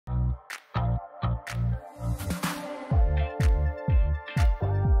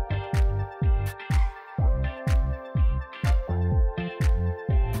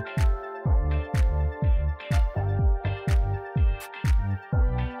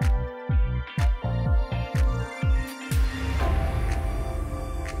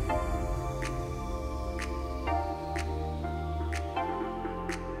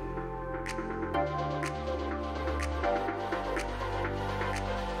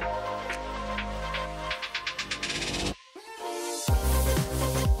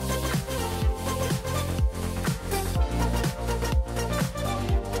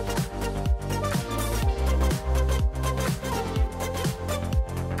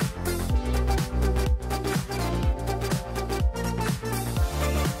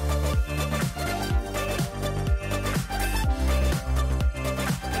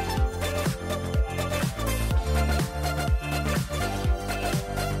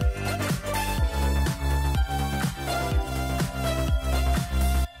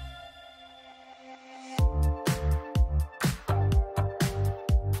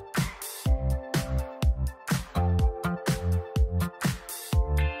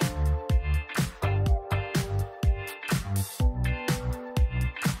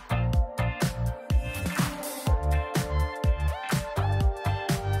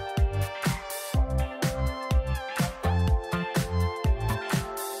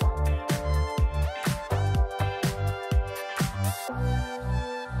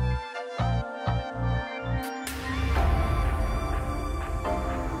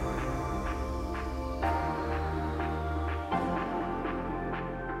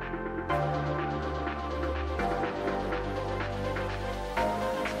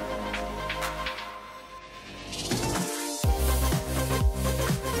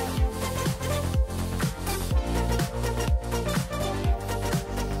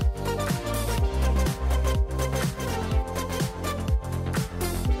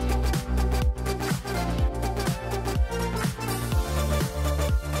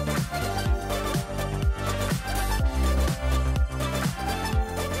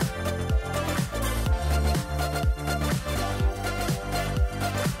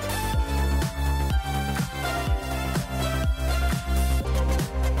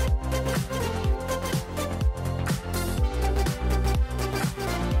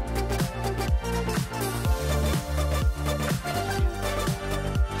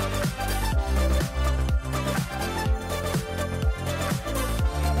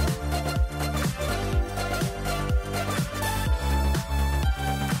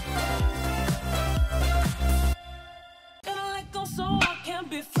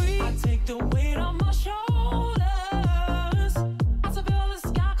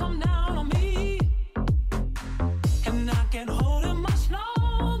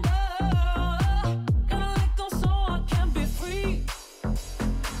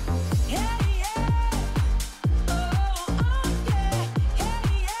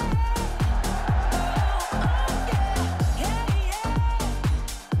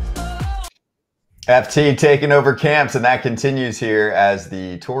FT taking over camps, and that continues here as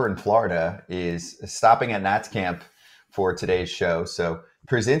the tour in Florida is stopping at Nats camp for today's show. So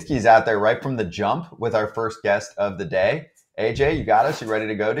Pierzynski's out there right from the jump with our first guest of the day. AJ, you got us? You ready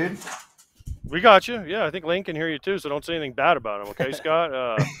to go, dude? We got you. Yeah, I think Lane can hear you too, so don't say anything bad about him, okay, Scott?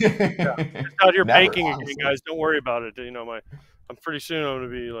 Yeah, just out here baking again, guys. Don't worry about it. You know, I'm pretty soon I'm gonna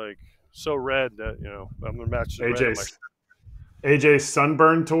be like so red that I'm gonna match the red. AJ's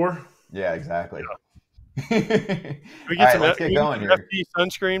sunburn tour. Yeah, exactly. Yeah. We get let's get going here. FD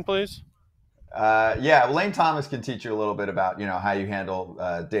sunscreen, please. Yeah, Lane Thomas can teach you a little bit about how you handle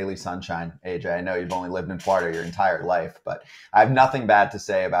daily sunshine. AJ, I know you've only lived in Florida your entire life, but I have nothing bad to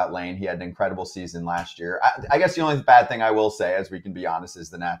say about Lane. He had an incredible season last year. I guess the only bad thing I will say, as we can be honest, is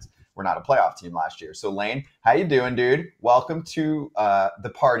the Nats were not a playoff team last year. So Lane, how you doing, dude? Welcome to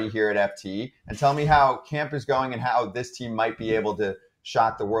the party here at FT, and tell me how camp is going and how this team might be able to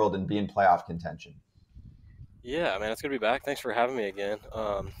shock the world and be in playoff contention. Yeah, man, it's good to be back. Thanks for having me again.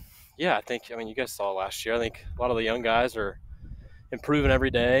 Yeah, I mean, you guys saw last year. I think a lot of the young guys are improving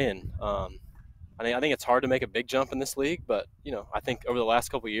every day, and I think it's hard to make a big jump in this league. But I think over the last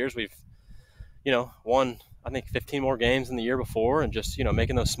couple of years, we've won 15 more games than the year before, and just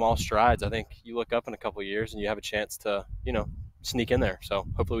making those small strides. I think you look up in a couple of years, and you have a chance to sneak in there. So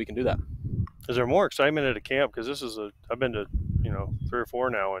hopefully we can do that. Is there more excitement at a camp? Because I've been to 3 or 4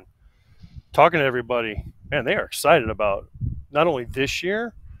 now, and talking to everybody, man, they are excited about not only this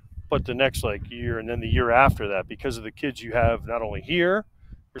year, but the next year and then the year after that, because of the kids you have not only here,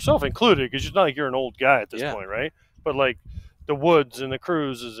 yourself included, because it's not like you're an old guy at this point, right? But the Woods and the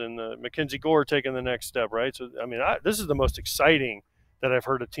Cruzes and the Mackenzie Gore taking the next step, right? So I mean, this is the most exciting that I've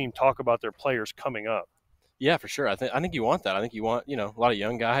heard a team talk about their players coming up. Yeah, for sure. I think you want that. I think you want a lot of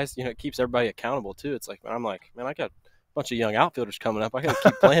young guys. It keeps everybody accountable too. It's like, man, I got a bunch of young outfielders coming up. I got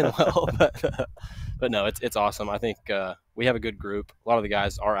to keep playing well. But no, it's awesome. I think we have a good group. A lot of the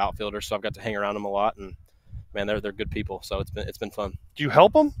guys are outfielders, so I've got to hang around them a lot. And man, they're good people. So it's been fun. Do you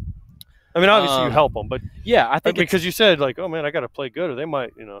help them? I mean, obviously you help them, but yeah, I think because you said oh man, I got to play good, or they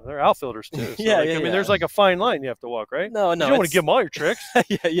might, they're outfilders too. So yeah, I mean, there's a fine line you have to walk, right? No, you don't want to give them all your tricks.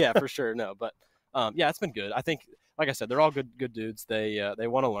 yeah, for sure. No, but yeah, it's been good. I think, like I said, they're all good dudes. They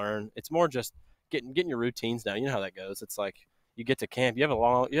want to learn. It's more just getting your routines down. You know how that goes. It's like you get to camp, you have a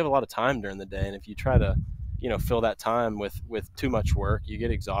lot of time during the day, and if you try to fill that time with too much work, you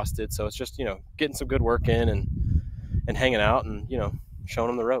get exhausted. So it's just getting some good work in and hanging out and showing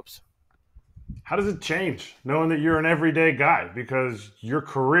them the ropes. How does it change knowing that you're an everyday guy? Because your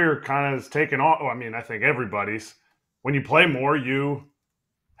career kind of has taken off. I mean, I think everybody's. When you play more, you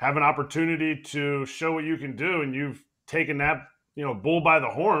have an opportunity to show what you can do, and you've taken that bull by the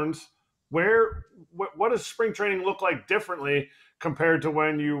horns. What does spring training look like differently compared to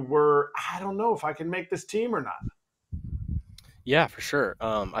when you were, I don't know if I can make this team or not? Yeah, for sure.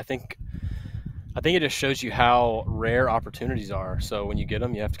 I think it just shows you how rare opportunities are. So when you get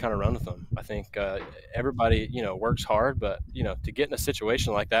them, you have to kind of run with them. I think everybody, works hard, but, to get in a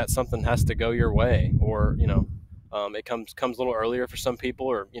situation like that, something has to go your way, or, it comes a little earlier for some people,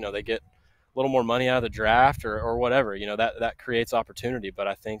 or, they get a little more money out of the draft or whatever, that creates opportunity. But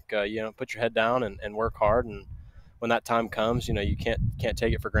I think, put your head down and work hard. And when that time comes, you can't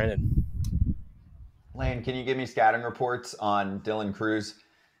take it for granted. Lane, can you give me scouting reports on Dylan Cruz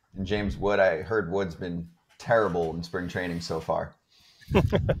and James Wood? I heard Wood's been terrible in spring training so far.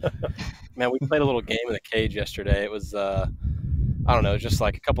 Man, we played a little game in the cage yesterday. It was, I don't know, just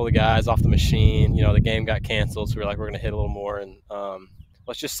like a couple of the guys off the machine. The game got canceled, so we were like, we're going to hit a little more. And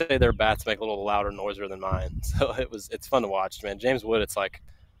let's just say their bats make a little louder noisier than mine. So it's fun to watch, man. James Wood, it's like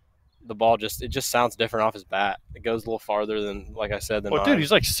the ball just sounds different off his bat. It goes a little farther than, like I said, than mine. Dude,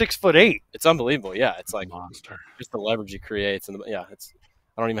 he's like 6'8". It's unbelievable. Yeah, it's like monster. Just the leverage he creates, and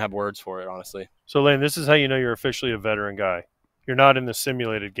I don't even have words for it, honestly. So, Lane, this is how you know you're officially a veteron guy. You're not in the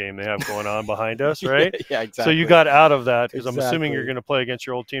simulated game they have going on behind us, right? Yeah, exactly. So you got out of that because I'm assuming you're going to play against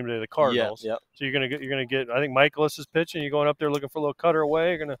your old team today, the Cardinals. Yeah. So you're gonna get. I think Michaelis is pitching. You're going up there looking for a little cutter away.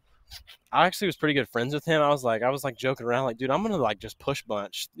 You're gonna. I actually was pretty good friends with him. I was like joking around, like, dude, I'm gonna just push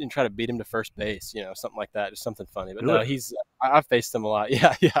bunch and try to beat him to first base, something like that, just something funny. But no, I've faced him a lot.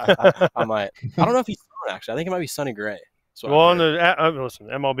 Yeah, I might. I don't know if he's Sonny, actually. I think it might be Sonny Gray. Well, on the listen,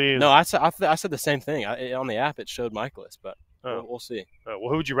 MLB. No, I said the same thing. On the app, it showed Michaelis, but we'll see. Well,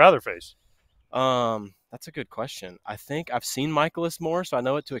 who would you rather face? That's a good question. I think I've seen Michaelis more, so I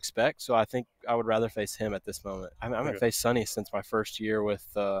know what to expect. So I think I would rather face him at this moment. I haven't faced Sonny since my first year with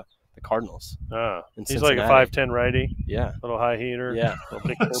the Cardinals. He's like a 5'10" righty. Yeah. Little high heater. Yeah. Little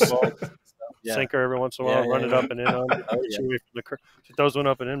big football. sinker every once in a while, run it up and in on it, Oh, get you away from the curve. She throws one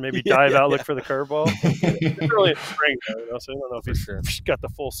up and in, maybe dive out, look for the curveball. It's really in spring, though, so I don't know if he's got the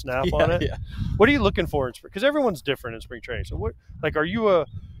full snap on it. Yeah. What are you looking for in spring? Because everyone's different in spring training. So what, like,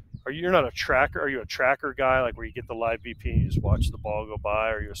 you're not a tracker? Are you a tracker guy, like where you get the live BP and you just watch the ball go by?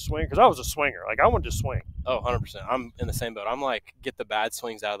 Are you a swinger? Because I was a swinger. Like, I wanted to swing. Oh, 100%. I'm in the same boat. I'm like, get the bad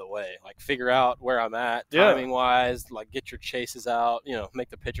swings out of the way. Like, figure out where I'm at timing-wise. Like, get your chases out. Make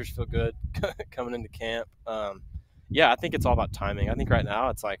the pitchers feel good coming into camp. I think it's all about timing. I think right now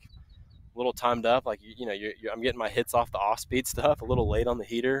it's like a little timed up. Like, I'm getting my hits off the off-speed stuff a little late on the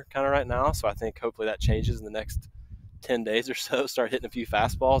heater kind of right now. So I think hopefully that changes in the next 10 days or so, start hitting a few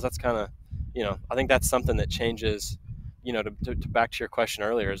fastballs. That's kind of, I think that's something that changes, to back to your question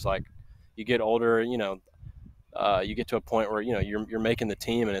earlier, is like you get older, you get to a point where, you're making the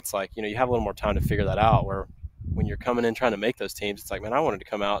team, and it's like, you have a little more time to figure that out, where when you're coming in trying to make those teams, it's like, man, I wanted to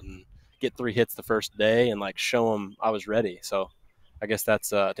come out and get 3 hits the first day and like show them I was ready. So I guess that's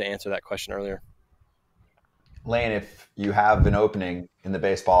to answer that question earlier. Lane, if you have an opening in the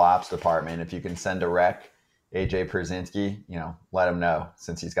baseball ops department, if you can send a rec A.J. Pierzynski, let him know,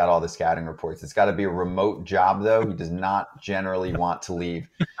 since he's got all the scouting reports. It's got to be a remote job, though. He does not generally want to leave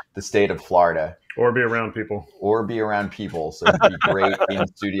the state of Florida. Or be around people. So it'd be great in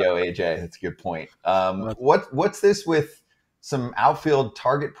studio, A.J. That's a good point. What's this with some outfield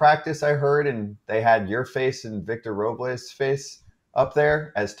target practice I heard, and they had your face and Victor Robles' face up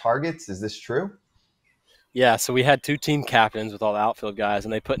there as targets? Is this true? Yeah, so we had 2 team captains with all the outfield guys,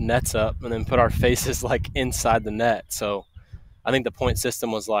 and they put nets up and then put our faces like inside the net. So I think the point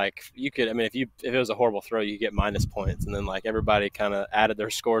system was like, you could, if it was a horrible throw, you get minus points, and then like everybody kind of added their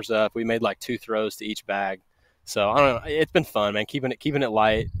scores up. We made like 2 throws to each bag. So I don't know, it's been fun, man. Keeping it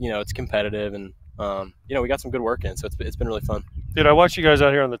light. It's competitive, and we got some good work in, so it's been really fun. Dude, I watched you guys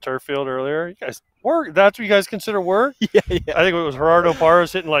out here on the turf field earlier. You guys work. That's what you guys consider work? Yeah. I think it was Gerardo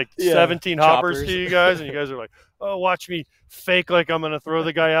Parras hitting like 17 hoppers choppers to you guys, and you guys are like, oh, watch me fake like I'm going to throw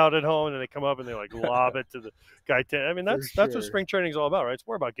the guy out at home, and then they come up and they like lob it to the guy. That's what spring training is all about, right? It's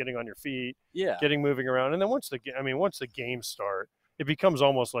more about getting on your feet, getting moving around, and then once the games start, it becomes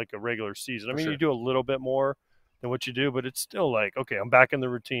almost like a regular season. You do a little bit more than what you do, but it's still like, okay, I'm back in the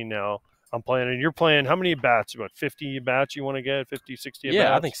routine now. I'm playing, and you're playing how many bats? About 50 bats you want to get? 50, 60 bats?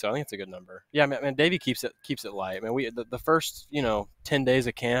 Yeah, I think so. I think it's a good number. Yeah, man, Davey keeps it light. Man, the first 10 days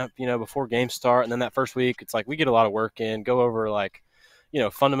of camp, before games start, and then that first week, it's like we get a lot of work in, go over like,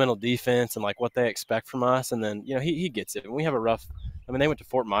 fundamental defense and like what they expect from us, and then he gets it. And we have a rough. They went to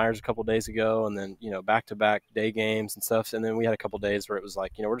Fort Myers a couple days ago, and then back-to-back day games and stuff. And then we had a couple days where it was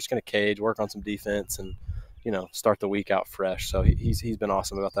like, we're just going to cage, work on some defense, and start the week out fresh. So he's been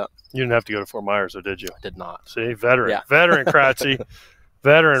awesome about that. You didn't have to go to Fort Myers, or did you? I did not. See, veteran Kratzy,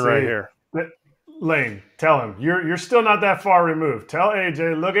 veteran right here. Lane, tell him you're still not that far removed. Tell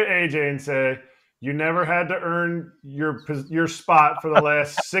AJ, look at AJ and say, you never had to earn your spot for the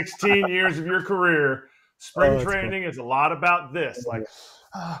last 16 years of your career. Spring training is a lot about this. Like,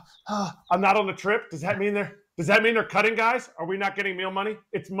 I'm not on the trip. Does that mean they're cutting guys? Are we not getting meal money?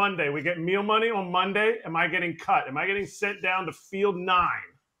 It's Monday. We get meal money on Monday. Am I getting cut? Am I getting sent down to field 9?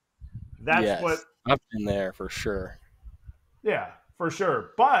 That's what I've been there for sure. Yeah, for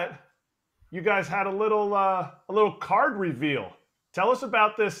sure. But you guys had a little card reveal. Tell us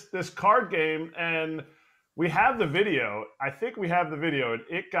about this card game, and we have the video. I think we have the video.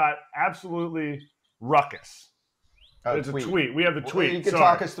 It got absolutely ruckus. It's a tweet. We have the tweet. You can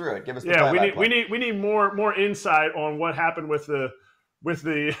talk us through it. Give us the we need more insight on what happened with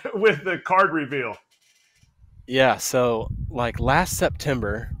the card reveal. Yeah, so like last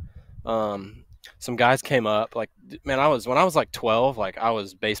September, some guys came up. Like, man, when I was like 12, like I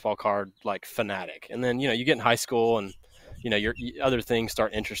was baseball card like fanatic. And then you get in high school, and your other things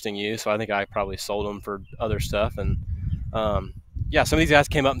start interesting you. So I think I probably sold them for other stuff. And some of these guys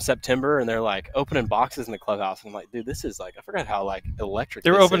came up in September, and they're like opening boxes in the clubhouse. And I'm like, dude, this is like, I forgot how like electric. They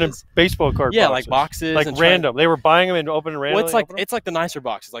were opening baseball card boxes. Like boxes, like random. They were buying them and opening random. Well, it's like the nicer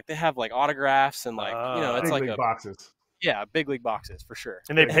boxes. Like they have like autographs and like it's big like league boxes. Yeah, big league boxes for sure.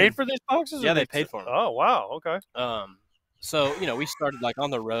 And they paid for these boxes? Yeah, they paid for them. Oh, wow. Okay. So we started like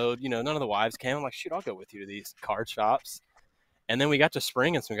on the road. None of the wives came. I'm like, shoot, I'll go with you to these card shops. And then we got to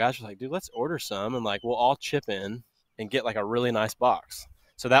spring, and some guys were like, dude, let's order some, and like we'll all chip in and get like a really nice box.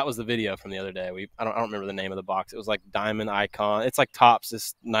 So that was the video from the other day. I don't remember the name of the box. It was like Diamond Icon. It's like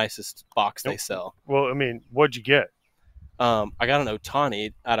Topps' nicest box they sell. Well, what'd you get? I got an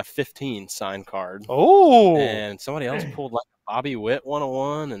Ohtani out of 15 signed card. Oh, and somebody else pulled like a Bobby Witt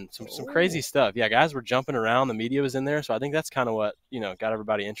 101 and some crazy stuff. Yeah, guys were jumping around. The media was in there, so I think that's kind of what got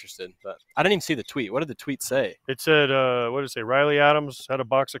everybody interested. But I didn't even see the tweet. What did the tweet say? it said, what did it say? Riley Adams had a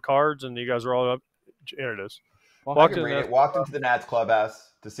box of cards, and you guys were all up. Here it is. Walked into the Nats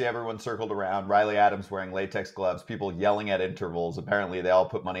clubhouse to see everyone circled around. Riley Adams wearing latex gloves, people yelling at intervals. Apparently, they all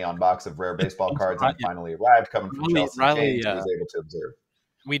put money on box of rare baseball cards and finally arrived, coming from Chelsea. Riley was able to observe.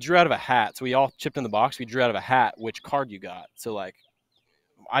 We drew out of a hat, so we all chipped in the box. We drew out of a hat which card you got. So, like,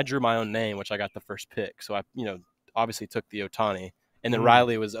 I drew my own name, which I got the first pick. So I, obviously took the Ohtani, and then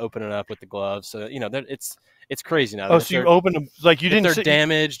Riley was opening up with the gloves. So it's crazy now. Oh, so you opened them like you didn't. They're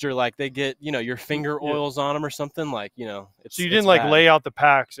damaged or like they get your finger oils on them or something like It's, so you didn't like lay out the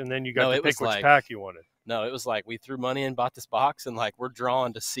packs and then you got to pick which pack you wanted. No, it was like we threw money in, bought this box, and like we're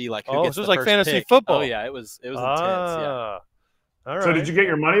drawn to see like who gets so it was the like first fantasy pick. football. Oh yeah, it was intense. Yeah. All right. So did you get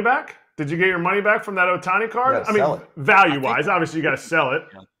your money back? Did you get your money back from that Ohtani card? I mean, value-wise, obviously you got to sell it.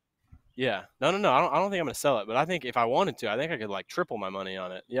 Yeah. No. I don't think I'm going to sell it, but I think if I wanted to, I think I could like triple my money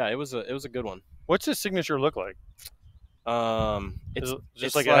on it. Yeah, it was a good one. What's his signature look like? It's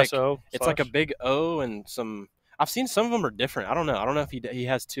just like an SO. It's like a big O and some. I've seen some of them are different. I don't know if he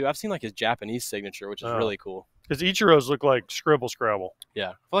has two. I've seen like his Japanese signature, which is really cool. Because Ichiro's look like scribble scrabble. Yeah,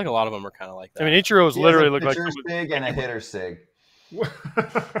 I feel like a lot of them are kind of like that. I mean, Ichiro's literally look like a sig and a hitter sig.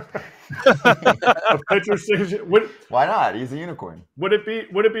 A pitcher signature. Why not? He's a unicorn. Would it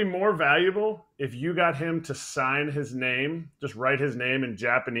be more valuable if you got him to sign his name, just write his name in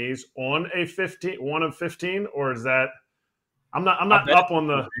Japanese on a 1 of 15, or is that? I'm not up on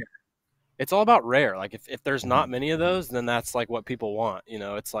the. It's all about rare. Like if there's not many of those, then that's like what people want.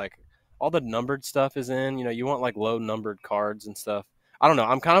 It's like all the numbered stuff is in. You want like low numbered cards and stuff. I don't know.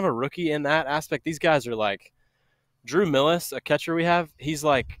 I'm kind of a rookie in that aspect. These guys are like Drew Millis, a catcher we have. He's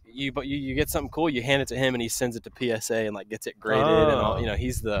like you get something cool, you hand it to him, and he sends it to PSA and like gets it graded and all. He knows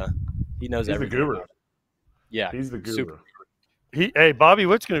he's everything. The guru. Yeah, he's the guru. Super. Bobby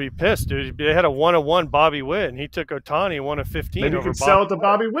Witt's going to be pissed, dude. They had a 1-of-1 Bobby Witt, and he took Ohtani 1 of 15. Maybe you could sell it to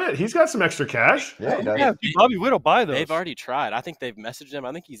Bobby Witt. He's got some extra cash. Yeah, he does. Yeah, Bobby Witt will buy those. They've already tried. I think they've messaged him.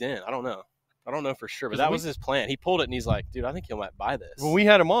 I think he's in. I don't know for sure, but that was his plan. He pulled it, and he's like, dude, I think he might buy this. When we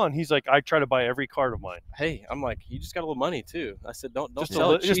had him on, he's like, I try to buy every card of mine. Hey, I'm like, you just got a little money, too. I said, don't just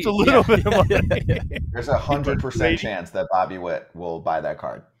sell it cheap. Just a little bit of money. There's 100% chance that Bobby Witt will buy that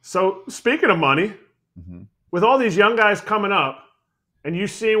card. So, speaking of money, with all these young guys coming up, and you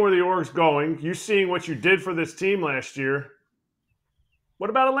seeing where the org's going, you seeing what you did for this team last year, what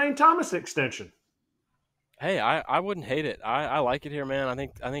about a Lane Thomas extension? Hey, I wouldn't hate it. I like it here, man. I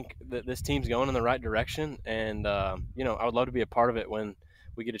think that this team's going in the right direction, and I would love to be a part of it when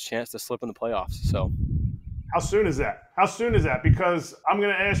we get a chance to slip in the playoffs. So, how soon is that? Because I'm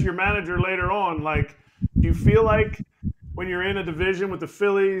going to ask your manager later on. Like, do you feel like when you're in a division with the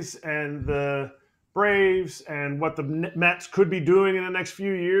Phillies and the Braves and what the Mets could be doing in the next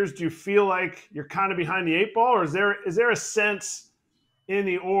few years, do you feel like you're kind of behind the 8 ball, or is there a sense in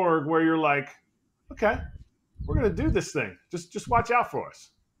the org where you're like, okay, we're going to do this thing. Just watch out for us.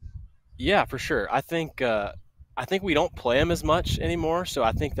 Yeah, for sure. I think we don't play them as much anymore, so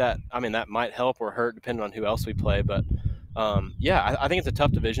I think that might help or hurt depending on who else we play. But I think it's a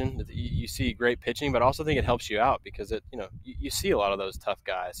tough division. You see great pitching, but I also think it helps you out because you see a lot of those tough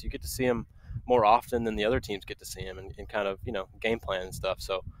guys. You get to see them more often than the other teams get to see them and kind of game plan and stuff.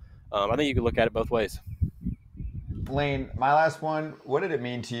 So I think you could look at it both ways. Lane, my last one, what did it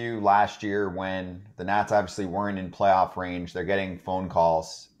mean to you last year when the Nats obviously weren't in playoff range? They're getting phone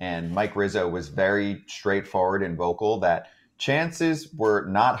calls, and Mike Rizzo was very straightforward and vocal that chances were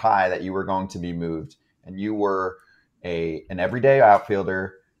not high that you were going to be moved, and you were an everyday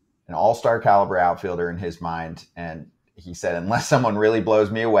outfielder, an all-star caliber outfielder in his mind. And he said, unless someone really blows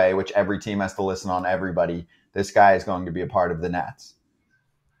me away, which every team has to listen on everybody, this guy is going to be a part of the Nats.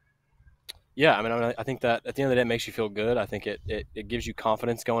 Yeah, I think that at the end of the day, it makes you feel good. I think it gives you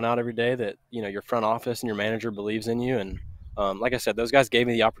confidence going out every day that, your front office and your manager believes in you. And like I said, those guys gave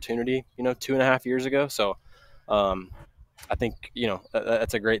me the opportunity, 2.5 years ago. So I think,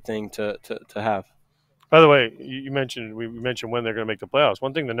 that's a great thing to have. By the way, we mentioned when they're going to make the playoffs.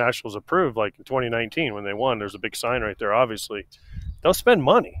 One thing the Nationals approved, like in 2019 when they won, there's a big sign right there, obviously. They'll spend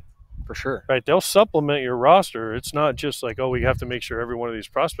money. For sure. Right. They'll supplement your roster. It's not just like, we have to make sure every one of these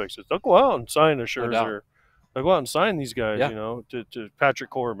prospects – they'll go out and sign a Scherzer. No, they'll go out and sign these guys, to Patrick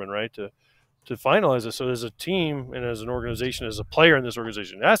Corbin, right, to finalize it. So as a team and as an organization, as a player in this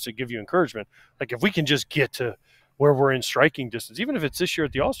organization, it has to give you encouragement. Like if we can just get to where we're in striking distance, even if it's this year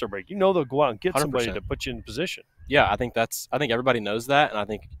at the All-Star break, they'll go out and get 100%. somebody to put you in position. yeah, I think everybody knows that, and I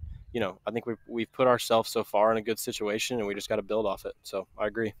think we've put ourselves so far in a good situation, and we just got to build off it. So I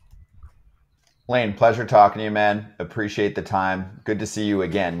agree. Lane, pleasure talking to you, man. Appreciate the time. Good to see you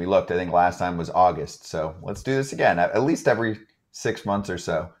again. I think last time was August, so let's do this again, at least every 6 months or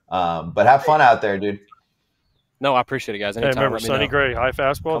so. But have fun out there, dude. No, I appreciate it, guys. Anytime, remember, Sonny Gray, high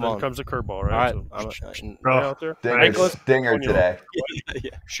fastball, then comes a curveball, right? All right. So, out there. Dinger today.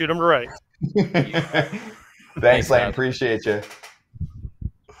 Yeah. Shoot him to right. Thanks, Lane. Appreciate you.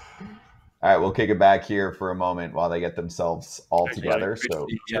 All right, we'll kick it back here for a moment while they get themselves all together. So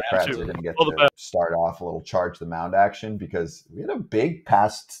Kratz are going to get to start off a little charge the mound action because we had a big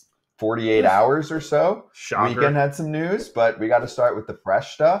past 48 hours or so. Shocker. Weekend had some news, but we got to start with the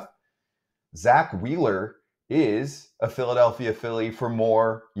fresh stuff. Zack Wheeler is a Philadelphia Philly for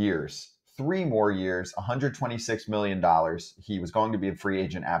more years. 3 more years, $126 million. He was going to be a free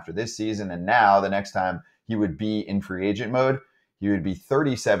agent after this season, and now the next time he would be in free agent mode, he would be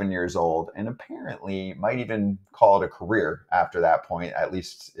 37 years old and apparently might even call it a career after that point, at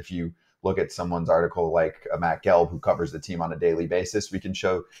least if you look at someone's article like Matt Gelb, who covers the team on a daily basis. We can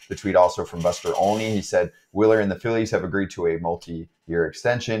show the tweet also from Buster Olney. He said, Wheeler and the Phillies have agreed to a multi-year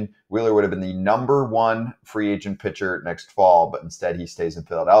extension. Wheeler would have been the number 1 free agent pitcher next fall, but instead he stays in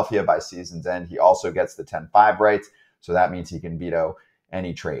Philadelphia by season's end. He also gets the 10-5 rights, so that means he can veto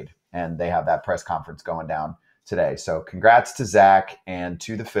any trade. And they have that press conference going down today. So congrats to Zach and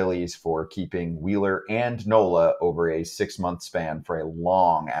to the Phillies for keeping Wheeler and Nola over a 6-month span for a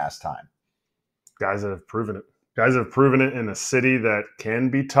long ass time. Guys that have proven it. Guys have proven it in a city that can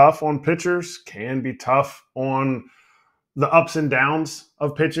be tough on pitchers, can be tough on the ups and downs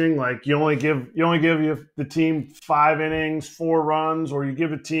of pitching. Like you only give the team 5 innings, 4 runs, or you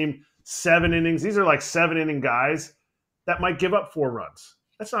give a team 7 innings. These are like 7-inning guys that might give up 4 runs.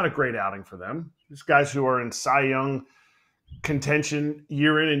 That's not a great outing for them. These guys who are in Cy Young contention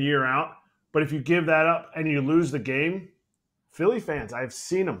year in and year out. But if you give that up and you lose the game, Philly fans, I've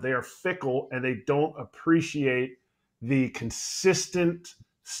seen them. They are fickle and they don't appreciate the consistent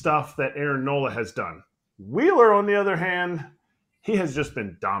stuff that Aaron Nola has done. Wheeler, on the other hand, he has just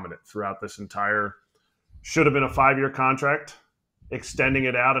been dominant throughout this entire, should have been a 5-year contract, extending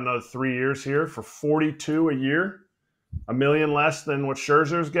it out another 3 years here for $42 a year, $1 million less than what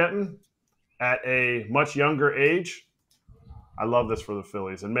Scherzer's getting at a much younger age. I love this for the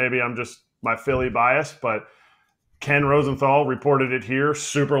Phillies. And maybe I'm just my Philly bias, but Ken Rosenthal reported it here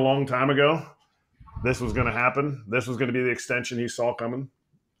super long time ago. This was going to happen. This was going to be the extension he saw coming.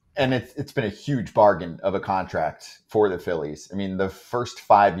 And it's been a huge bargain of a contract for the Phillies. I mean, the first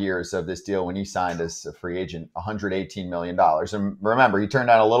 5 years of this deal when he signed as a free agent, $118 million. And remember, he turned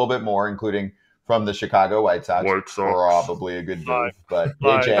down a little bit more, including from the Chicago White Sox. Probably a good move. But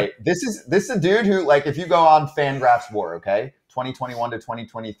AJ, this is a dude who, like, if you go on FanGraphs WAR, okay, 2021 to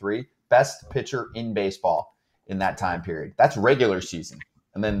 2023, best pitcher in baseball in that time period. That's regular season.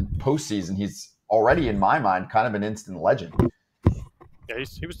 And then postseason, he's already, in my mind, kind of an instant legend. Yeah,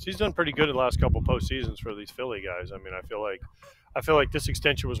 he's done pretty good in the last couple postseasons for these Philly guys. I mean, I feel like this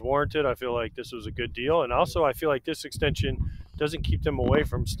extension was warranted. I feel like this was a good deal, and also I feel like this extension doesn't keep them away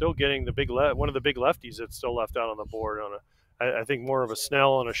from still getting the one of the big lefties that's still left out on the board on I think more of a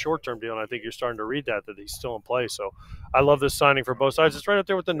Snell on a short-term deal, and I think you're starting to read that he's still in play. So I love this signing for both sides. It's right up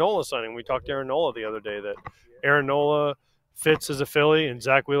there with the Nola signing. We talked to Aaron Nola the other day that Aaron Nola fits as a Philly, and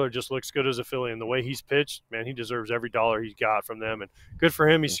Zack Wheeler just looks good as a Philly. And the way he's pitched, man, he deserves every dollar he's got from them. And good for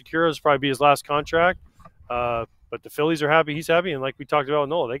him. He's secure. This will probably be his last contract. But the Phillies are happy. He's happy. And like we talked about with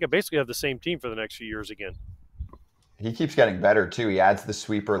Nola, they could basically have the same team for the next few years again. He keeps getting better, too. He adds the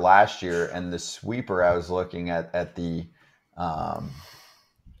sweeper last year. And the sweeper, I was looking at the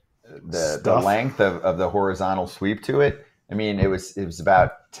length of the horizontal sweep to it. I mean, it was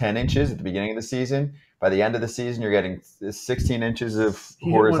about 10 inches at the beginning of the season. By the end of the season, you're getting 16 inches of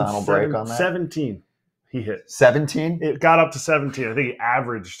horizontal break on that. 17 he hit. 17? It got up to 17. I think he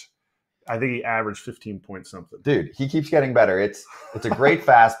averaged 15 point something. Dude, he keeps getting better. It's a great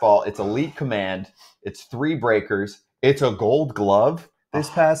fastball. It's elite command. It's 3 breakers. It's a gold glove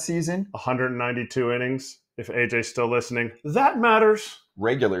this past season. 192 innings. If AJ's still listening, that matters.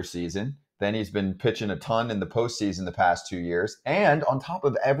 Regular season. Then he's been pitching a ton in the postseason the past 2 years. And on top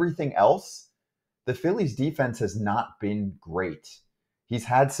of everything else, the Phillies defense has not been great. He's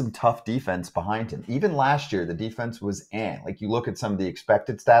had some tough defense behind him. Even last year, the defense was like you look at some of the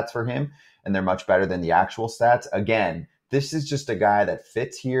expected stats for him, and they're much better than the actual stats. Again, this is just a guy that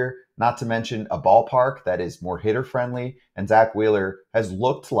fits here, not to mention a ballpark that is more hitter-friendly. And Zack Wheeler has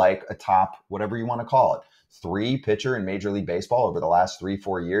looked like a top, whatever you want to call it, 3 pitcher in Major League Baseball over the last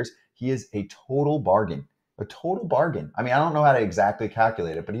 3-4 years. He is a total bargain. a total bargain. I mean, I don't know how to exactly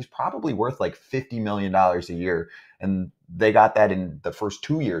calculate it, but he's probably worth like $50 million a year. And they got that in the first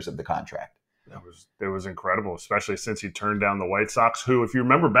 2 years of the contract. It was incredible, especially since he turned down the White Sox, who, if you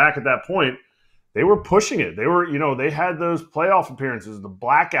remember back at that point, they were pushing it. They were, they had those playoff appearances, the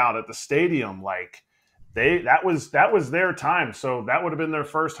blackout at the stadium. Like that was their time. So that would have been their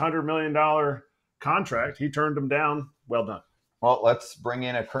first $100 million contract. He turned them down. Well done. Well, let's bring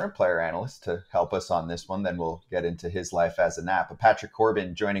in a current player analyst to help us on this one. Then we'll get into his life as a Nap. But Patrick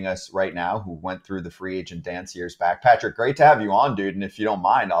Corbin joining us right now, who went through the free agent dance years back. Patrick, great to have you on, dude. And if you don't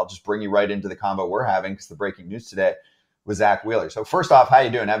mind, I'll just bring you right into the combo we're having, because the breaking news today was Zack Wheeler. So first off, how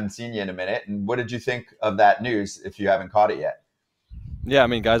you doing? I haven't seen you in a minute. And what did you think of that news if you haven't caught it yet? Yeah, I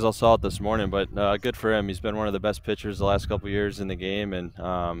mean, guys all saw it this morning, but good for him. He's been one of the best pitchers the last couple of years in the game,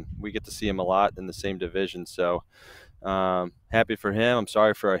 and we get to see him a lot in the same division. So happy for him. I'm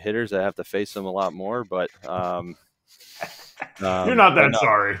sorry for our hitters. I have to face them a lot more, but you're not that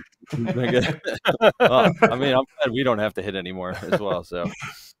sorry. Well, I mean, I'm glad we don't have to hit anymore as well. So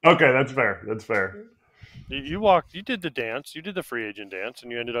okay, that's fair. That's fair. You did the dance, you did the free agent dance,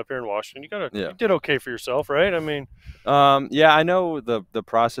 and you ended up here in Washington. You did okay for yourself, right? I mean, yeah, I know the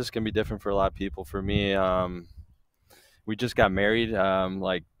process can be different for a lot of people. For me, we just got married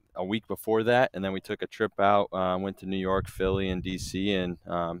like a week before that, and then we took a trip out, went to New York, Philly, and DC, and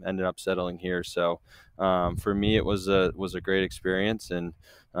ended up settling here. So for me, it was a great experience, and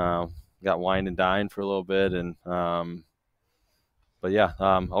got wine and dined for a little bit, and but yeah,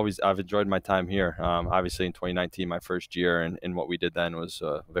 I've enjoyed my time here. Obviously, in 2019, my first year, and what we did then was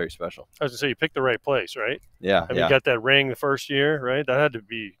very special. I was gonna say, you picked the right place, right? Yeah. I mean, you got that ring the first year, right? That had to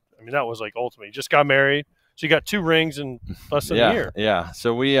be. I mean, that was like ultimate. You just got married, so you got 2 rings in less than a year. Yeah.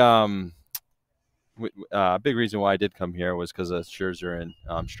 So we a big reason why I did come here was because of Scherzer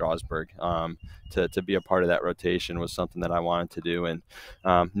and Strasburg. To be a part of that rotation was something that I wanted to do, and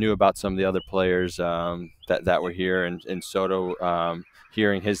knew about some of the other players that were here, and Soto,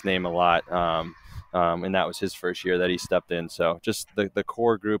 hearing his name a lot, and that was his first year that he stepped in. So just the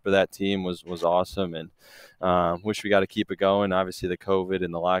core group of that team was awesome, and wish we got to keep it going. Obviously the COVID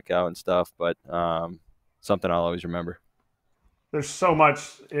and the lockout and stuff, but something I'll always remember. There's so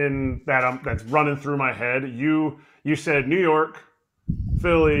much in that that's running through my head. You said New York,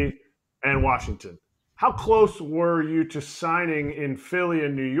 Philly, and Washington. How close were you to signing in Philly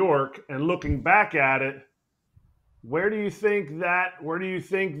and New York? And looking back at it, where do you think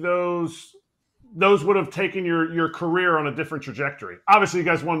those would have taken your career on a different trajectory? Obviously, you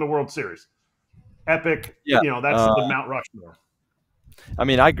guys won the World Series. Epic. Yeah. That's the Mount Rushmore. I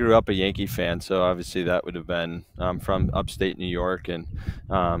mean, I grew up a Yankee fan, so obviously that would have been from upstate New York, and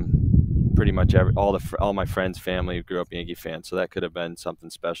pretty much all my friends' family grew up Yankee fans, so that could have been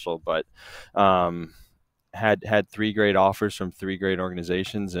something special. But had 3 great offers from 3 great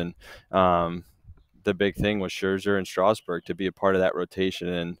organizations, and the big thing was Scherzer and Strasburg to be a part of that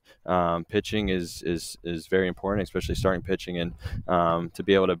rotation. And pitching is very important, especially starting pitching, and to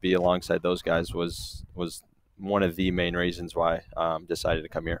be able to be alongside those guys was one of the main reasons why I decided to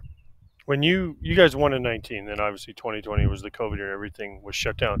come here. When you guys won in 19, then obviously 2020 was the COVID year and everything was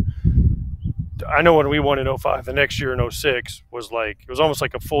shut down. I know when we won in 05, the next year in 06 was like, it was almost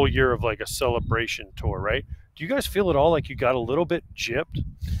like a full year of like a celebration tour, right? Do you guys feel at all like you got a little bit gypped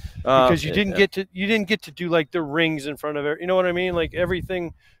because you didn't get to do like the rings in front of you know what I mean? Like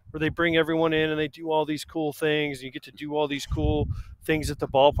everything where they bring everyone in and they do all these cool things, and you get to do all these cool things at the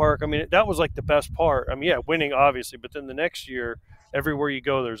ballpark. I mean, that was like the best part. I mean, yeah, winning obviously, but then the next year, everywhere you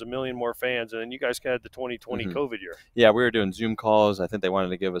go, there's a million more fans, and then you guys had the 2020 COVID year. Yeah, we were doing Zoom calls. I think they wanted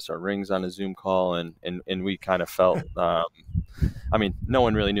to give us our rings on a Zoom call, and we kind of felt, I mean, no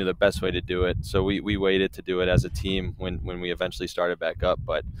one really knew the best way to do it, so we waited to do it as a team when we eventually started back up,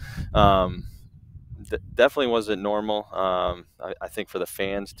 but definitely wasn't normal. I think for the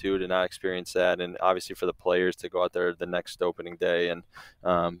fans too to not experience that, and obviously for the players to go out there the next opening day and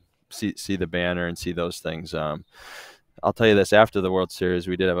see the banner and see those things. I'll tell you this: after the World Series,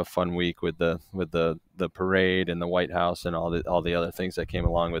 we did have a fun week with the parade and the White House and all the other things that came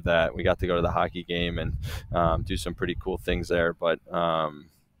along with that. We got to go to the hockey game and do some pretty cool things there, but.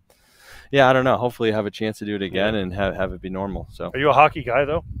 Yeah, I don't know. Hopefully, have a chance to do it again and have it be normal. So, are you a hockey guy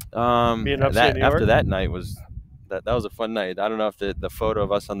though? Being upstate New York? After that night was that was a fun night. I don't know if the photo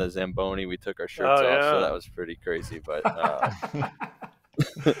of us on the Zamboni, we took our shirts off, so that was pretty crazy. But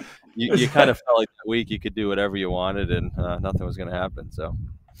you kind of felt like that week you could do whatever you wanted and nothing was going to happen. So,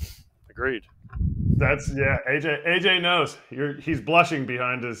 agreed. That's AJ knows. He's blushing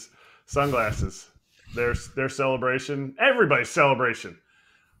behind his sunglasses. Their celebration, everybody's celebration.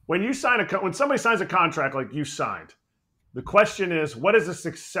 when somebody signs a contract like you signed, the question is, what is a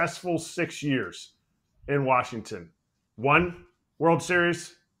successful 6 years in Washington? 1, World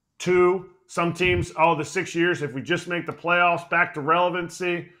Series. 2, some teams, the 6 years, if we just make the playoffs, back to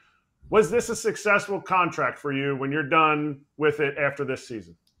relevancy. Was this a successful contract for you when you're done with it after this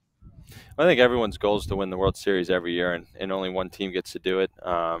season? I think everyone's goal is to win the World Series every year, and only one team gets to do it.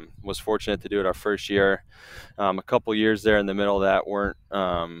 Was fortunate to do it our first year. A couple years there in the middle of that weren't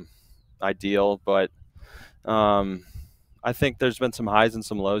ideal, but I think there's been some highs and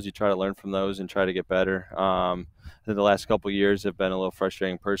some lows. You try to learn from those and try to get better. I think the last couple of years have been a little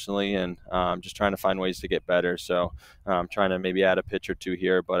frustrating personally, and just trying to find ways to get better. So I'm trying to maybe add a pitch or two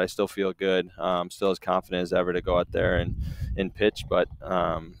here, but I still feel good. Still as confident as ever to go out there and pitch. But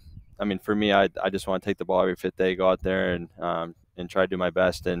I mean, for me, I just want to take the ball every fifth day, go out there and try to do my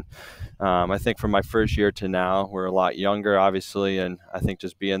best. And I think from my first year to now, we're a lot younger, obviously, and I think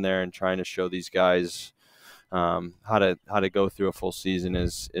just being there and trying to show these guys how to go through a full season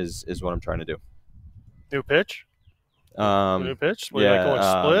is what I'm trying to do. New pitch? New pitch? What, Yeah, like going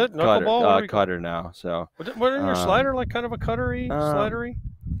split, knuckleball? Cutter now. So what in your slider, like kind of a cuttery, slidery,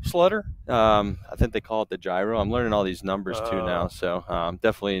 slutter? I think they call it the gyro. I'm learning all these numbers too now, so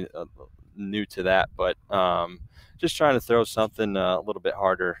definitely new to that. But just trying to throw something a little bit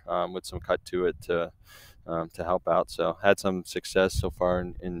harder with some cut to it to help out. So had some success so far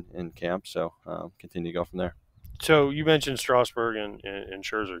in camp. So continue to go from there. So you mentioned Strasburg and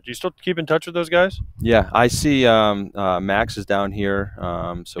Scherzer. Do you still keep in touch with those guys? Yeah, I see Max is down here.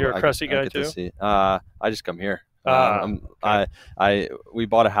 So you're a Cressy guy too? I just come here. Okay. We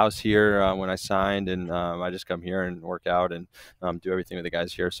bought a house here when I signed, and I just come here and work out and do everything with the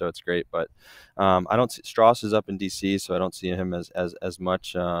guys here. So it's great. But I don't see Strauss is up in DC, so I don't see him as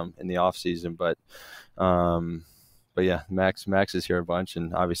much in the off season. But yeah, Max is here a bunch,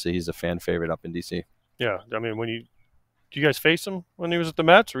 and obviously he's a fan favorite up in DC. Yeah, I mean, do you guys face him when he was at the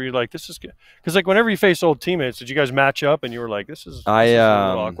Mets? Or were you like, this is good? Because like whenever you face old teammates, did you guys match up and you were like, this is a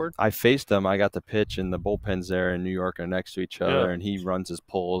little awkward? I faced him. I got the pitch, and the bullpens there in New York are next to each other, and he runs his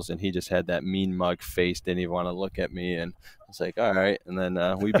pulls, and he just had that mean mug face, didn't even want to look at me, and I was like, all right. And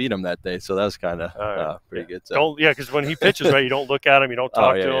then we beat him that day, so that was kind of pretty good. So. Because when he pitches, right, you don't look at him, you don't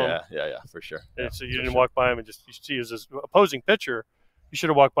talk to him. Yeah, for sure. So you didn't walk by him and just you see as opposing pitcher. You should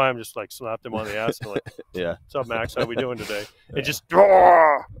have walked by him and just like slapped him on the ass and like, yeah, what's up, Max? How we doing today? Yeah. And just,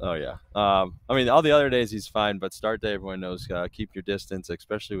 oh yeah. I mean, all the other days he's fine, but start day, everyone knows, keep your distance,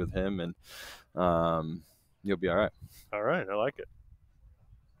 especially with him, and you'll be all right. All right, I like it.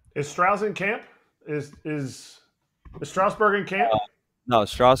 Is Strauss in camp? Is Strasburg in camp? No,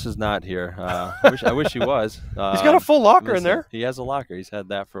 Strauss is not here. I wish he was. He's got a full locker in there. He has a locker. He's had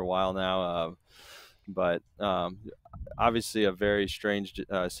that for a while now. But obviously a very strange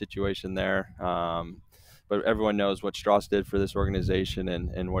situation there. But everyone knows what Strauss did for this organization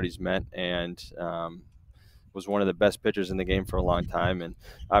and what he's meant, and was one of the best pitchers in the game for a long time. And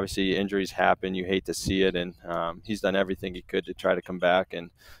obviously injuries happen. You hate to see it. And he's done everything he could to try to come back, and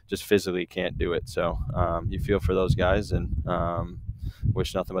just physically can't do it. So you feel for those guys, and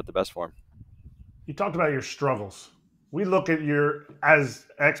wish nothing but the best for him. You talked about your struggles. We look at as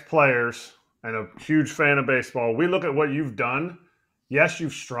ex-players and a huge fan of baseball, we look at what you've done. Yes,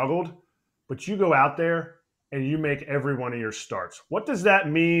 you've struggled, but you go out there and you make every one of your starts. What does that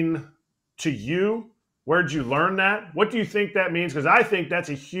mean to you? Where'd you learn that? What do you think that means? Because I think that's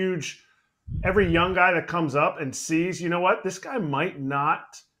a huge – every young guy that comes up and sees, you know what, this guy might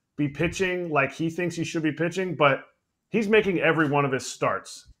not be pitching like he thinks he should be pitching, but he's making every one of his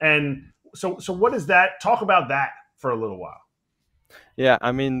starts. And so what is that? Talk about that for a little while. Yeah,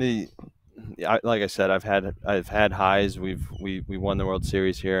 I mean, like I said, I've had highs. We won the World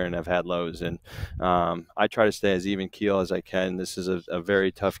Series here, and I've had lows, and I try to stay as even keel as I can. This is a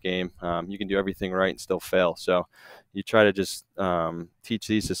very tough game. You can do everything right and still fail. So you try to just teach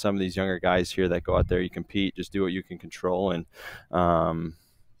these to some of these younger guys here that go out there. You compete, just do what you can control, and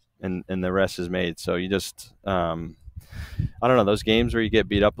the rest is made. So you just I don't know, those games where you get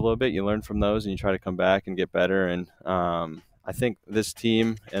beat up a little bit, you learn from those and you try to come back and get better. And I think this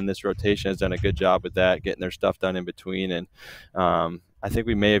team and this rotation has done a good job with that, getting their stuff done in between. And I think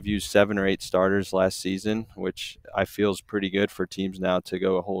we may have used 7 or 8 starters last season, which I feel is pretty good for teams now to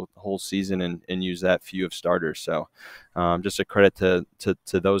go a whole season and use that few of starters. So just a credit to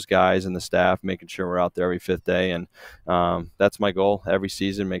those guys and the staff, making sure we're out there every 5th day. And that's my goal every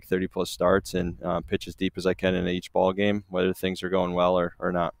season, make 30-plus starts and pitch as deep as I can in each ball game, whether things are going well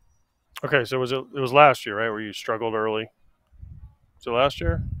or not. Okay, so it was last year, right, where you struggled early? Was it last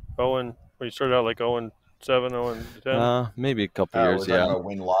year? When you started out like 0-2 7-0-10? Maybe a couple We're years. talking Yeah. about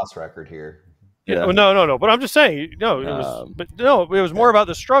win-loss record here. Yeah. Well, no. But I'm just saying, no, it was more about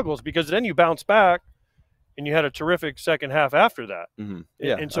the struggles, because then you bounce back and you had a terrific second half after that. Mm-hmm.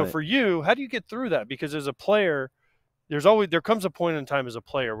 Yeah. And so for you, how do you get through that? Because as a player, there comes a point in time as a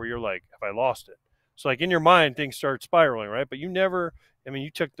player where you're like, have I lost it? So like in your mind, things start spiraling, right? But you never,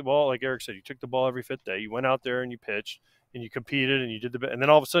 you took the ball, like Erik said, you took the ball every fifth day. You went out there and you pitched and you competed and you did and then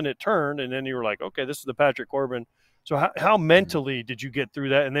all of a sudden it turned, and then you were like, okay, this is the Patrick Corbin. So how mentally did you get through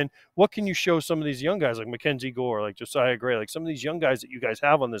that? And then what can you show some of these young guys like Mackenzie Gore, like Josiah Gray, like some of these young guys that you guys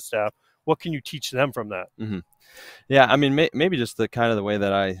have on this staff? What can you teach them from that? Mm-hmm. Yeah, I mean, maybe just the kind of the way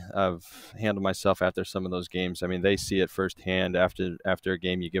that I've handled myself after some of those games. I mean, they see it firsthand. After a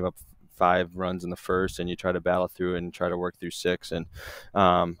game, you give up 5 runs in the first, and you try to battle through and try to work through 6. And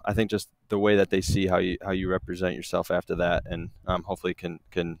I think just the way that they see how you represent yourself after that, and hopefully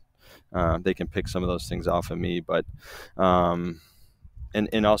they can pick some of those things off of me. But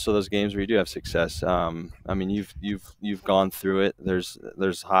and also those games where you do have success. I mean, you've gone through it.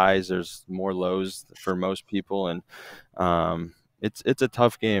 There's highs, there's more lows for most people, and it's a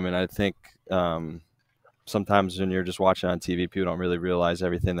tough game. And I think sometimes when you're just watching on TV, people don't really realize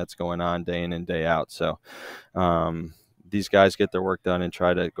everything that's going on day in and day out. So these guys get their work done and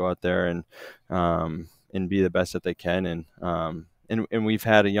try to go out there and be the best that they can. And we've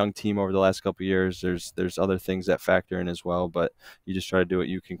had a young team over the last couple of years. There's other things that factor in as well, but you just try to do what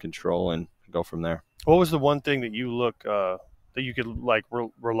you can control and go from there. What was the one thing that you that you could like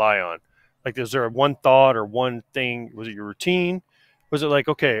rely on? Like, is there one thought or one thing? Was it your routine? Was it like,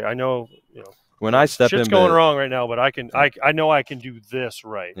 okay, I know, when I step shit's in, going wrong right now, but I know I can do this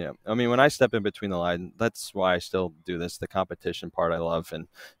right. Yeah, I mean, when I step in between the line, that's why I still do this. The competition part I love, and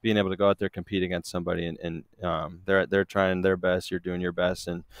being able to go out there, compete against somebody, and they're trying their best, you're doing your best,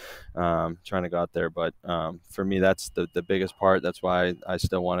 and trying to go out there. But for me, that's the biggest part. That's why I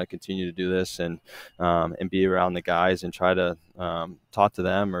still want to continue to do this and be around the guys and try to talk to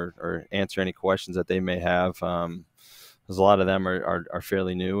them or answer any questions that they may have. Because a lot of them are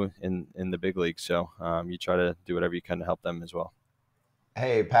fairly new in the big league. So you try to do whatever you can to help them as well.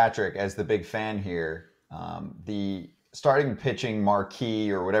 Hey, Patrick, as the big fan here, the starting pitching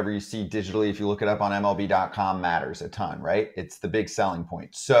marquee or whatever you see digitally, if you look it up on MLB.com, matters a ton, right? It's the big selling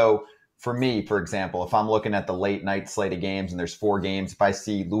point. So for me, for example, if I'm looking at the late night slate of games and there's 4 games, if I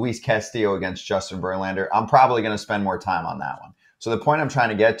see Luis Castillo against Justin Verlander, I'm probably going to spend more time on that one. So the point I'm trying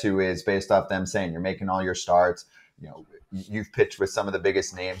to get to is based off them saying you're making all your starts, you've pitched with some of the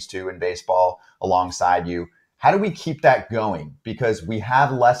biggest names too in baseball alongside you. How do we keep that going? Because we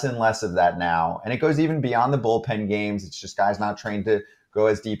have less and less of that now. And it goes even beyond the bullpen games. It's just guys not trained to go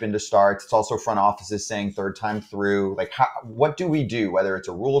as deep into starts. It's also front offices saying third time through. Like, what do we do, whether it's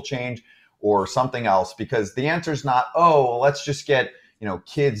a rule change or something else? Because the answer is not, let's just get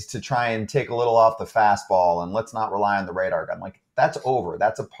kids to try and take a little off the fastball and let's not rely on the radar gun. Like, that's over.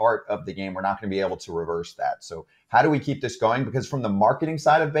 That's a part of the game. We're not going to be able to reverse that. So how do we keep this going? Because from the marketing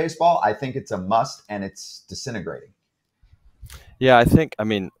side of baseball, I think it's a must and it's disintegrating. Yeah, I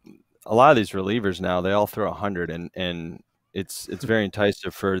mean, a lot of these relievers now, they all throw 100 and it's very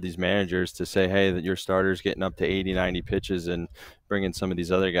enticing for these managers to say, hey, that your starter's getting up to 80, 90 pitches and bring in some of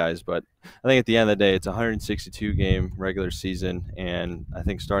these other guys. But I think at the end of the day, it's a 162 game regular season. And I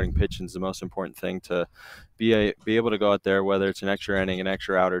think starting pitching is the most important thing to be able to go out there, whether it's an extra inning, an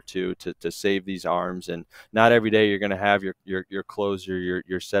extra out or two, to save these arms. And not every day you're going to have your closer,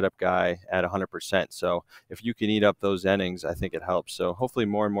 your setup guy at 100%. So if you can eat up those innings, I think it helps. So hopefully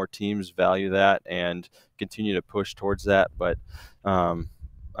more and more teams value that and continue to push towards that. But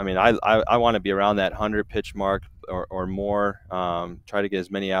I mean, I want to be around that 100 pitch mark or more. Try to get as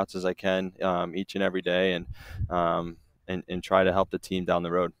many outs as I can each and every day, and try to help the team down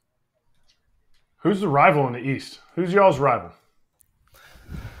the road. Who's the rival in the East? Who's y'all's rival?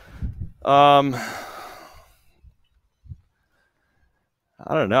 I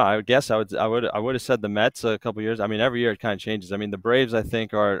don't know. I guess I would have said the Mets a couple years. I mean, every year it kind of changes. I mean, the Braves I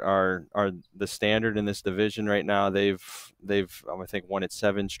think are the standard in this division right now. They've I think won it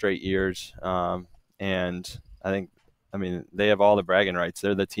 7 straight years, and I mean they have all the bragging rights.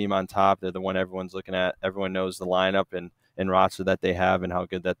 They're the team on top. They're the one everyone's looking at. Everyone knows the lineup and roster that they have and how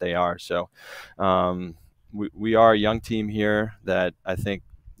good that they are. So we are a young team here that I think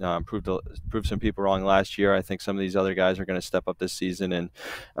proved some people wrong last year. I think some of these other guys are going to step up this season,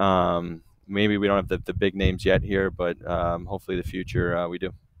 and maybe we don't have the big names yet here, but hopefully the future we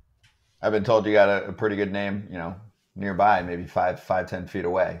do. I've been told you got a pretty good name, nearby, maybe 5-10 feet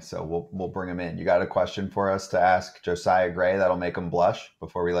away. So we'll bring him in. You got a question for us to ask Josiah Gray that'll make him blush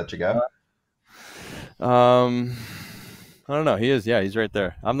before we let you go? I don't know. He is. Yeah, he's right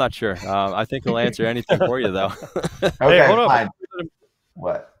there. I'm not sure. I think he'll answer anything for you, though. Okay, Hey, hold on. fine.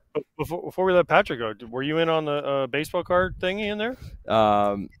 What? Before we let Patrick go, were you in on the baseball card thingy in there?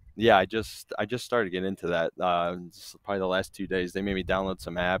 Yeah, I just started getting into that. Probably the last 2 days. They made me download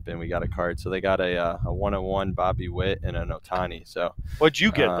some app, and we got a card. So they got a 101 Bobby Witt and an Ohtani. So What'd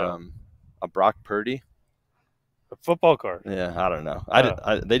you get though? A Brock Purdy. A football card. Yeah, I don't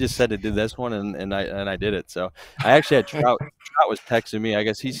know. They just said to do this one, and I did it. So I actually had Trout. Trout was texting me. I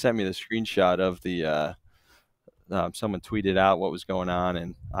guess he sent me the screenshot of the. Someone tweeted out what was going on,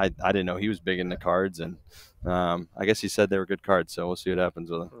 and I didn't know he was big into cards, and I guess he said they were good cards. So we'll see what happens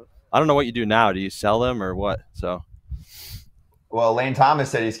with them. I don't know what you do now. Do you sell them or what? So. Well, Lane Thomas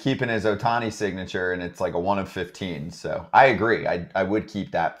said he's keeping his Ohtani signature, and it's like a 1 of 15. So I agree. I would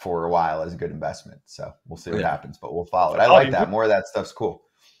keep that for a while as a good investment. So we'll see what happens, but we'll follow it. I like that. More of that stuff's cool.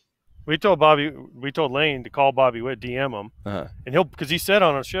 We told Lane to call Bobby Witt, DM him, and because he said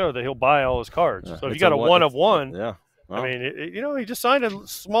on our show that he'll buy all his cards. So if you got a 1 of 1, yeah. Well, I mean, he just signed a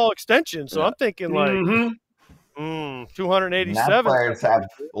small extension. So I'm thinking like 287. That players have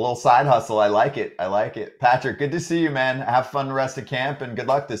a little side hustle. I like it. Patrick, good to see you, man. Have fun the rest of camp, and good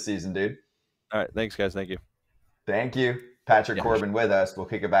luck this season, dude. All right. Thanks, guys. Thank you. Thank you. Patrick Corbin with us. We'll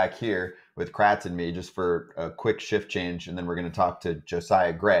kick it back here with Kratz and me just for a quick shift change, and then we're going to talk to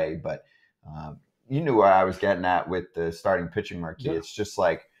Josiah Gray. But you knew where I was getting at with the starting pitching marquee. Yeah. It's just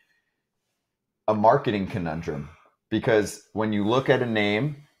like a marketing conundrum, because when you look at a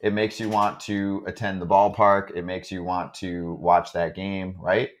name, it makes you want to attend the ballpark. It makes you want to watch that game,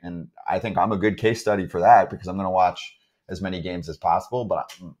 right? And I think I'm a good case study for that, because I'm going to watch as many games as possible,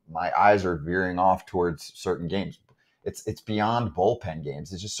 but my eyes are veering off towards certain games. It's beyond bullpen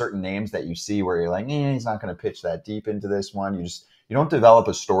games. It's just certain names that you see where you're like, he's not going to pitch that deep into this one. You don't develop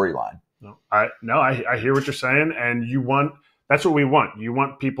a storyline. No, I hear what you're saying, and that's what we want. You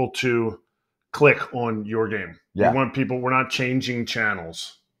want people to click on your game. Yeah. You want people. We're not changing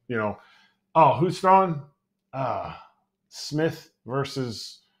channels. Who's throwing? Smith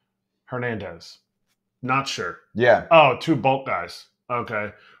versus Hernandez. Not sure. Yeah. Oh, 2 bulk guys.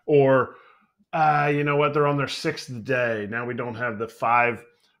 Okay. Or, you know what? They're on their 6th day. Now we don't have the 5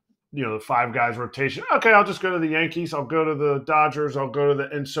 guys rotation. Okay, I'll just go to the Yankees. I'll go to the Dodgers. I'll go to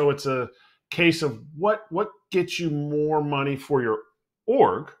and so it's a case of what gets you more money for your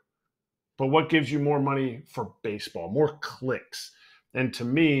org, but what gives you more money for baseball, more clicks. And to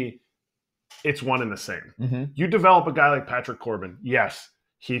me, it's one and the same. Mm-hmm. You develop a guy like Patrick Corbin. Yes,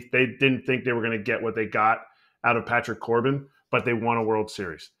 they didn't think they were going to get what they got out of Patrick Corbin, but they won a World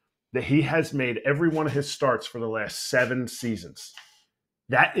Series. That he has made every one of his starts for the last 7 seasons.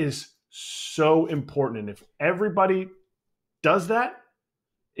 That is so important. And if everybody does that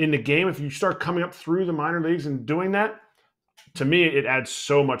in the game, if you start coming up through the minor leagues and doing that, to me, it adds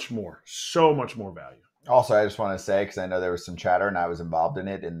so much more value. Also, I just want to say, because I know there was some chatter and I was involved in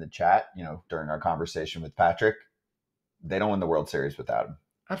it in the chat, during our conversation with Patrick, they don't win the World Series without him.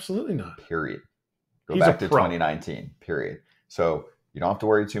 Absolutely not. Period. Go back to 2019. Period. So you don't have to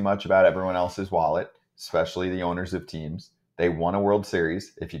worry too much about everyone else's wallet, especially the owners of teams. They won a World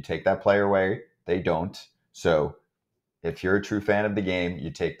Series. If you take that player away, they don't. So if you're a true fan of the game, you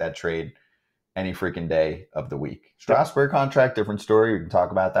take that trade any freaking day of the week. Strasburg contract, different story. We can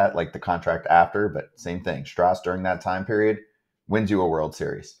talk about that, like the contract after, but same thing. Strauss during that time period wins you a World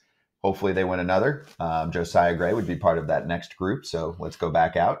Series. Hopefully they win another. Josiah Gray would be part of that next group. So let's go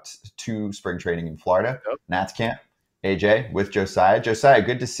back out to spring training in Florida. Yep. Nats camp. AJ with Josiah. Josiah,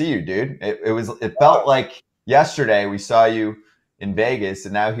 good to see you, dude. It felt like yesterday we saw you in Vegas,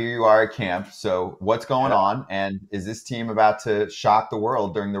 and now here you are at camp. So what's going on? And is this team about to shock the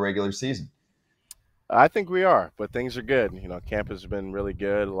world during the regular season? I think we are, but things are good. Camp has been really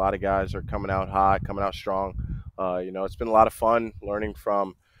good. A lot of guys are coming out hot, coming out strong. It's been a lot of fun learning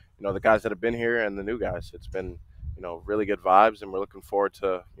from, the guys that have been here and the new guys. It's been, really good vibes, and we're looking forward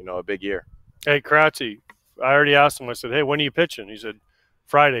to, a big year. Hey, Kratzy, I already asked him. I said, hey, when are you pitching? He said,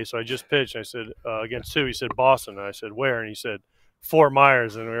 Friday. So I just pitched. I said, against who? He said, Boston. And I said, where? And he said, Fort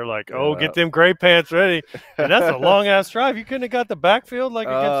Myers. And we were like, get them gray pants ready. And that's a long-ass drive. You couldn't have got the backfield like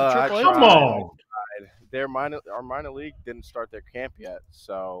against the AAA? Come on. Our minor league didn't start their camp yet,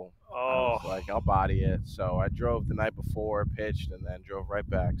 so I was like, I'll body it. So I drove the night before, pitched, and then drove right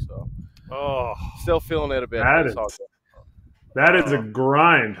back. So still feeling it a bit. That is a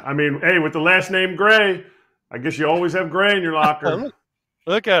grind. I mean, hey, with the last name Gray, I guess you always have Gray in your locker.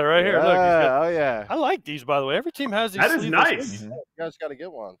 Look at it right here. Look. Yeah. I like these, by the way. Every team has these. That is nice. You guys got to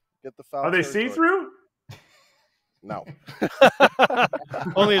get one. Get the foul. Are they see-through? No.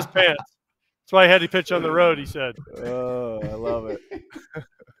 Only his pants. That's why I had to pitch on the road, he said. Oh, I love it.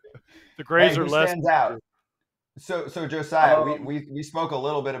 The Grays Hey, are who less. stands out? So Josiah, we spoke a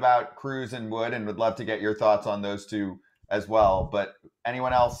little bit about Cruz and Wood, and would love to get your thoughts on those two as well. But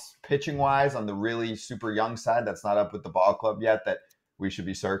anyone else pitching wise on the really super young side that's not up with the ball club yet that we should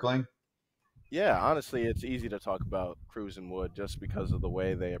be circling? Yeah, honestly, it's easy to talk about Cruz and Wood just because of the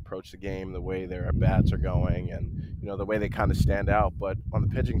way they approach the game, the way their at-bats are going, and the way they kind of stand out. But on the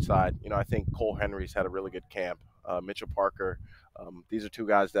pitching side, I think Cole Henry's had a really good camp. Mitchell Parker, these are two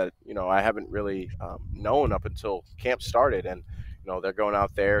guys that I haven't really known up until camp started, and they're going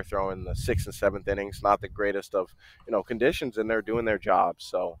out there throwing the 6th and 7th innings, not the greatest of conditions, and they're doing their job.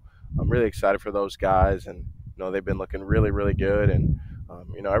 So I'm really excited for those guys, and they've been looking really, really good, and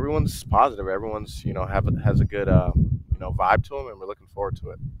everyone's positive. Everyone's, has a good, vibe to them, and we're looking forward to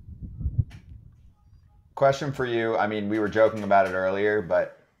it. Question for you. I mean, we were joking about it earlier,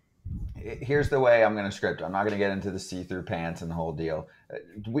 but here's the way I'm going to script. I'm not going to get into the see-through pants and the whole deal.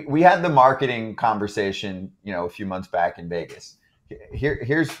 We had the marketing conversation, a few months back in Vegas.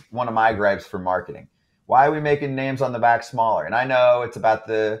 Here's one of my gripes for marketing. Why are we making names on the back smaller? And I know it's about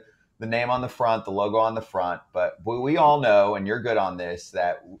the name on the front, the logo on the front, but we all know, and you're good on this,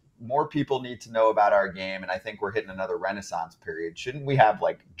 that more people need to know about our game, and I think we're hitting another renaissance period. Shouldn't we have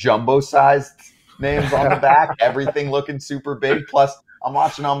like jumbo-sized names on the back, everything looking super big? Plus, I'm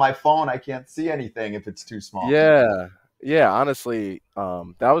watching on my phone. I can't see anything if it's too small. Yeah. Honestly,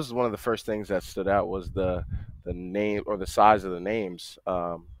 that was one of the first things that stood out was the name or the size of the names.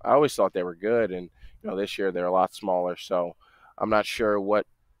 I always thought they were good, and this year they're a lot smaller. So I'm not sure what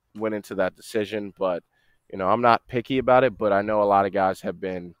went into that decision, but I'm not picky about it. But I know a lot of guys have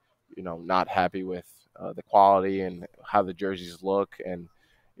been not happy with the quality and how the jerseys look, and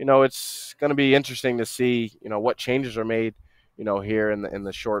it's going to be interesting to see what changes are made here in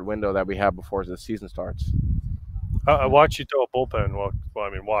the short window that we have before the season starts. I watched you throw a bullpen.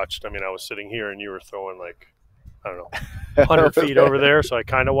 I was sitting here and you were throwing like, I don't know, 100 feet over there. So I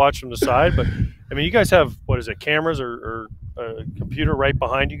kind of watched from the side. But, I mean, you guys have, cameras or a computer right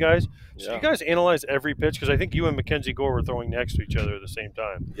behind you guys? So you guys analyze every pitch? Because I think you and Mackenzie Gore were throwing next to each other at the same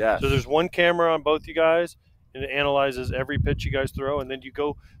time. Yeah. So there's one camera on both you guys, and it analyzes every pitch you guys throw. And then you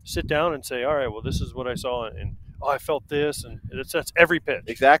go sit down and say, all right, well, this is what I saw. And I felt this. And that's every pitch.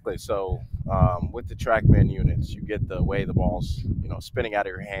 Exactly. So with the TrackMan units, you get the way the ball's, spinning out of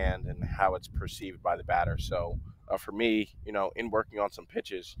your hand and how it's perceived by the batter. So for me, in working on some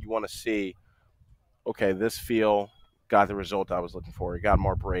pitches, you want to see, okay, this feel got the result I was looking for. It got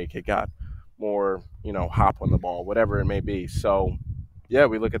more break. It got more, hop on the ball, whatever it may be. So, yeah,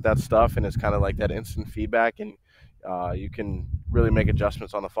 we look at that stuff, and it's kind of like that instant feedback, and you can really make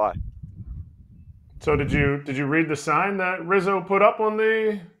adjustments on the fly. So did you read the sign that Rizzo put up on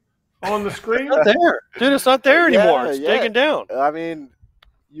the screen? It's not there. Dude, it's not there anymore. It's taken down. I mean,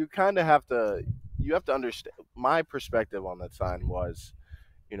 you kind of have to understand. My perspective on that sign was,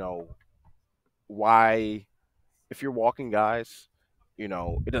 why, if you're walking guys,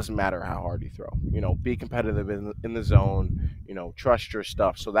 it doesn't matter how hard you throw. Be competitive in the zone, trust your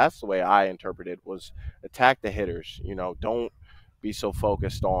stuff. So that's the way I interpreted was attack the hitters. Don't be so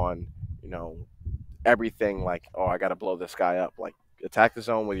focused on, everything like, oh, I got to blow this guy up. Like, attack the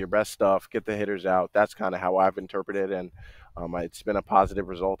zone with your best stuff, get the hitters out. That's kind of how I've interpreted, and it's been a positive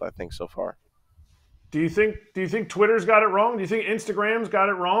result, I think, so far. Do you think Twitter's got it wrong? Do you think Instagram's got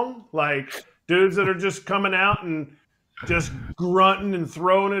it wrong? Like dudes that are just coming out and just grunting and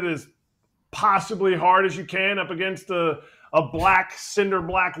throwing it as possibly hard as you can up against a black cinder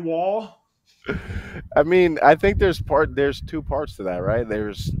black wall? I mean, I think there's two parts to that, right?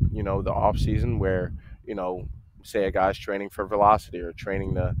 There's, the off season where, say a guy's training for velocity or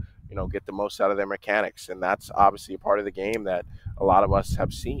training to, get the most out of their mechanics. And that's obviously a part of the game that a lot of us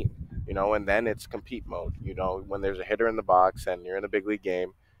have seen, and then it's compete mode. When there's a hitter in the box and you're in a big league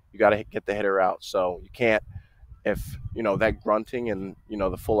game, you got to get the hitter out. So you can't, if, that grunting and,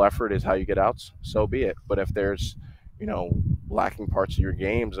 the full effort is how you get outs, so be it. But if there's, lacking parts of your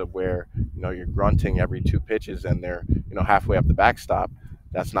games of where, you're grunting every 2 pitches and they're, halfway up the backstop,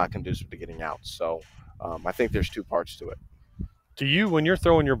 that's not conducive to getting out. So I think there's 2 parts to it. Do you, when you're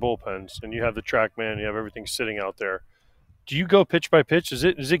throwing your bullpens and you have the TrackMan, you have everything sitting out there, do you go pitch by pitch? Is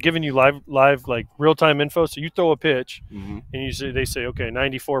it giving you live like real time info? So you throw a pitch, and they say, okay,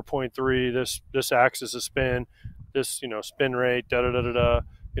 94.3. This axis of spin, this spin rate,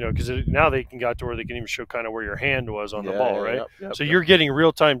 because now they can got to where they can even show kind of where your hand was on the ball, right? Yep, so you're getting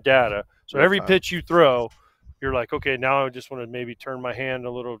real time data. So every pitch you throw, you're like, okay, now I just want to maybe turn my hand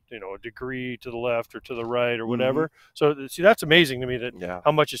a little, a degree to the left or to the right or whatever. So see, that's amazing to me that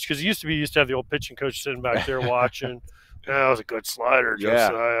how much it's because you used to have the old pitching coach sitting back there watching. That was a good slider,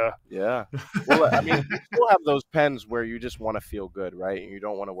 Josiah. Yeah. Well, I mean, you still have those pens where you just want to feel good, right? And you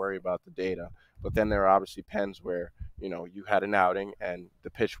don't want to worry about the data. But then there are obviously pens where, you had an outing and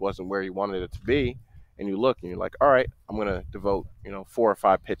the pitch wasn't where you wanted it to be. And you look and you're like, all right, I'm going to devote, 4 or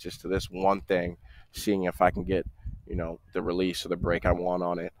 5 pitches to this one thing, seeing if I can get, the release or the break I want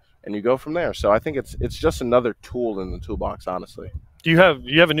on it. And you go from there. So I think it's just another tool in the toolbox, honestly. Do you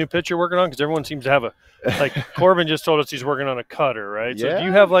have a new pitch you're working on? Because everyone seems to have like Corbin just told us he's working on a cutter, right? So do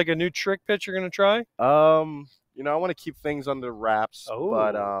you have like a new trick pitch you're going to try? I want to keep things under wraps.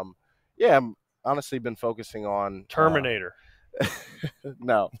 But I'm honestly been focusing on Terminator.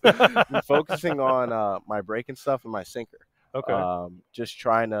 No, I'm focusing on my break and stuff and my sinker. Okay. Just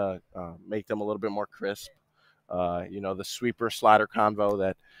trying to make them a little bit more crisp. The sweeper slider convo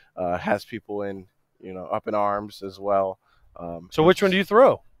that has people in, up in arms as well. So which one do you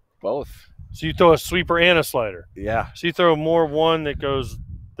throw? Both. So you throw a sweeper and a slider. Yeah. So you throw more one that goes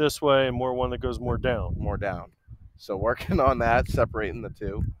this way and more one that goes more down. More down. So working on that, separating the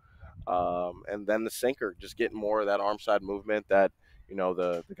two. And then the sinker, just getting more of that arm side movement that,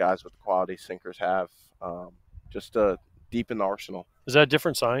 the guys with the quality sinkers have, just to deepen the arsenal. Is that a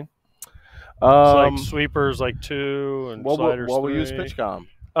different sign? It's like sweepers like 2 and sliders 3. We use PitchCom.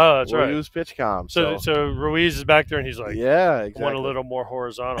 Oh, that's right. We use PitchCom. So Ruiz is back there and he's like, yeah, exactly. I want a little more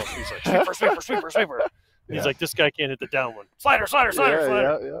horizontal. So he's like, sweeper. Yeah. He's like, this guy can't hit the down one. Slider.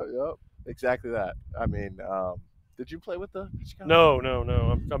 Yeah. Exactly that. I mean, did you play with the PitchCom? No.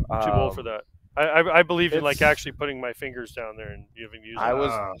 I'm too old for that. I believe in like actually putting my fingers down there and even using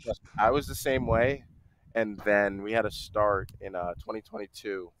it. I was the same way. And then we had a start in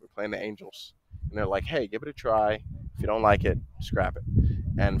 2022. We're playing the Angels. And they're like, hey, give it a try. If you don't like it, scrap it.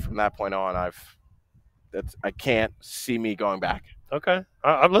 And from that point on, I can't see me going back. Okay.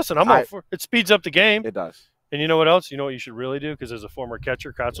 Listen, I'm all for it. Speeds up the game. It does. And you know what else? You know what you should really do? Because as a former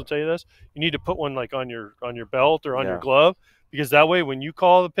catcher, Kratz will tell you this. You need to put one like on your belt or on your glove. Because that way when you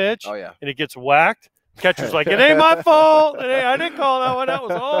call the pitch and it gets whacked, catcher's like, it ain't my fault. I didn't call that one. That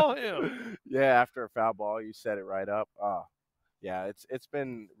was all him. Yeah, after a foul ball, you set it right up. Yeah, it's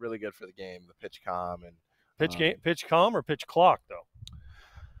been really good for the game, the PitchCom. And pitch calm or pitch clock, though?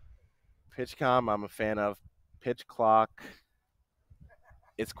 PitchCom, I'm a fan of. Pitch clock,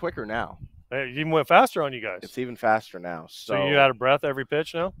 it's quicker now. It even went faster on you guys. It's even faster now. So you out of breath every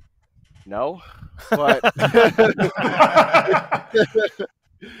pitch now? No, but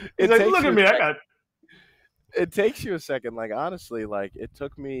He's like, look at me. It takes you a second. Like, honestly, like it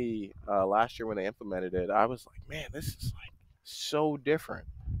took me last year when they implemented it. I was like, man, this is like so different.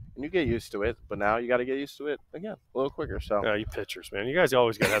 And you get used to it, but now you got to get used to it again, a little quicker. So, you pitchers, man, you guys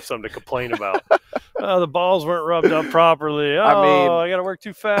always got to have something to complain about. The balls weren't rubbed up properly. I got to work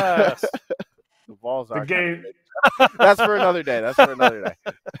too fast. The balls are the game. That's for another day.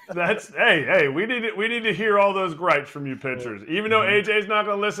 Hey, we need to hear all those gripes from you pitchers. Even though AJ's not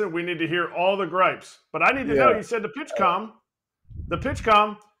going to listen, we need to hear all the gripes. But I need to know, you said the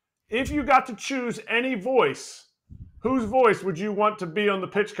PitchCom, if you got to choose any voice, whose voice would you want to be on the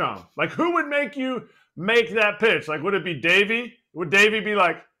PitchCom? Like, who would make you make that pitch? Like, would it be Davey? Would Davey be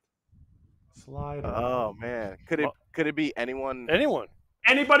like, slide? Oh man, could it be anyone?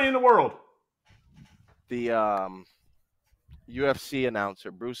 Anybody in the world? The UFC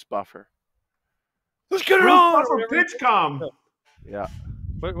announcer, Bruce Buffer. Let's get it on! Buffer PitchCom. Yeah.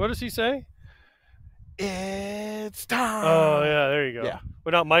 What does he say? It's time. Oh, yeah, there you go. Yeah.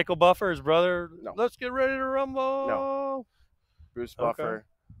 But not Michael Buffer, his brother? No. Let's get ready to rumble. No. Bruce Buffer,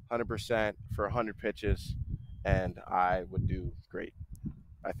 100% for 100 pitches, and I would do great,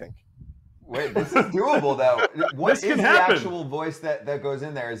 I think. Wait, this is doable, though. What is the happen. actual voice that goes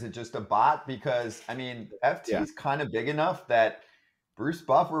in there? Is it just a bot? Because, I mean, FT is kind of big enough that Bruce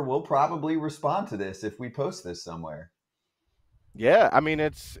Buffer will probably respond to this if we post this somewhere. Yeah, I mean,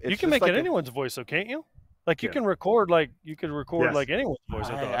 it's you can make it anyone's voice, though, can't you? Like, you can record like anyone's voice.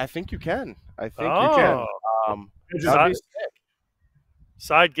 I think you can. I think you can.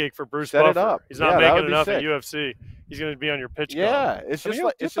 Side gig for Bruce Set Buffer. It up. He's not making enough at UFC. He's going to be on your pitch. Yeah, it's just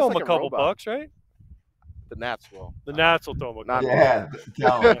like throw him a couple bucks, right? The Nats will. The Nats will throw him a couple. Yeah,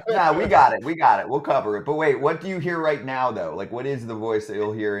 no, we got it. We'll cover it. But wait, what do you hear right now, though? Like, what is the voice that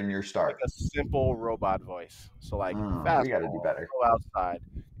you'll hear in your start? Like a simple robot voice. So, like, we got to do better. Go outside.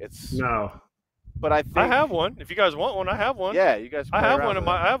 But I think I have one. If you guys want one, I have one. Yeah, you guys. I have one.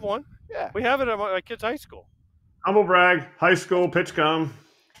 I have one. Yeah, we have it at my kid's high school. Humble brag, high school PitchCom.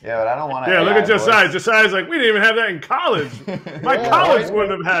 Yeah, but I don't want to. Yeah, look at Josiah. Josiah's like, we didn't even have that in college. My college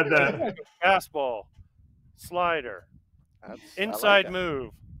wouldn't have had that. Fastball, slider, inside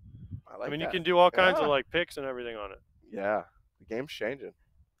move. I mean, you can do all kinds of like picks and everything on it. Yeah, the game's changing.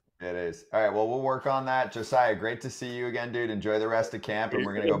 It is. All right, well, we'll work on that. Josiah, great to see you again, dude. Enjoy the rest of camp, and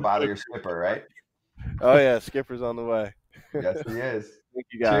we're going to go bother your skipper, right? Oh, yeah, skipper's on the way. Yes, he is. Thank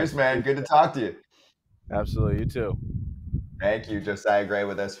you, guys. Cheers, man. Good to talk to you. Absolutely. You too. Thank you. Josiah Gray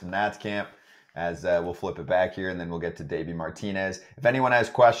with us from Nats camp. As we'll flip it back here, and then we'll get to Davey Martinez. If anyone has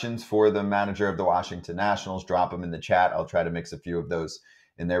questions for the manager of the Washington Nationals, drop them in the chat. I'll try to mix a few of those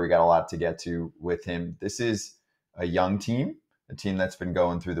in there. We got a lot to get to with him. This is a young team, a team that's been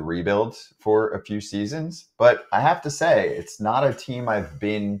going through the rebuilds for a few seasons. But I have to say, it's not a team I've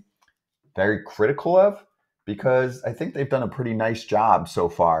been very critical of, because I think they've done a pretty nice job so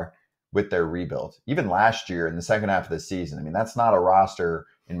far with their rebuild. Even last year in the second half of the season, I mean, that's not a roster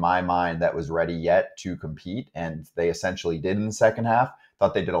in my mind that was ready yet to compete, and they essentially did in the second half.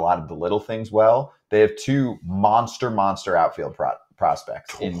 Thought they did a lot of the little things well. They have two monster outfield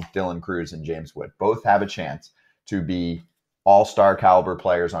prospects in Dylan Cruz and James Wood. Both have a chance to be all-star caliber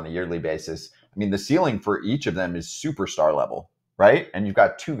players on a yearly basis. I mean, the ceiling for each of them is superstar level, right? And you've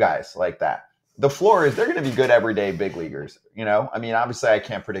got two guys like that. The floor is they're going to be good everyday big leaguers. You know, I mean, obviously I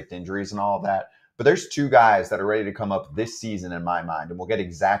can't predict injuries and all of that, but there's two guys that are ready to come up this season in my mind, and we'll get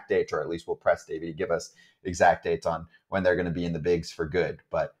exact dates, or at least we'll press Davey to give us exact dates on when they're going to be in the bigs for good.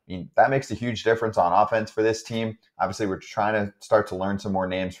 But I mean, that makes a huge difference on offense for this team. Obviously, we're trying to start to learn some more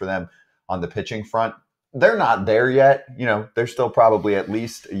names for them on the pitching front. They're not there yet. You know, they're still probably at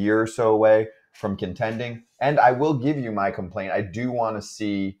least a year or so away from contending. And I will give you my complaint. I do want to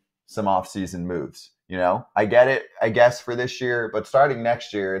see some offseason moves. You know, I get it, I guess, for this year, but starting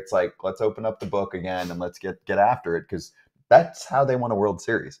next year, it's like, let's open up the book again and let's get after it, because that's how they won a World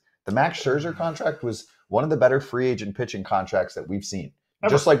Series. The Max Scherzer contract was one of the better free agent pitching contracts that we've seen,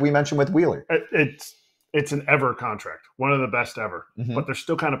 just like we mentioned with Wheeler. It's an ever contract, one of the best ever, but they're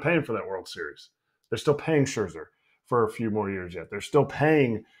still kind of paying for that World Series. They're still paying Scherzer for a few more years yet. They're still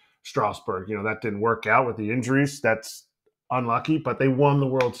paying Strasburg. You know, that didn't work out with the injuries. That's unlucky, but they won the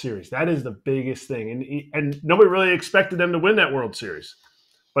World Series. That is the biggest thing. And nobody really expected them to win that World Series.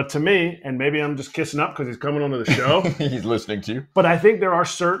 But to me, and maybe I'm just kissing up because he's coming onto the show. He's listening to you. But I think there are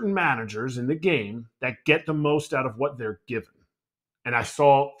certain managers in the game that get the most out of what they're given. And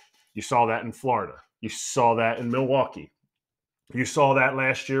you saw that in Florida. You saw that in Milwaukee. You saw that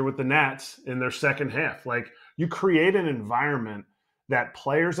last year with the Nats in their second half. Like, you create an environment that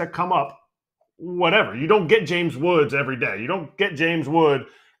players that come up, whatever. You don't get James Woods every day. You don't get James Wood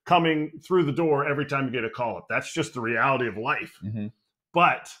coming through the door every time you get a call-up. That's just the reality of life.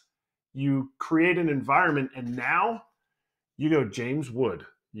 But you create an environment, and now you go James Wood,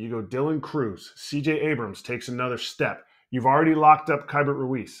 you go Dylan Cruz, C.J. Abrams takes another step. You've already locked up Keibert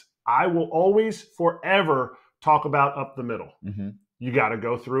Ruiz. I will always, forever talk about up the middle. You got to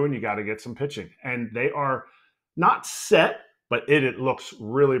go through and you got to get some pitching. And they are not set, but it looks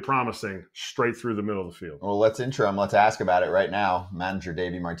really promising straight through the middle of the field. Well, let's intro him. Let's ask about it right now. Manager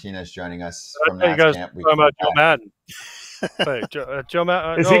Davey Martinez joining us from Nats Nats camp. Talking about Joe Madden. Hey, Joe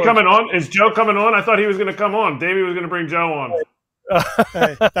Madden. Is he coming on? Is Joe coming on? I thought he was going to come on. Davey was going to bring Joe on.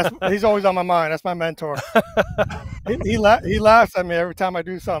 Hey, he's always on my mind. That's my mentor. he laughs at me every time I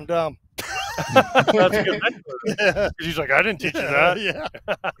do something dumb. That's a good mentor. Yeah. He's like, I didn't teach you that. Yeah.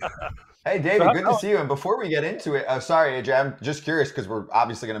 Hey, Davey, good to see you. And before we get into it, sorry, AJ, I'm just curious because we're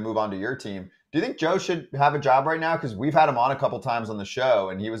obviously going to move on to your team. Do you think Joe should have a job right now? Because we've had him on a couple times on the show,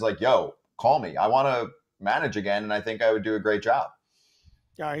 and he was like, yo, call me. I want to manage again, and I think I would do a great job.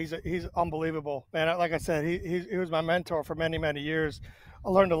 Yeah, he's unbelievable, man. Like I said, he was my mentor for many years. I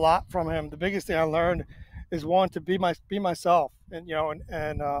learned a lot from him. The biggest thing I learned is one, to be myself, and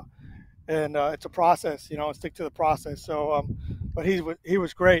it's a process, stick to the process. So, but he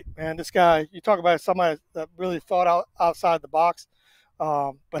was great, man. This guy, you talk about somebody that really thought outside the box,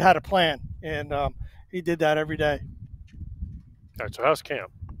 but had a plan, and he did that every day. All right, so how's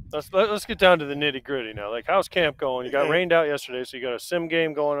camp? Let's get down to the nitty gritty now. Like, how's camp going? You got rained out yesterday, so you got a sim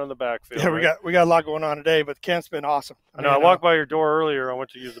game going on the backfield. Yeah, we got a lot going on today, but camp's been awesome. I walked by your door earlier. I went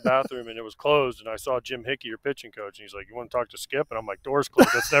to use the bathroom, and it was closed. And I saw Jim Hickey, your pitching coach, and he's like, "You want to talk to Skip?" And I'm like, "Door's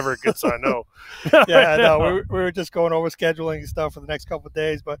closed." That's never a good sign. No. Yeah, no, we were just going over scheduling and stuff for the next couple of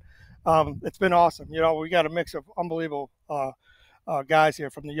days, but it's been awesome. We got a mix of unbelievable guys here,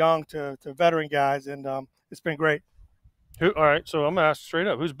 from the young to veteran guys, and it's been great. All right, so I'm going to ask straight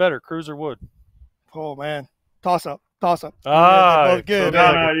up, who's better, Cruz or Wood? Oh, man, toss-up. Toss up. Ah, they're both good. So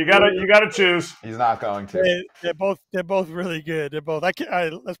no, you gotta choose. He's not going to. They're both really good. They're both.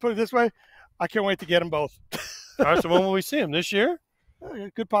 Let's put it this way. I can't wait to get them both. All right, so when will we see him? This year?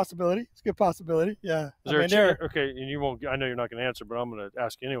 Good possibility. It's a good possibility. Yeah. Is there a chance? Okay, and you won't. I know you're not going to answer, but I'm going to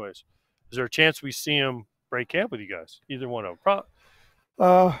ask you anyways. Is there a chance we see him break camp with you guys? Either one of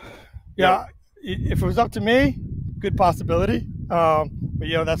them. Yeah. If it was up to me, good possibility. But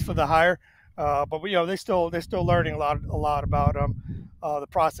that's for the hire. But they're still learning a lot about the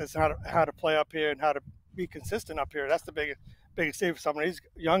process and how to play up here and how to be consistent up here. That's the biggest thing for some of these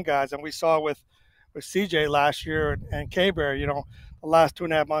young guys. And we saw with CJ last year and K-Bear, the last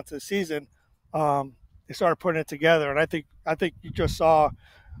 2.5 months of the season, they started putting it together. And I think you just saw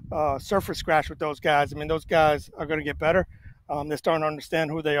surface scratch with those guys. I mean, those guys are going to get better. They're starting to understand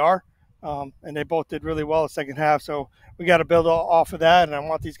who they are. And they both did really well the second half. So we got to build off of that, and I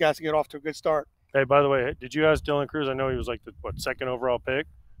want these guys to get off to a good start. Hey, by the way, did you ask Dylan Cruz? I know he was like the second overall pick.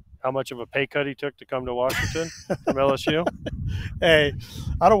 How much of a pay cut he took to come to Washington from LSU? Hey,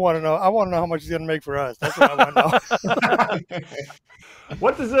 I don't want to know. I want to know how much he's going to make for us. That's what I want to know.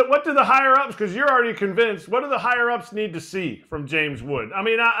 What do the higher ups? Because you're already convinced. What do the higher ups need to see from James Wood? I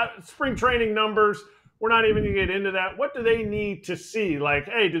mean, spring training numbers. We're not even going to get into that. What do they need to see? Like,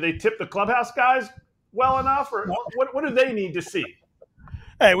 hey, do they tip the clubhouse guys well enough, or what do they need to see?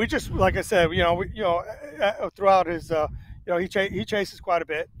 Hey, we just, like I said, throughout his, he chases quite a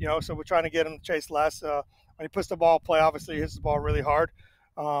bit, so we're trying to get him to chase less. When he puts the ball play, obviously he hits the ball really hard.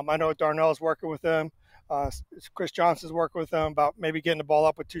 I know Darnell's working with him. Chris Johnson's working with him about maybe getting the ball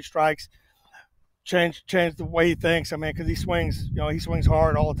up with 2 strikes. Change the way he thinks. I mean, because he swings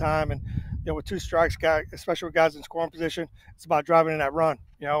hard all the time, and with 2 strikes, especially with guys in scoring position, it's about driving in that run.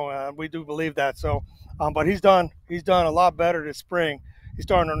 We do believe that. So, but he's done a lot better this spring. He's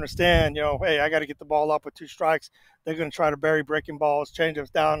starting to understand. Hey, I got to get the ball up with 2 strikes. They're going to try to bury breaking balls, change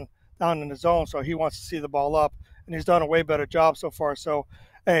us down in the zone. So he wants to see the ball up, and he's done a way better job so far. So,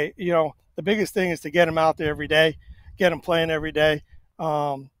 hey, the biggest thing is to get him out there every day, get him playing every day.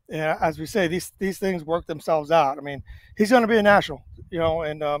 Yeah, as we say, these things work themselves out. I mean, he's going to be a national,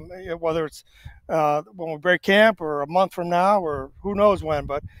 and whether it's when we break camp or a month from now or who knows when,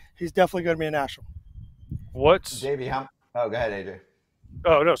 but he's definitely going to be a national. Davey, oh, go ahead, AJ.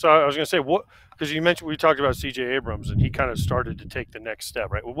 Oh, no, so I was going to say, because you mentioned we talked about C.J. Abrams, and he kind of started to take the next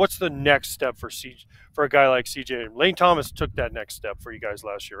step, right? Well, what's the next step for a guy like C.J. Lane Thomas took that next step for you guys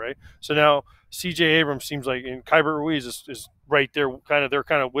last year, right? So now C.J. Abrams seems like, and Kyber Ruiz is right there, they're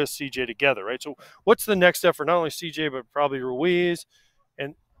kind of with C.J. together, right? So what's the next step for not only C.J. but probably Ruiz,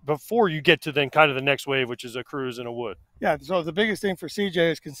 and before you get to then kind of the next wave, which is a Cruz and a Wood? Yeah, so the biggest thing for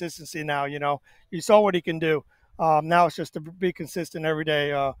C.J. is consistency now. You saw what he can do. Now it's just to be consistent every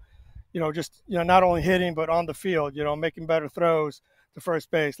day. Not only hitting but on the field. Making better throws to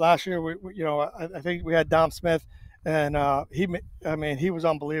first base. Last year, I think we had Dom Smith, and he was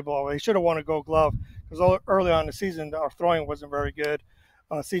unbelievable. He should have won a Gold Glove because early on in the season our throwing wasn't very good.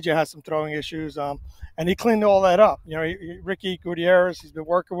 CJ has some throwing issues, and he cleaned all that up. Ricky Gutierrez, he's been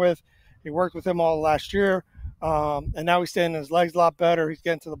working with. He worked with him all last year, and now he's standing his legs a lot better. He's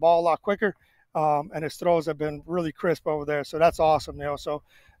getting to the ball a lot quicker. And his throws have been really crisp over there, so that's awesome. So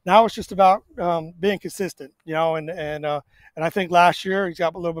now it's just about being consistent. And I think last year he's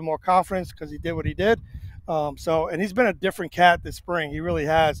got a little bit more confidence because he did what he did. And he's been a different cat this spring. He really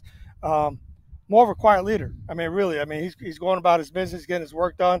has. More of a quiet leader. He's going about his business, getting his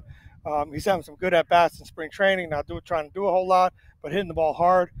work done. He's having some good at bats in spring training, not trying to do a whole lot, but hitting the ball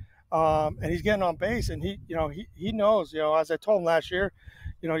hard. And he's getting on base, and he knows. As I told him last year.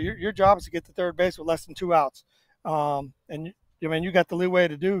 Your job is to get to third base with less than 2 outs, and you got the leeway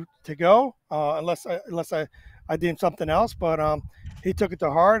to go unless I deem something else. But he took it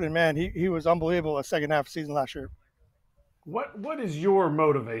to heart, and man, he was unbelievable the second half of the season last year. What is your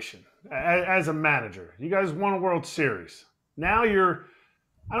motivation as a manager? You guys won a World Series. Now I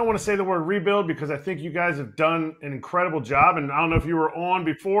don't want to say the word rebuild because I think you guys have done an incredible job. And I don't know if you were on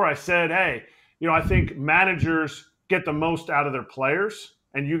before. I said, hey, I think managers get the most out of their players.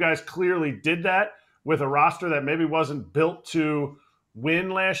 And you guys clearly did that with a roster that maybe wasn't built to win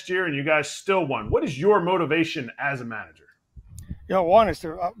last year, and you guys still won. What is your motivation as a manager? One is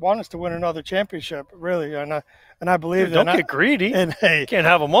to win another championship, really, and I believe that. Don't get greedy. And hey, can't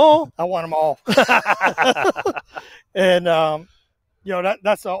have them all. I want them all. And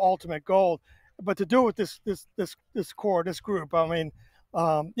that's the ultimate goal. But to do it with this core, this group, we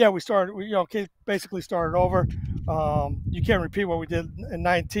basically started over. You can't repeat what we did in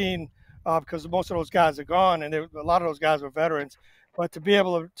 19 because most of those guys are gone, and a lot of those guys were veterans. But to be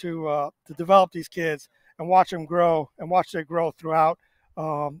able to develop these kids, and watch them grow and watch their growth throughout.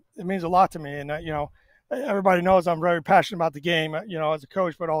 It means a lot to me. And, everybody knows I'm very passionate about the game, as a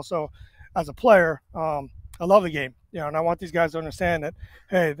coach, but also as a player. I love the game, and I want these guys to understand that,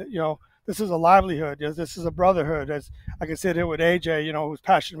 hey, this is a livelihood. This is a brotherhood. As I can sit here with AJ, who's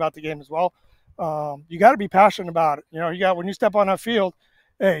passionate about the game as well. You got to be passionate about it. When you step on that field,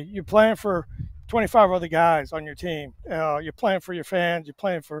 hey, you're playing for 25 other guys on your team. You're playing for your fans. You're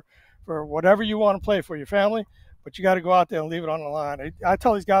playing for whatever you want to play for your family, but you got to go out there and leave it on the line. I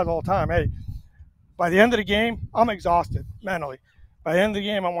tell these guys all the time, hey, by the end of the game, I'm exhausted mentally. By the end of the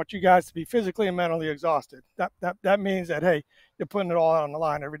game, I want you guys to be physically and mentally exhausted. That means that, hey, you're putting it all out on the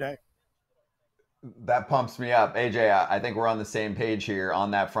line every day. That pumps me up. AJ, I think we're on the same page here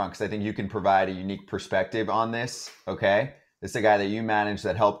on that front, because I think you can provide a unique perspective on this, okay? This is a guy that you managed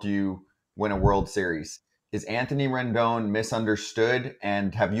that helped you win a World Series. Is Anthony Rendon misunderstood,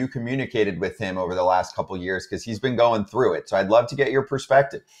 and have you communicated with him over the last couple of years? Because he's been going through it. So I'd love to get your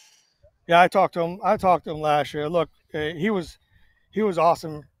perspective. Yeah, I talked to him last year. Look, he was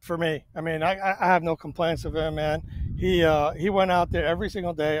awesome for me. I mean, I have no complaints of him, man. He went out there every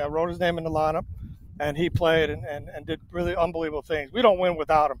single day. I wrote his name in the lineup, and he played and did really unbelievable things. We don't win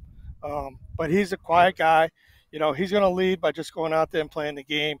without him, but he's a quiet guy. He's going to lead by just going out there and playing the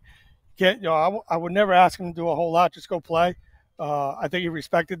game. I would never ask him to do a whole lot. Just go play. I think he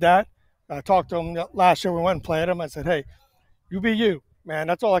respected that. I talked to him last year. We went and played him. I said, hey, you be you, man.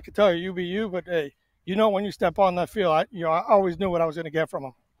 That's all I can tell you. You be you. But, hey, when you step on that field, I always knew what I was going to get from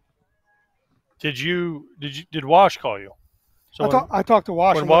him. Did Wash call you? So I talked to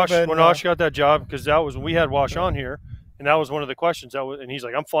Wash when Wash got that job, because that was when we had Wash on here, and that was one of the questions. And he's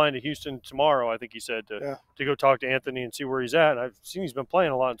like, I'm flying to Houston tomorrow, I think he said, to go talk to Anthony and see where he's at. And I've seen he's been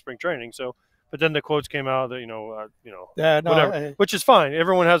playing a lot in spring training. So, but then the quotes came out that whatever, which is fine.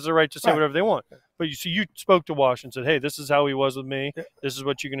 Everyone has the right to say whatever they want. But you spoke to Wash and said, hey, this is how he was with me. This is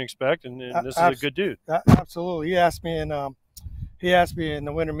what you can expect, and this is a good dude. Absolutely. He asked me in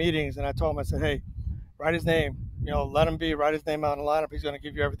the winter meetings, and I told him, I said, hey, write his name. Let him write his name out in the lineup. He's going to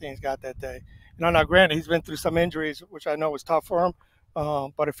give you everything he's got that day. Now granted, he's been through some injuries, which I know was tough for him.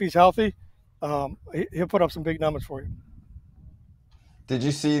 But if he's healthy, he'll put up some big numbers for you. Did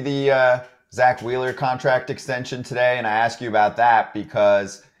you see the Zack Wheeler contract extension today? And I ask you about that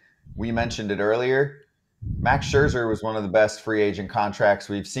because we mentioned it earlier. Max Scherzer was one of the best free agent contracts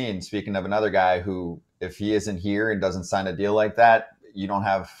we've seen. Speaking of another guy who, if he isn't here and doesn't sign a deal like that, you don't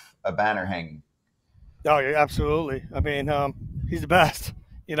have a banner hanging. Oh, yeah, absolutely. I mean, he's the best.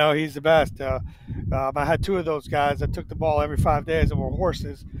 He's the best. I had two of those guys that took the ball every 5 days that were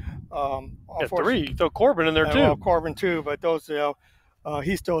horses. Three. Throw Corbin in there too. Well, Corbin too, but those,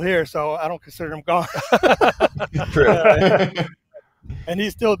 he's still here, so I don't consider him gone. True. And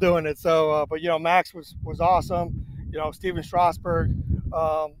he's still doing it. So, but Max was awesome. Steven Strasburg,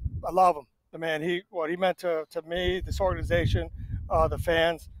 I love him. The man, what he meant to me, this organization, the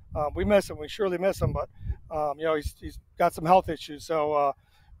fans. We miss him. We surely miss him, but he's got some health issues. So,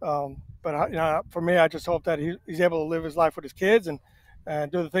 but for me, I just hope that he's able to live his life with his kids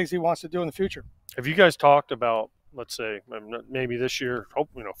and do the things he wants to do in the future. Have you guys talked about, let's say, maybe this year,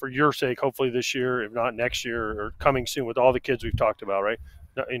 for your sake, hopefully this year, if not next year or coming soon, with all the kids we've talked about, right?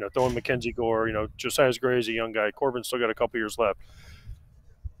 Throwing Mackenzie Gore, Josiah Gray is a young guy. Corbin's still got a couple years left.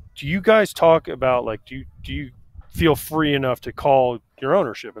 Do you guys talk about, do you feel free enough to call your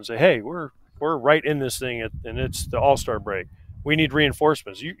ownership and say, hey, we're right in this thing and it's the All-Star break. We need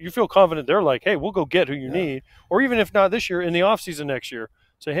reinforcements. You feel confident they're like, hey, we'll go get who you need. Or even if not this year, in the offseason next year,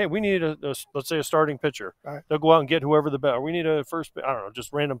 say, hey, we need let's say a starting pitcher. Right. They'll go out and get whoever the best. We need a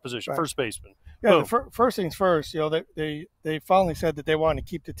just random position, first baseman. Yeah, first things first, they finally said that they want to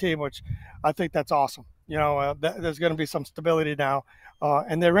keep the team, which I think that's awesome. There's going to be some stability now,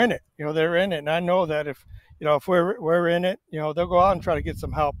 and they're in it. They're in it, and I know that if we're in it, they'll go out and try to get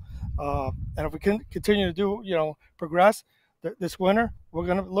some help. And if we can continue to do, progress this winter, we're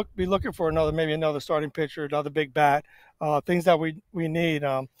going to be looking for maybe another starting pitcher, another big bat, things that we need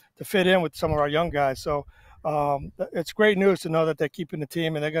to fit in with some of our young guys. So it's great news to know that they're keeping the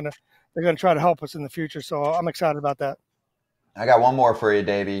team and they're going to try to help us in the future. So I'm excited about that. I got one more for you,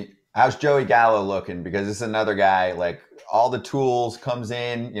 Davey. How's Joey Gallo looking? Because this is another guy, all the tools, comes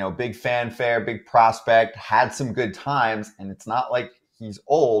in, big fanfare, big prospect, had some good times, and it's not like he's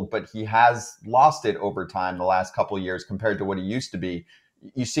old, but he has lost it over time the last couple of years compared to what he used to be.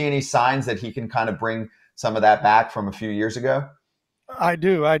 You see any signs that he can kind of bring some of that back from a few years ago? I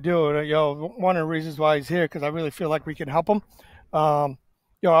do. One of the reasons why he's here, because I really feel like we can help him.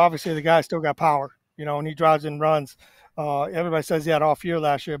 Obviously the guy still got power, and he drives in runs. Everybody says he had an off year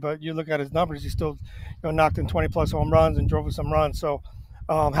last year, but you look at his numbers, he still knocked in 20-plus home runs and drove us some runs. So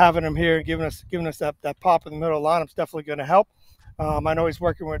having him here and giving us that pop in the middle of the lineup is definitely going to help. I know he's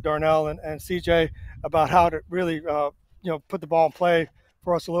working with Darnell and CJ about how to really put the ball in play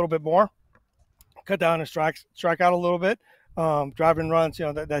for us a little bit more, cut down and strike out a little bit, driving runs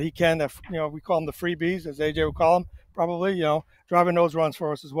that he can. That we call them the freebies, as AJ would call them, probably. Driving those runs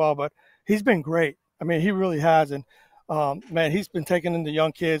for us as well. But he's been great. I mean, he really has, and man, he's been taking in the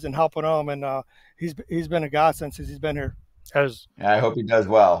young kids and helping them, and he's been a godsend since he's been here. I hope he does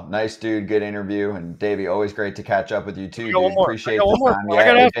well. Nice dude, good interview, and Davey, always great to catch up with you too. Dude. Appreciate the time.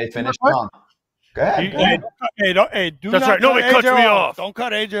 Yeah, AJ finished strong. Go ahead. Hey, do That's not right. Nobody cuts me off. Don't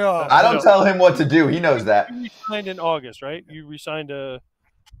cut AJ off. I don't tell him what to do. He knows that. You signed in August, right? You re-signed a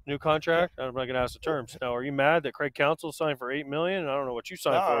new contract. I'm not going to ask the terms. Now, are you mad that Craig Counsell signed for $8 million? I don't know what you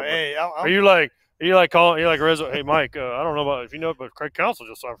signed for. Hey, are you like Rizzo? Hey, Mike, I don't know about if you know, but Craig Counsell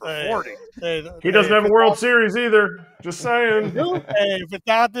just signed for 40. He doesn't have a World Series either. Just saying. Hey, if it's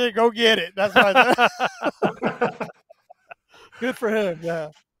out there, go get it. That's what good for him. Yeah.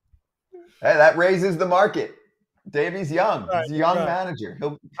 Hey, that raises the market. Davey's young. He's a young manager.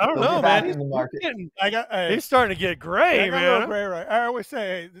 He'll be back in the market. He's starting to get gray, man. Gray, right. I always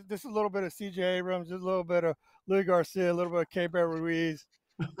say, hey, this is a little bit of C.J. Abrams, a little bit of Louis Garcia, a little bit of K-Bear Ruiz.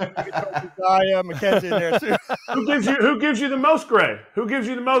 McKenzie in there too. Who gives you the most gray? Who gives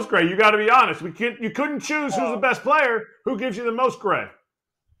you the most gray? You got to be honest. You couldn't choose who's the best player. Who gives you the most gray?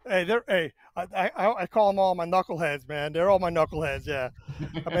 I call them all my knuckleheads, man. They're all my knuckleheads. Yeah,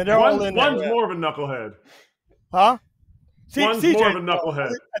 I mean they're all in there. One's more of a knucklehead. Huh? One's CJ, more of a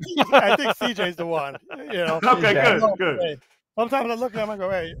knucklehead. I think CJ's the one. Okay, good. Hey, sometimes I look at him and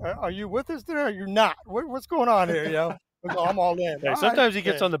go, "Hey, are you with us there? Or you're not? What's going on here?" I'm all in. Yeah, sometimes he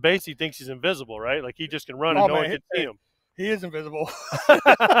gets on the base. He thinks he's invisible, right? Like he just can run and no one can see him. He is invisible. He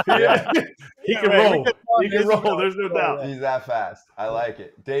can roll. He can roll. There's no doubt. He's that fast. I like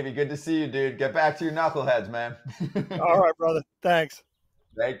it. Davey, good to see you, dude. Get back to your knuckleheads, man. All right, brother. Thanks.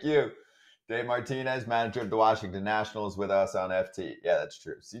 Thank you. Davey Martinez, manager of the Washington Nationals, with us on FT. Yeah, that's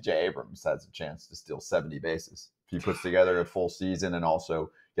true. C.J. Abrams has a chance to steal 70 bases if he puts together a full season and also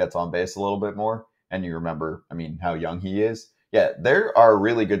gets on base a little bit more. And you remember, how young he is. Yeah, there are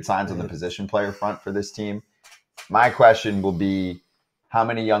really good signs on the position player front for this team. My question will be, how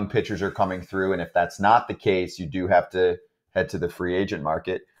many young pitchers are coming through? And if that's not the case, you do have to head to the free agent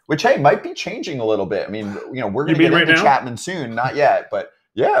market, which, hey, might be changing a little bit. We're going to get into Chapman soon. Not yet, but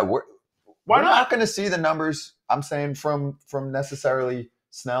yeah, we're not going to see the numbers, I'm saying, from necessarily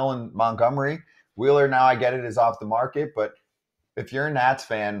Snell and Montgomery. Wheeler, now I get it, is off the market. But if you're a Nats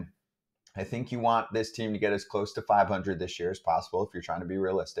fan, I think you want this team to get as close to 500 this year as possible if you're trying to be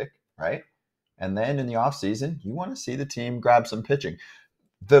realistic, right? And then in the offseason, you want to see the team grab some pitching.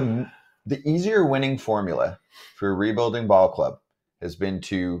 The easier winning formula for a rebuilding ball club has been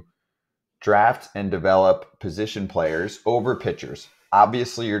to draft and develop position players over pitchers.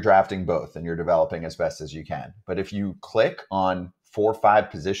 Obviously, you're drafting both and you're developing as best as you can. But if you click on 4 or 5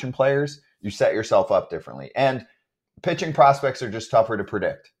 position players, you set yourself up differently. And pitching prospects are just tougher to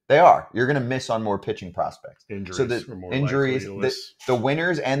predict. They are. You're going to miss on more pitching prospects. Injuries, the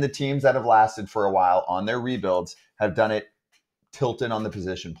winners and the teams that have lasted for a while on their rebuilds have done it tilted on the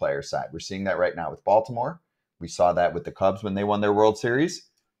position player side. We're seeing that right now with Baltimore. We saw that with the Cubs when they won their World Series.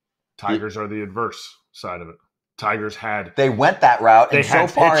 Tigers are the adverse side of it. They went that route, and so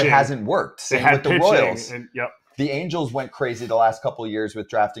far it hasn't worked. Same with the Royals. The Angels went crazy the last couple of years with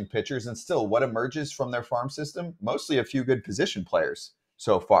drafting pitchers, and still what emerges from their farm system? Mostly a few good position players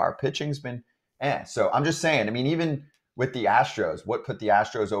so far. Pitching's been So I'm just saying, even with the Astros, what put the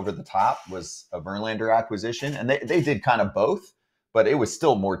Astros over the top was a Verlander acquisition, and they did kind of both, but it was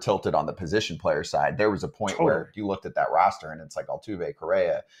still more tilted on the position player side. There was a point where you looked at that roster, and it's like Altuve,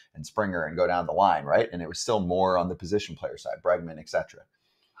 Correa, and Springer, and go down the line, right? And it was still more on the position player side, Bregman, etc.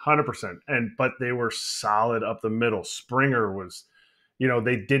 100%. But they were solid up the middle. Springer was,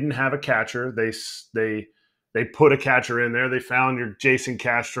 they didn't have a catcher. They put a catcher in there. They found your Jason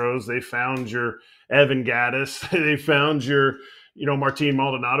Castros. They found your Evan Gattis. They found your, Martin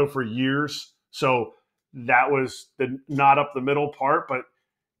Maldonado for years. So that was the not up the middle part. But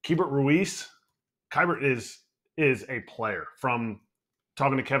Keibert Ruiz, is a player. From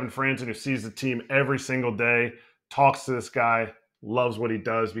talking to Kevin Franzen, who sees the team every single day, talks to this guy, loves what he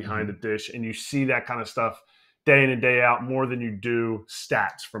does behind the dish. And you see that kind of stuff day in and day out more than you do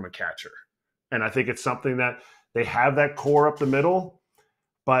stats from a catcher. And I think it's something that they have that core up the middle.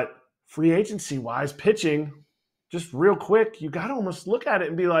 But free agency-wise, pitching, just real quick, you got to almost look at it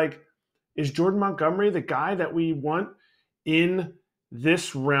and be like, is Jordan Montgomery the guy that we want? in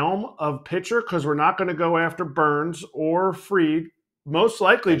this realm of pitcher? Because we're not going to go after Burns or Fried. Most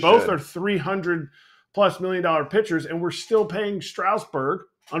likely, both are $300+ million pitchers, and we're still paying Strasburg,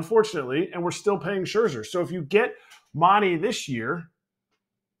 unfortunately, and we're still paying Scherzer. So if you get Monty this year,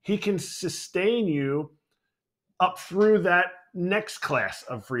 he can sustain you up through that next class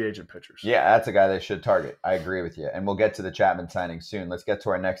of free agent pitchers. Yeah, that's a guy they should target. I agree with you. And we'll get to the Chapman signing soon. Let's get to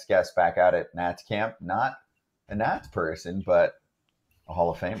our next guest back out at Nats camp. Not a Nats person, but a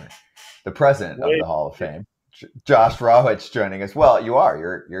Hall of Famer. The president of the Hall of Fame, Josh Rawitz, joining us. Well, you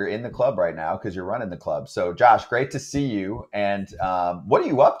are. You're in the club right now because you're running the club. So, Josh, great to see you. And what are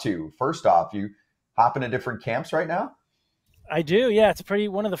you up to? First off, you hopping to different camps right now? I do, yeah. It's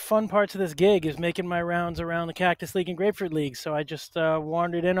one of the fun parts of this gig is making my rounds around the Cactus League and Grapefruit League. So I just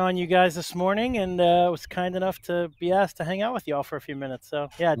wandered in on you guys this morning and was kind enough to be asked to hang out with you all for a few minutes. So,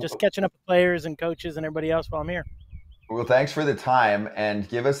 yeah, just catching up with players and coaches and everybody else while I'm here. Well, thanks for the time, and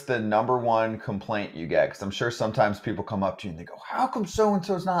give us the number one complaint you get, because I'm sure sometimes people come up to you and they go, how come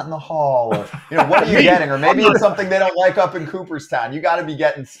so-and-so's not in the Hall? Or, what are you getting? Or maybe it's something they don't like up in Cooperstown. You got to be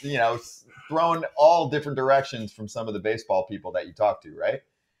getting, thrown all different directions from some of the baseball people that you talk to, right?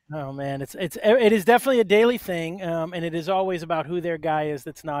 Oh man, it is definitely a daily thing, and it is always about who their guy is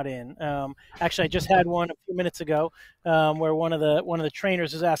that's not in. Actually, I just had one a few minutes ago where one of the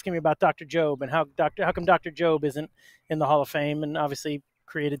trainers was asking me about Dr. Job and how come Dr. Job isn't in the Hall of Fame, and obviously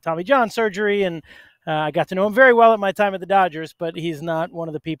created Tommy John surgery, and I got to know him very well at my time at the Dodgers, but he's not one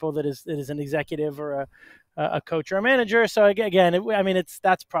of the people that is an executive or a coach or a manager. So again,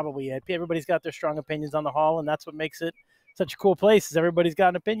 that's probably it. Everybody's got their strong opinions on the Hall, and that's what makes it such a cool place is everybody's got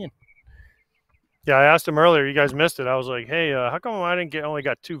an opinion. Yeah, I asked him earlier. You guys missed it. I was like, hey, how come I only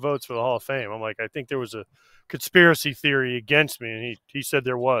got 2 votes for the Hall of Fame? I'm like, I think there was a conspiracy theory against me, and he said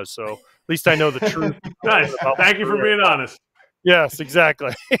there was. So at least I know the truth. Nice. Thank you for being honest. Yes,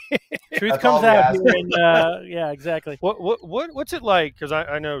 exactly. Truth comes out here, and yeah, exactly. What's it like? Because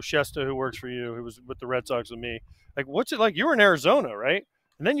I know Shesta, who works for you, who was with the Red Sox with me. Like, what's it like? You were in Arizona, right?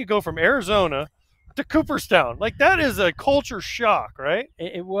 And then you go from Arizona to Cooperstown. Like, that is a culture shock, right?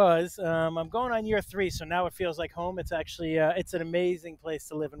 It was. I'm going on year 3, so now it feels like home. It's actually it's an amazing place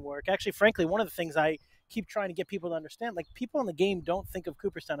to live and work. Actually, frankly, one of the things I keep trying to get people to understand, like, people in the game don't think of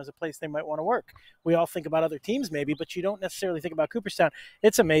Cooperstown as a place they might want to work. We all think about other teams maybe, but you don't necessarily think about Cooperstown.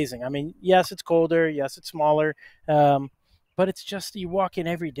 It's amazing. I mean, yes, it's colder. Yes, it's smaller. But it's just you walk in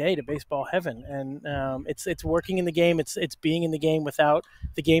every day to baseball heaven, and it's working in the game. It's being in the game without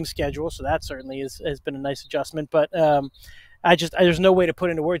the game schedule, so that certainly has been a nice adjustment. But there's no way to put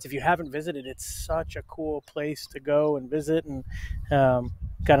into words. If you haven't visited, it's such a cool place to go and visit, and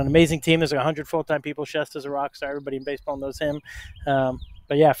got an amazing team. There's like 100 full-time people. Shesta's a rock star. Everybody in baseball knows him.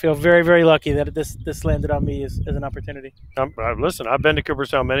 But yeah, I feel very, very lucky that this landed on me as an opportunity. Listen, I've been to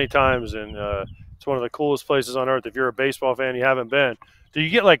Cooperstown many times, and it's one of the coolest places on earth. If you're a baseball fan, you haven't been. Do you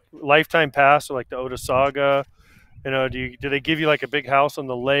get like lifetime pass or like the Oda Saga? Do they give you like a big house on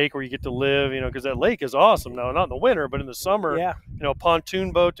the lake where you get to live? Because that lake is awesome now, not in the winter, but in the summer. Yeah.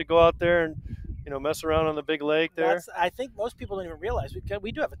 Pontoon boat to go out there and mess around on the big lake there. I think most people don't even realize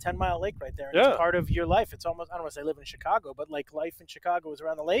we do have a 10-mile lake right there. And yeah. It's part of your life. It's almost, I don't want to say live in Chicago, but like life in Chicago is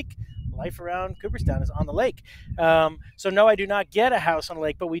around the lake. Life around Cooperstown is on the lake. So no, I do not get a house on the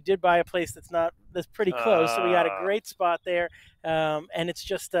lake, but we did buy a place that's pretty close. So we got a great spot there. And it's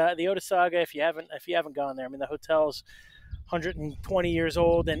just the Oda Saga. If you haven't gone there, I mean, the hotel's 120 years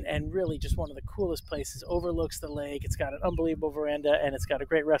old and really just one of the coolest places. Overlooks the lake. It's got an unbelievable veranda, and it's got a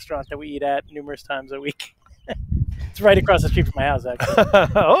great restaurant that we eat at numerous times a week. It's right across the street from my house, actually.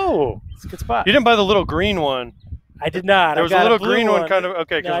 Oh, it's a good spot. You didn't buy the little green one. I did not. There was a little green one kind of,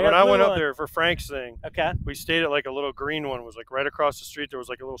 okay, because when I went up there for Frank's thing, okay, we stayed at like a little green one. It was like right across the street. There was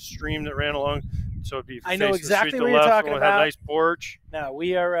like a little stream that ran along. So it'd be I know exactly what you're talking about. Had a nice porch. No,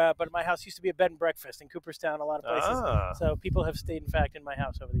 we are, but my house used to be a bed and breakfast in Cooperstown, a lot of places. So people have stayed, in fact, in my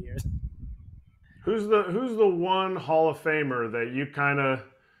house over the years. Who's the one Hall of Famer that you kind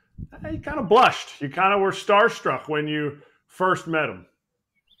of blushed? You kind of were starstruck when you first met him.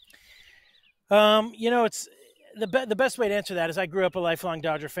 It's the best way to answer that is I grew up a lifelong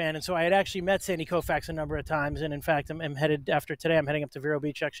Dodger fan, and so I had actually met Sandy Koufax a number of times, and in fact, I'm headed after today. I'm heading up to Vero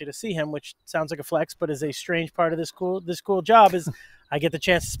Beach actually to see him, which sounds like a flex, but is a strange part of this cool job is I get the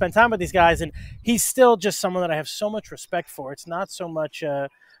chance to spend time with these guys, and he's still just someone that I have so much respect for. It's not so much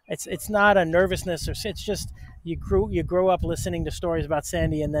it's not a nervousness or it's just you grow up listening to stories about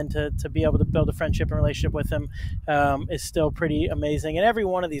Sandy, and then to be able to build a friendship and relationship with him is still pretty amazing. And every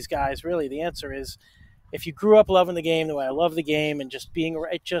one of these guys, really, the answer is, if you grew up loving the game the way I love the game and just being,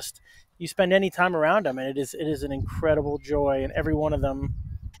 you spend any time around them, and it is an incredible joy, and every one of them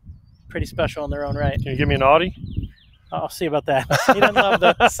pretty special in their own right. Can you give me an Audi? I'll see about that. He doesn't love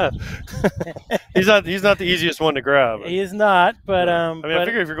those. He's not the easiest one to grab. He is not, but I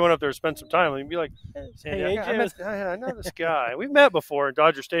figure if you're going up there to spend some time, you'd be like, Sandy, I know this guy. We've met before in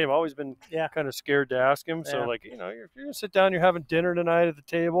Dodger Stadium. I've always been kind of scared to ask him. So like, you're gonna sit down, you're having dinner tonight at the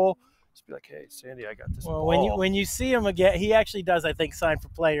table. Just be like, hey, Sandy, I got this. Well, ball. when you see him again, he actually does, I think, sign for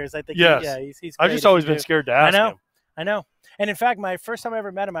players. I think, he's. I've just always been scared to ask him. I know. And in fact, my first time I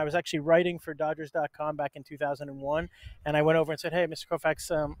ever met him, I was actually writing for Dodgers.com back in 2001. And I went over and said, hey, Mr. Koufax,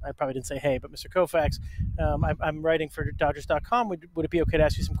 I probably didn't say hey, but Mr. Koufax, I'm writing for Dodgers.com. Would it be okay to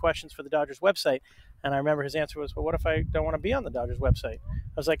ask you some questions for the Dodgers website? And I remember his answer was, well, what if I don't want to be on the Dodgers website?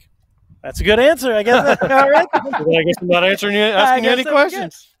 I was like, that's a good answer, I guess. All right. I guess I'm not asking you any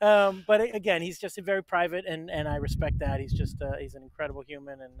questions. But again, he's just very private, and I respect that. He's just he's an incredible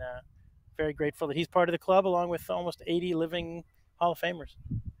human, and very grateful that he's part of the club along with almost 80 living Hall of Famers.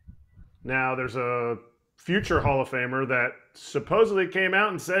 Now, there's a future Hall of Famer that supposedly came out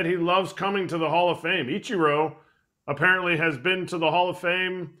and said he loves coming to the Hall of Fame. Ichiro apparently has been to the Hall of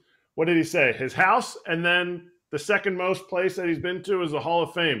Fame. What did he say? His house, and then the second most place that he's been to is the Hall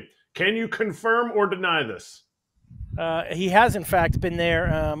of Fame. Can you confirm or deny this? He has, in fact, been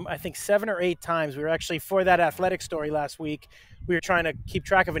there, I think, 7 or 8 times. We were actually, for that athletic story last week, we were trying to keep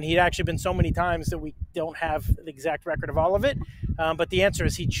track of it. He'd actually been so many times that we don't have the exact record of all of it. But the answer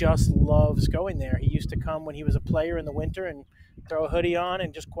is he just loves going there. He used to come when he was a player in the winter and throw a hoodie on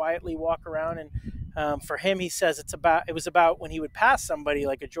and just quietly walk around. And for him, he says it was about when he would pass somebody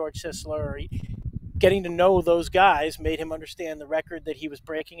like a George Sisler, or getting to know those guys made him understand the record that he was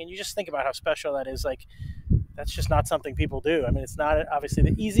breaking. And you just think about how special that is. Like, that's just not something people do. I mean, it's not obviously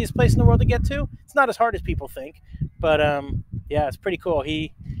the easiest place in the world to get to. It's not as hard as people think, but yeah, it's pretty cool.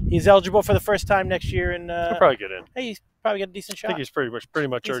 He's eligible for the first time next year, and he'll probably get in. Hey, he's probably got a decent shot. I think he's pretty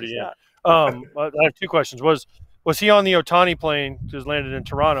much already in. I have 2 questions. Was he on the Ohtani plane just landed in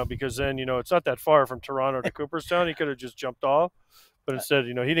Toronto? Because then it's not that far from Toronto to Cooperstown. He could have just jumped off. But instead,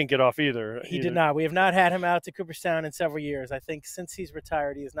 he didn't get off either. He did not. We have not had him out to Cooperstown in several years. I think since he's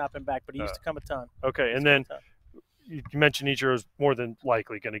retired, he has not been back, but he used to come a ton. Okay, and then you mentioned Ichiro's more than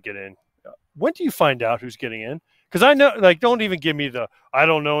likely going to get in. When do you find out who's getting in? Because I know, don't even give me I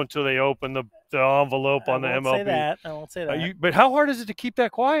don't know until they open the envelope on the MLB. I won't say that. But how hard is it to keep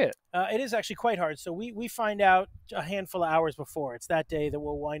that quiet? It is actually quite hard. So we find out a handful of hours before. It's that day that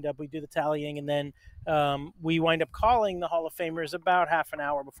we do the tallying, and then we wind up calling the Hall of Famers about half an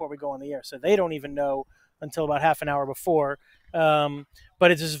hour before we go on the air. So they don't even know until about half an hour before. But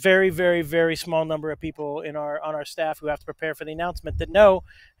it's this very, very, very small number of people on our staff who have to prepare for the announcement that know.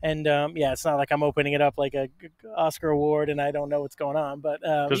 And it's not like I'm opening it up like a Oscar award and I don't know what's going on. But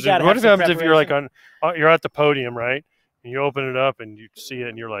what if happens if you're you're at the podium, right? And you open it up and you see it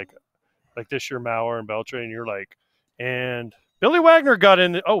and you're like this year Mauer and Beltran, and you're like, and Billy Wagner got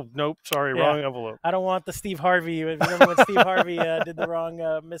in. Oh, nope. Sorry. Wrong envelope. I don't want the Steve Harvey. Remember when Steve Harvey did the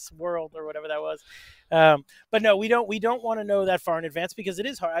wrong Miss World or whatever that was? But no, we don't want to know that far in advance because it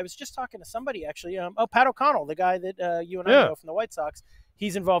is hard. I was just talking to somebody actually. Pat O'Connell, the guy that you and I know from the White Sox.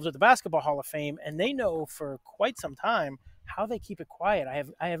 He's involved with the Basketball Hall of Fame, and they know for quite some time how they keep it quiet.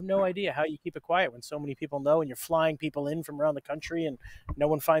 I have no idea how you keep it quiet when so many people know and you're flying people in from around the country and no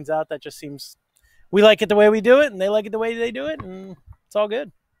one finds out. That just seems... We like it the way we do it, and they like it the way they do it, and it's all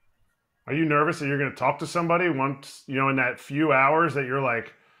good. Are you nervous that you're going to talk to somebody once, in that few hours that you're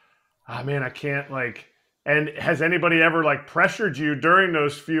like, oh, man, I can't, and has anybody ever, pressured you during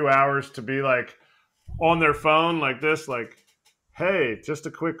those few hours to be, on their phone like this, hey, just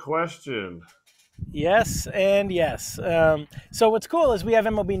a quick question? Yes and yes. So what's cool is we have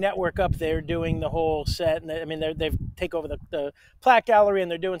MLB Network up there doing the whole set, and they've take over the plaque gallery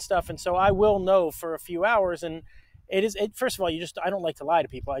and they're doing stuff, and so I will know for a few hours. And first of all, I don't like to lie to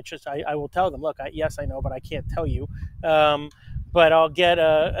people. I will tell them, look, yes, I know, but I can't tell you. But I'll get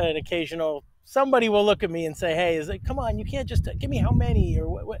an occasional somebody will look at me and say, hey, come on, you can't just give me how many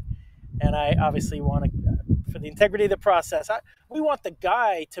or what. And I obviously want to, for the integrity of the process, we want the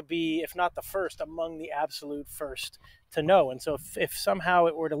guy to be, if not the first, among the absolute first to know. And so if somehow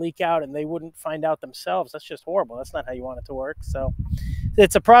it were to leak out and they wouldn't find out themselves, that's just horrible. That's not how you want it to work. So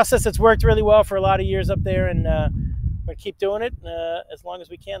it's a process that's worked really well for a lot of years up there, and we're going to keep doing it as long as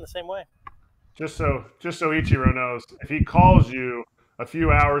we can the same way. Just so Ichiro knows, if he calls you a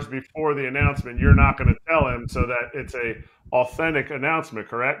few hours before the announcement, you're not going to tell him so that it's a authentic announcement,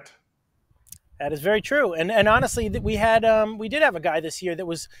 correct? That is very true, and honestly, we did have a guy this year that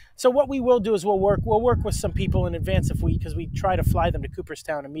was. So what we will do is we'll work with some people in advance because we try to fly them to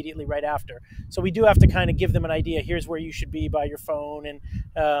Cooperstown immediately right after. So we do have to kind of give them an idea. Here's where you should be by your phone,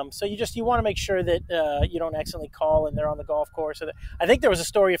 and so you want to make sure that you don't accidentally call and they're on the golf course. I think there was a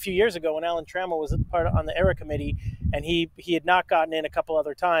story a few years ago when Alan Trammell was on the ERA committee, and he had not gotten in a couple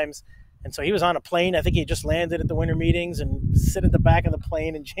other times. And so he was on a plane. I think he had just landed at the winter meetings and sit at the back of the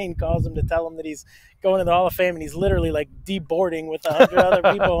plane. And Jane calls him to tell him that he's going to the Hall of Fame. And he's literally like deboarding with 100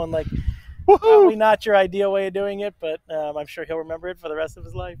 other people. And like, probably not your ideal way of doing it, but I'm sure he'll remember it for the rest of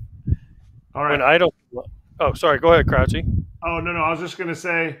his life. All right. Oh, sorry. Go ahead, Crouchy. Oh, no. I was just going to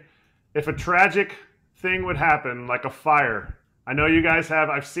say, if a tragic thing would happen, like a fire, I know you guys have.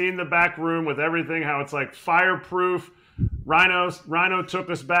 I've seen the back room with everything, how it's like fireproof. Rhino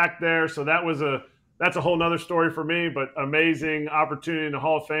took us back there, so that's a whole nother story for me, but amazing opportunity in the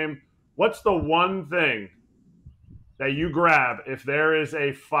Hall of Fame. What's the one thing that you grab if there is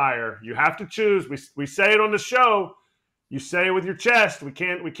a fire? You have to choose. We say it on the show. You say it with your chest. We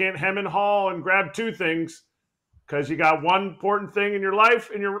can't hem and haw and grab two things because you got one important thing in your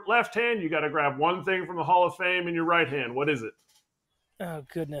life in your left hand. You got to grab one thing from the Hall of Fame in your right hand. What is it? Oh,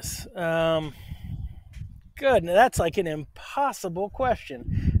 goodness. Good. Now that's like an impossible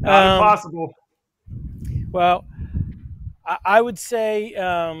question. Not impossible. Well, I would say,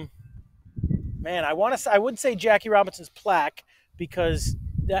 I would say Jackie Robinson's plaque because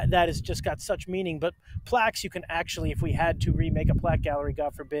that has just got such meaning. But plaques, you can actually, if we had to remake a plaque gallery,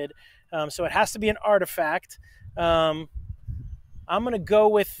 God forbid. So it has to be an artifact. I'm going to go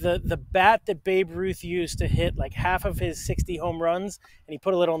with the bat that Babe Ruth used to hit like half of his 60 home runs, and he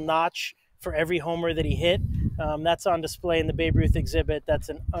put a little notch for every homer that he hit. That's on display in the Babe Ruth exhibit. That's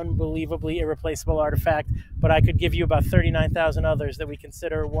an unbelievably irreplaceable artifact, but I could give you about 39,000 others that we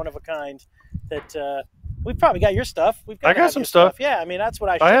consider one of a kind that we've probably got your stuff. I got some stuff. Yeah, I mean, that's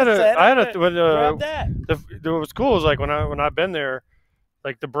what I should have said. Grab that. What was cool is like when I've been there,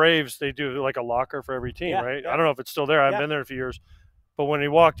 like the Braves, they do like a locker for every team, right? Yeah. I don't know if it's still there. I've been there a few years. But when he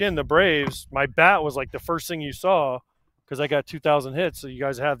walked in, the Braves, my bat was like the first thing you saw, because I got 2,000 hits, so you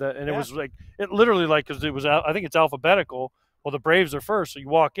guys have that, and it was like it literally like because it was I think it's alphabetical. Well, the Braves are first, so you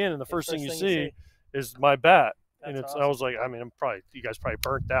walk in, and the first thing you see is my bat, and it's awesome. I was like, I mean, you guys probably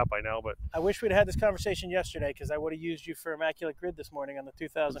burnt that by now, but I wish we'd had this conversation yesterday because I would have used you for Immaculate Grid this morning on the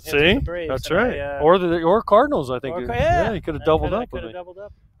 2,000 hits. See, the Braves, that's right, or Cardinals. I think you could have doubled up.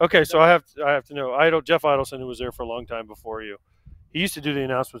 Okay, so I have to know Jeff Idelson, who was there for a long time before you. He used to do the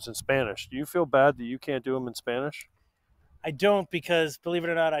announcements in Spanish. Do you feel bad that you can't do them in Spanish? I don't because, believe it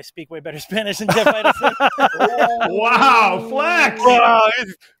or not, I speak way better Spanish than Jeff Idelson. Wow, flex! Wow,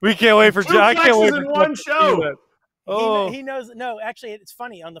 we can't wait for Jeff. I can't wait in one show. He knows. No, actually, it's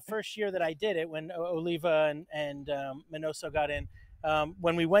funny. On the first year that I did it, when Oliva and Minoso got in,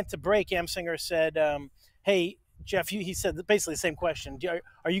 when we went to break, Amsinger said, hey, Jeff, he said basically the same question.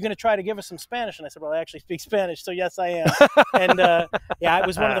 Are you going to try to give us some Spanish? And I said, well, I actually speak Spanish, so yes, I am. And it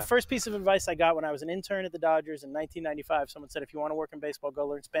was one of the first pieces of advice I got when I was an intern at the Dodgers in 1995. Someone said, if you want to work in baseball, go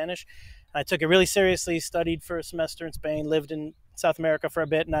learn Spanish. And I took it really seriously, studied for a semester in Spain, lived in South America for a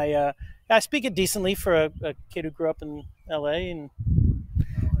bit, and I speak it decently for a kid who grew up in LA and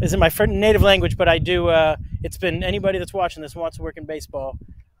isn't my native language, but I do. It's been anybody that's watching this wants to work in baseball.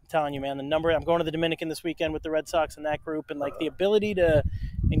 Telling you, man, I'm going to the Dominican this weekend with the Red Sox and that group, and like the ability to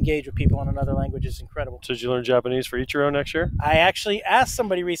engage with people in another language is incredible. So did you learn Japanese for Ichiro next year? I actually asked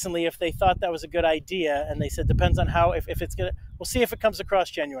somebody recently if they thought that was a good idea, and they said depends on how. If it's gonna, we'll see if it comes across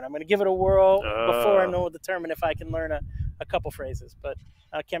genuine. I'm going to give it a whirl before I know determine if I can learn a couple phrases, but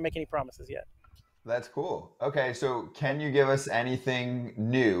I can't make any promises yet. That's cool. Okay, so can you give us anything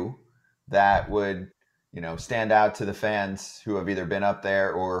new that would stand out to the fans who have either been up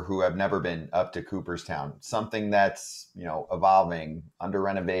there or who have never been up to Cooperstown? Something that's, evolving, under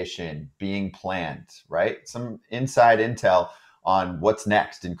renovation, being planned, right? Some inside intel on what's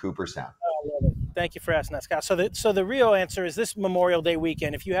next in Cooperstown. I love it. Thank you for asking that, Scott. So the real answer is this Memorial Day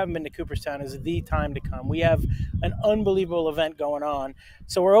weekend, if you haven't been to Cooperstown, is the time to come. We have an unbelievable event going on.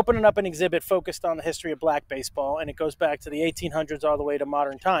 So we're opening up an exhibit focused on the history of black baseball, and it goes back to the 1800s all the way to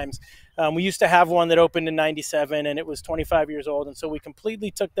modern times. We used to have one that opened in 97, and it was 25 years old, and so we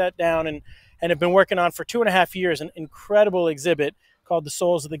completely took that down and have been working on for 2.5 years an incredible exhibit called The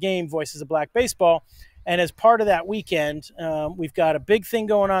Souls of the Game, Voices of Black Baseball. And as part of that weekend, we've got a big thing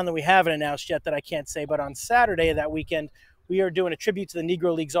going on that we haven't announced yet that I can't say. But on Saturday of that weekend, we are doing a tribute to the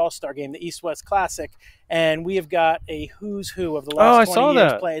Negro Leagues All-Star Game, the East-West Classic. And we have got a who's who of the last 20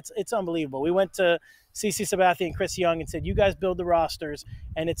 years play. It's unbelievable. We went to CC Sabathia and Chris Young and said, you guys build the rosters.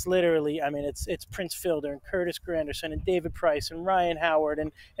 And it's literally, I mean, it's Prince Fielder and Curtis Granderson and David Price and Ryan Howard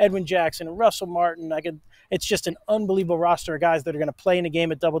and Edwin Jackson and Russell Martin. It's just an unbelievable roster of guys that are going to play in a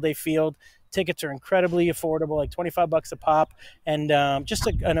game at Doubleday Field. Tickets are incredibly affordable, like $25 a pop, and just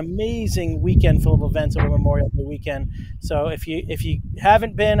an amazing weekend full of events over Memorial Day weekend. So if you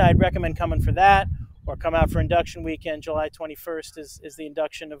haven't been, I'd recommend coming for that, or come out for induction weekend. July 21st is the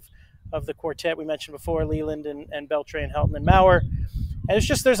induction of the quartet we mentioned before, Leland and Beltran, Helton, and Maurer. And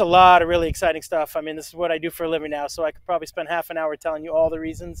there's a lot of really exciting stuff. I mean, this is what I do for a living now, so I could probably spend half an hour telling you all the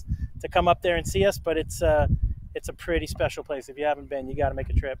reasons to come up there and see us, but it's a pretty special place. If you haven't been, you got to make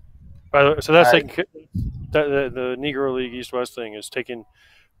a trip. By the way, so that's like the Negro League East-West thing is taking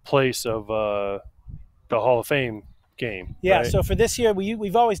place of the Hall of Fame game. Yeah, right? So for this year,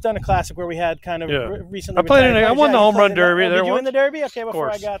 we've always done a classic where we had kind of recently. I played retired I won the home run derby there. Did you once? win the derby? Okay, before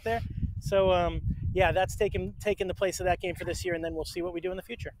I got there. So that's taking the place of that game for this year, and then we'll see what we do in the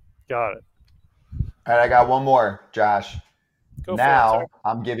future. Got it. All right, I got one more, Josh. Go now for it,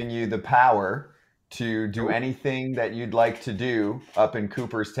 I'm giving you the power to do anything that you'd like to do up in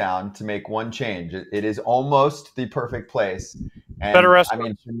Cooperstown to make one change. It is almost the perfect place. And, better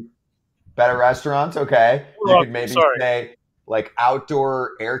restaurants. I mean, better restaurants, okay. You could maybe say like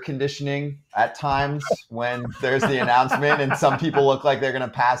outdoor air conditioning at times when there's the announcement, and some people look like they're going to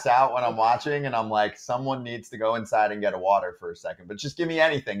pass out when I'm watching, and I'm like, someone needs to go inside and get a water for a second. But just give me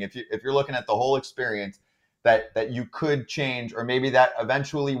anything. If you're looking at the whole experience that you could change, or maybe that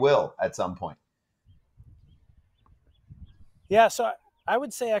eventually will at some point. Yeah, so I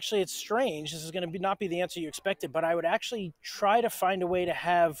would say actually it's strange. This is going to not be the answer you expected, but I would actually try to find a way to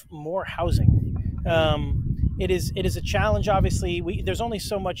have more housing. It is a challenge, obviously. There's only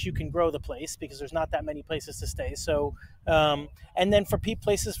so much you can grow the place because there's not that many places to stay. So, and then for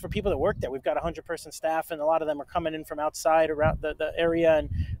places for people that work there, we've got 100-person staff, and a lot of them are coming in from outside around the area.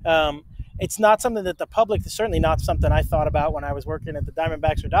 And it's not something that the public, certainly not something I thought about when I was working at the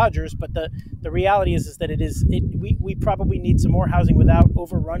Diamondbacks or Dodgers. But the reality is that we probably need some more housing without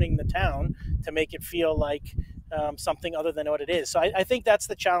overrunning the town to make it feel like something other than what it is. So I think that's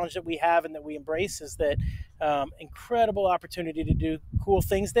the challenge that we have and that we embrace, is that incredible opportunity to do cool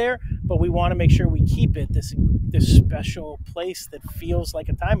things there, but we want to make sure we keep it this special place that feels like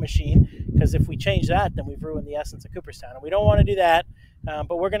a time machine, because if we change that, then we've ruined the essence of Cooperstown, and we don't want to do that.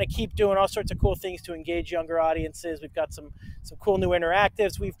 But we're going to keep doing all sorts of cool things to engage younger audiences. We've got some cool new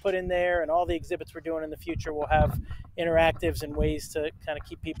interactives we've put in there, and all the exhibits we're doing in the future will have interactives and ways to kind of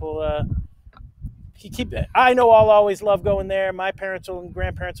keep people I know I'll always love going there. My parents and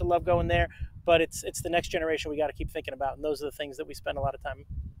grandparents will love going there, but it's the next generation we got to keep thinking about, and those are the things that we spend a lot of time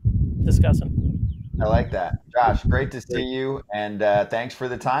discussing. I like that. Josh, great to see you, and thanks for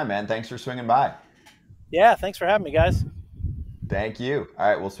the time, man. Thanks for swinging by. Yeah, thanks for having me, guys. Thank you. All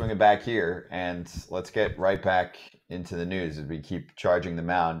right, we'll swing it back here, and let's get right back into the news as we keep charging the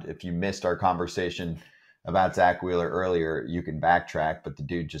mound. If you missed our conversation about Zack Wheeler earlier, you can backtrack, but the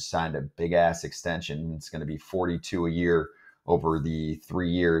dude just signed a big-ass extension. It's going to be $42 a year over the 3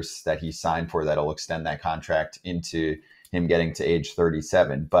 years that he signed for. That'll extend that contract into him getting to age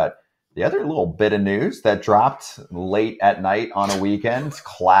 37. But the other little bit of news that dropped late at night on a weekend,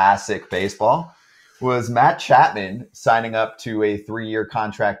 classic baseball, was Matt Chapman signing up to a 3-year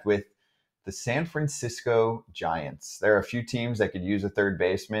contract with the San Francisco Giants. There are a few teams that could use a third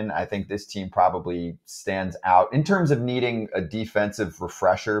baseman. I think this team probably stands out in terms of needing a defensive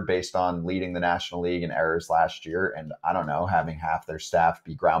refresher based on leading the National League in errors last year. And I don't know, having half their staff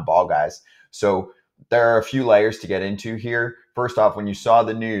be ground ball guys. So there are a few layers to get into here. First off, when you saw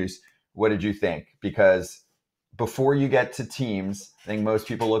the news, what did you think? Because before you get to teams, I think most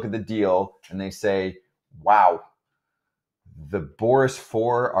people look at the deal and they say, wow, the Boras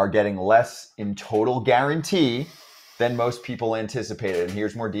 4 are getting less in total guarantee than most people anticipated. And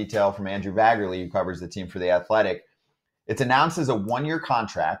here's more detail from Andrew Vagerly, who covers the team for The Athletic. It's announced as a 1-year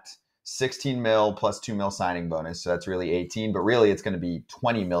contract, 16 mil plus 2 mil signing bonus. So that's really 18, but really it's going to be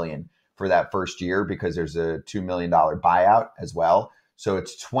 20 million for that first year because there's a $2 million buyout as well. So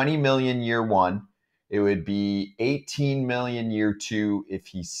it's 20 million year one. It would be 18 million year two if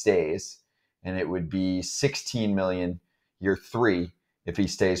he stays, and it would be 16 million year 3 if he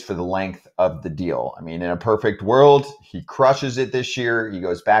stays for the length of the deal. I mean, in a perfect world, he crushes it this year. He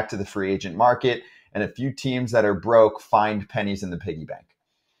goes back to the free agent market, and a few teams that are broke find pennies in the piggy bank.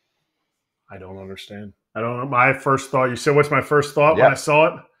 I don't understand. I don't know. My first thought, you said, what's my first thought when I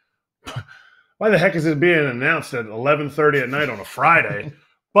saw it? Why the heck is it being announced at 11:30 at night on a Friday?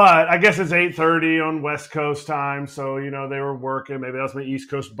 But I guess it's 8:30 on West Coast time. So, you know, they were working. Maybe that's my East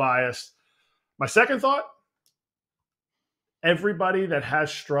Coast bias. My second thought, everybody that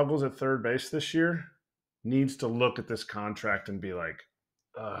has struggles at third base this year needs to look at this contract and be like,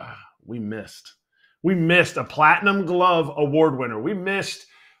 we missed. We missed a Platinum Glove award winner. We missed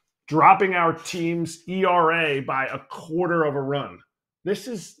dropping our team's ERA by a quarter of a run. This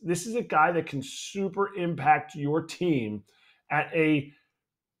is a guy that can super impact your team at a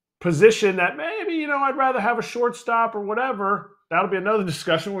position that maybe, I'd rather have a shortstop or whatever. That'll be another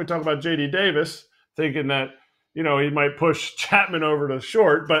discussion when we talk about J.D. Davis, thinking that, he might push Chapman over to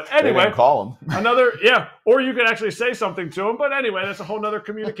short. But anyway, call him. Or you could actually say something to him. But anyway, that's a whole nother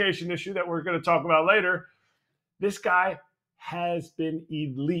communication issue that we're going to talk about later. This guy has been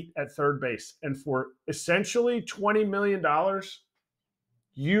elite at third base. And for essentially $20 million,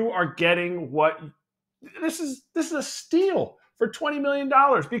 you are getting this is a steal for $20 million,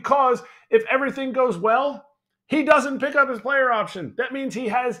 because if everything goes well, he doesn't pick up his player option. That means he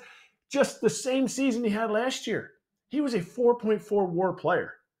has just the same season he had last year. He was a 4.4 WAR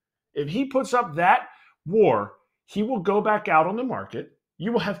player. If he puts up that WAR, he will go back out on the market.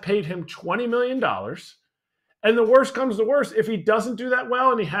 You will have paid him $20 million. And the worst comes to worst, if he doesn't do that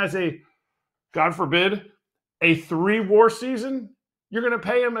well and he has God forbid, a 3 WAR season, you're going to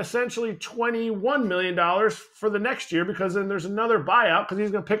pay him essentially $21 million for the next year, because then there's another buyout because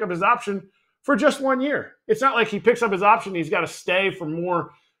he's going to pick up his option for just 1 year. It's not like he picks up his option, he's got to stay for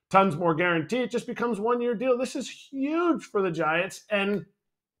tons more guarantee. It just becomes 1 year deal. This is huge for the Giants, and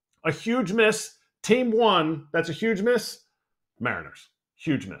a huge miss. Team 1, that's a huge miss. Mariners,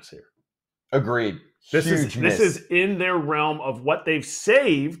 huge miss here. Agreed. This is in their realm of what they've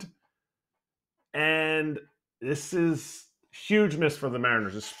saved, and this is huge miss for the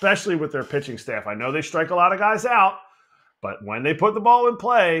Mariners, especially with their pitching staff. I know they strike a lot of guys out, but when they put the ball in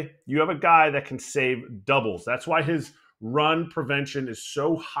play, you have a guy that can save doubles. That's why his run prevention is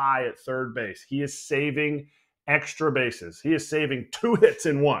so high at third base. He is saving extra bases. He is saving 2 hits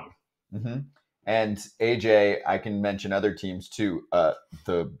in 1. Mm-hmm. And AJ, I can mention other teams too.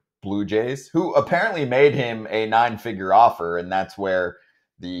 The Blue Jays, who apparently made him a 9-figure offer, and that's where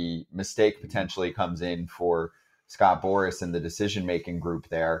the mistake potentially comes in for Scott Boras and the decision-making group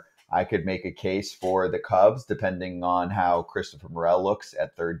there. I could make a case for the Cubs, depending on how Christopher Morel looks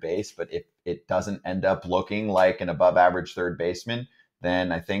at third base. But if it doesn't end up looking like an above-average third baseman,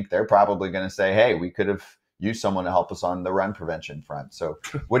 then I think they're probably going to say, hey, we could have used someone to help us on the run prevention front. So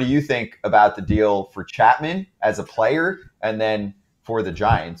what do you think about the deal for Chapman as a player, and then for the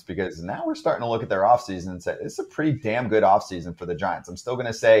Giants? Because now we're starting to look at their offseason and say, it's a pretty damn good offseason for the Giants. I'm still going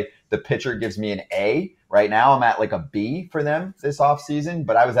to say the pitcher gives me an A. Right now I'm at like a B for them this offseason,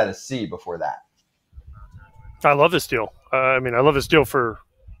 but I was at a C before that. I love this deal. I love this deal for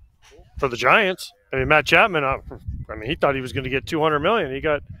the Giants. Matt Chapman, he thought he was going to get $200 million. He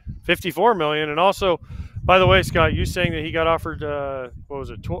got $54 million. And also, by the way, Scott, you saying that he got offered,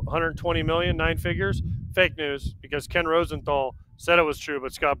 $120 million, 9 figures? Fake news, because Ken Rosenthal said it was true,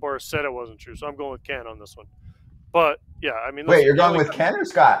 but Scott Boras said it wasn't true. So I'm going with Ken on this one. But, yeah, Wait, you're going with Ken or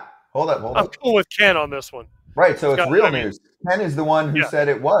Scott? Hold up. I'm going with Ken on this one. Right, so Scott, it's real news. Ken is the one who said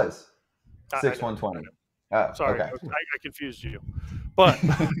it was 6/120. Oh, sorry, okay. I confused you. But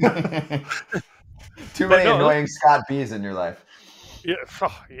too many annoying Scott B's in your life. Yeah,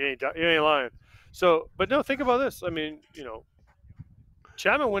 you ain't lying. So, but no, think about this.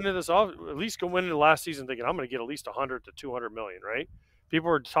 Chapman went into this off, at least go into last season thinking I'm going to get at least 100 to 200 million, right? People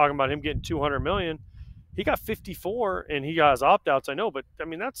were talking about him getting 200 million. He got 54 and he got his opt-outs, I know, but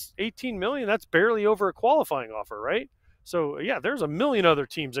that's 18 million. That's barely over a qualifying offer, right? So yeah, there's a million other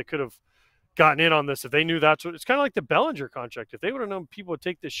teams that could have gotten in on this if they knew that's what it's kind of like the Bellinger contract. If they would have known people would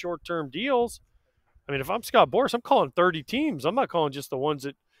take this short-term deals, if I'm Scott Boras, I'm calling 30 teams. I'm not calling just the ones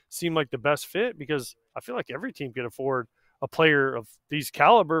that seem like the best fit, because I feel like every team can afford a player of these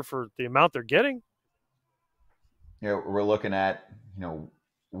caliber for the amount they're getting. We're looking at,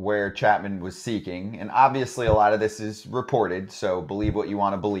 where Chapman was seeking, and obviously a lot of this is reported, so believe what you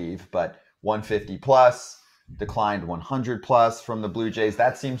want to believe, but 150 plus, declined 100 plus from the Blue Jays.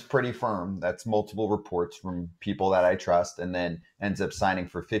 That seems pretty firm. That's multiple reports from people that I trust, and then ends up signing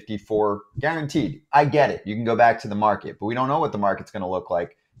for 54 guaranteed. I get it. You can go back to the market, but we don't know what the market's going to look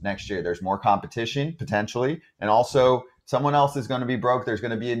like next year. There's more competition potentially, and also someone else is going to be broke. There's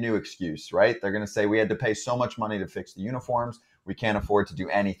going to be a new excuse, right? They're going to say we had to pay so much money to fix the uniforms. We can't afford to do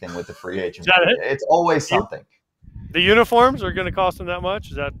anything with the free agent. It's always something. The uniforms are going to cost them that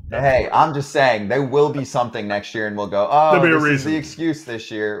much? Hey, I'm just saying there will be something next year, and we'll go, this is the excuse this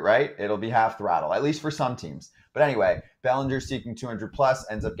year, right? It'll be half throttle, at least for some teams. But anyway, Bellinger seeking 200 plus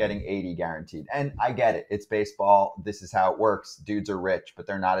ends up getting 80 guaranteed. And I get it. It's baseball. This is how it works. Dudes are rich, but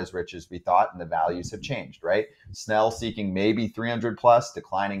they're not as rich as we thought, and the values have changed, right? Snell seeking maybe 300 plus,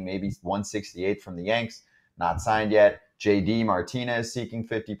 declining maybe 168 from the Yanks, not signed yet. JD Martinez seeking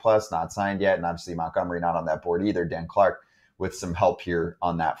 50 plus, not signed yet. And obviously Montgomery not on that board either. Dan Clark with some help here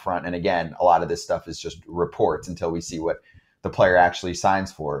on that front. And again, a lot of this stuff is just reports until we see what the player actually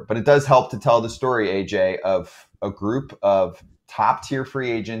signs for. But it does help to tell the story, AJ, of a group of top tier free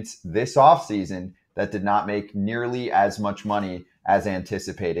agents this offseason that did not make nearly as much money as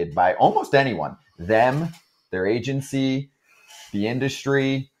anticipated by almost anyone. Them, their agency, the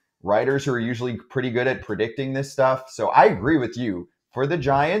industry, writers who are usually pretty good at predicting this stuff. So I agree with you. For the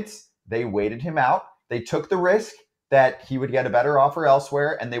Giants, they waited him out. They took the risk that he would get a better offer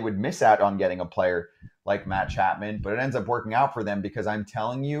elsewhere and they would miss out on getting a player like Matt Chapman, but it ends up working out for them because I'm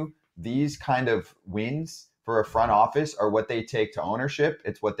telling you, these kind of wins for a front office are what they take to ownership.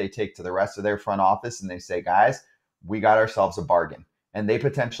 It's what they take to the rest of their front office. And they say, guys, we got ourselves a bargain. And they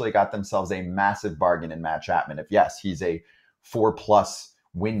potentially got themselves a massive bargain in Matt Chapman. If yes, he's a 4+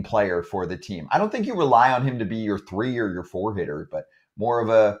 win player for the team. I don't think you rely on him to be your 3 or your 4 hitter, but more of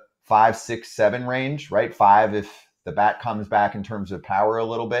a 5, 6, 7 range, right? 5 if the bat comes back in terms of power a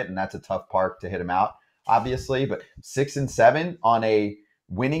little bit, and that's a tough park to hit him out, obviously. But 6 and 7 on a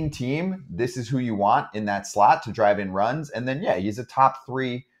winning team, this is who you want in that slot to drive in runs. And then, yeah, he's a top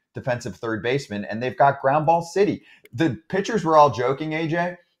 3 defensive third baseman, and they've got ground ball city. The pitchers were all joking,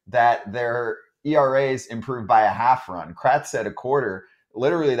 AJ, that their ERAs improved by a half run. Kratz said a quarter.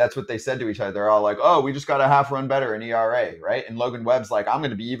 Literally, that's what they said to each other. They're all like, oh, we just got a half run better in ERA, right? And Logan Webb's like, I'm going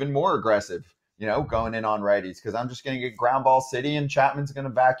to be even more aggressive, going in on righties because I'm just going to get ground ball city and Chapman's going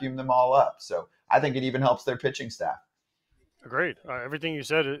to vacuum them all up. So I think it even helps their pitching staff. Agreed. Everything you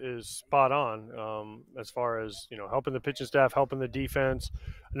said is spot on as far as, helping the pitching staff, helping the defense,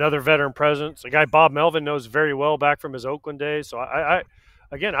 another veteran presence. A guy Bob Melvin knows very well back from his Oakland days. So I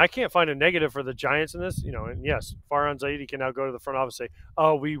can't find a negative for the Giants in this, and yes, Farhan Zaidi can now go to the front office and say,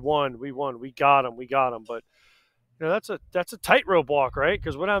 oh, we won, we got him. But, that's a tightrope walk, right?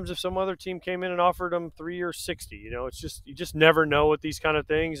 Because what happens if some other team came in and offered them 3 or 60? It's just, you just never know with these kind of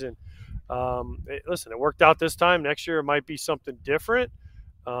things. And listen, it worked out this time. Next year it might be something different.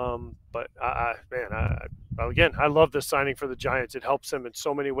 But again, I love this signing for the Giants. It helps them in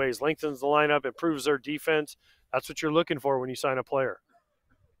so many ways. Lengthens the lineup, improves their defense. That's what you're looking for when you sign a player.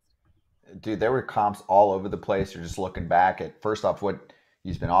 Dude, there were comps all over the place. You're just looking back at, first off, what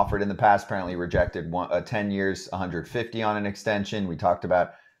he's been offered in the past. Apparently rejected 10 years, 150 on an extension. We talked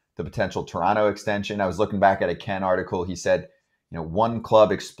about the potential Toronto extension. I was looking back at a Ken article. He said, one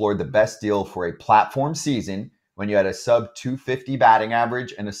club explored the best deal for a platform season when you had a sub 250 batting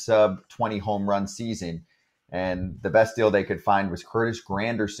average and a sub 20 home run season. And the best deal they could find was Curtis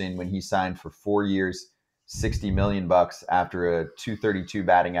Granderson when he signed for 4 years, $60 million after a 232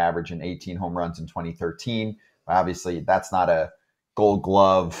 batting average and 18 home runs in 2013. Obviously, that's not a Gold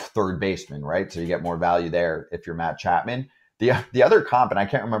Glove third baseman, right? So you get more value there if you're Matt Chapman. The other comp, and I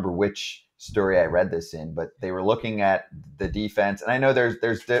can't remember which story I read this in, but they were looking at the defense. And I know there's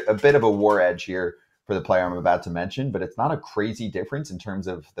a bit of a war edge here for the player I'm about to mention, but it's not a crazy difference in terms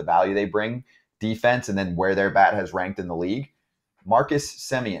of the value they bring, defense, and then where their bat has ranked in the league. Marcus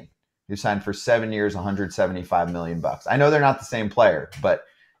Semien, who signed for 7 years, $175 million. I know they're not the same player, but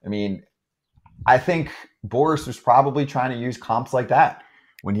I mean, I think Boras was probably trying to use comps like that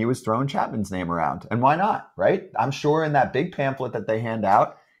when he was throwing Chapman's name around. And why not, right? I'm sure in that big pamphlet that they hand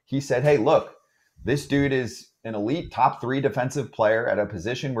out, he said, hey, look, this dude is an elite top 3 defensive player at a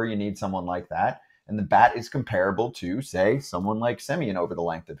position where you need someone like that. And the bat is comparable to, say, someone like Semien over the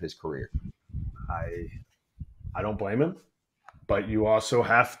length of his career. I don't blame him. But you also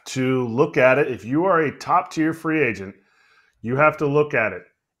have to look at it. If you are a top-tier free agent, you have to look at it.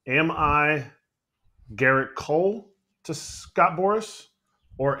 Am I Garrett Cole to Scott Boras?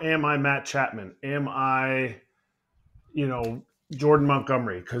 Or am I Matt Chapman? Am I, Jordan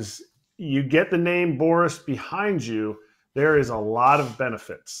Montgomery? Because you get the name Boras behind you, there is a lot of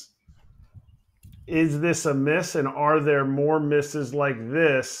benefits. Is this a miss? And are there more misses like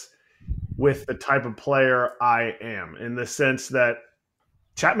this with the type of player I am, in the sense that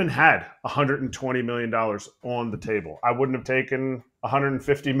Chapman had $120 million on the table? I wouldn't have taken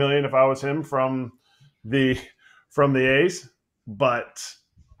 $150 million if I was him from the A's, but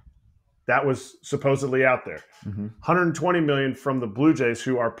that was supposedly out there. Mm-hmm. $120 million from the Blue Jays,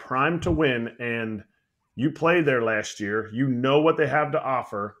 who are primed to win, and you played there last year. You know what they have to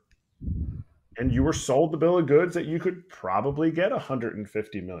offer, and you were sold the bill of goods that you could probably get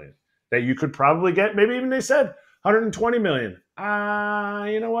 $150 million. that you could probably get. Maybe even they said 120 million.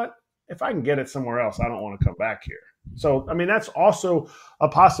 You know what? If I can get it somewhere else, I don't want to come back here. So, I mean, that's also a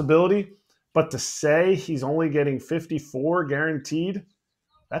possibility. But to say he's only getting 54 guaranteed,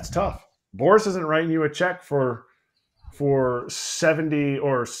 that's tough. Boras isn't writing you a check for 70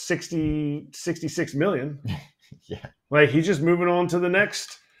 or 60, 66 million. Yeah. Like, he's just moving on to the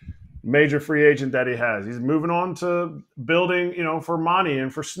next major free agent that he has. He's moving on to building, for Monty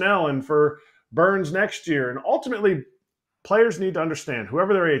and for Snell and for Burns next year. And ultimately, players need to understand,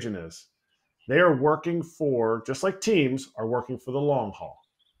 whoever their agent is, they are working for, just like teams are working for the long haul.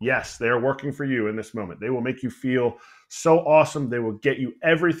 Yes, they are working for you in this moment. They will make you feel so awesome. They will get you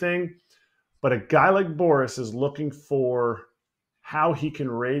everything. But a guy like Boras is looking for how he can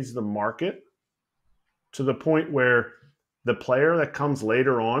raise the market to the point where the player that comes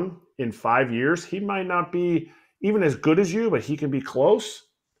later on in 5 years, he might not be even as good as you, but he can be close.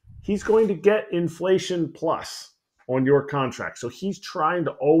 He's going to get inflation plus on your contract. So he's trying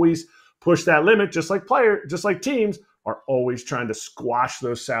to always push that limit, just like teams are always trying to squash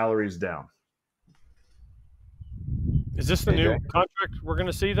those salaries down. Is this the new contract we're going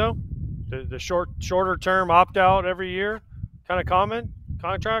to see, though? The shorter term opt out every year kind of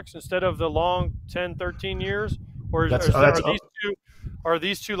contracts instead of the long 10, 13 years? Or are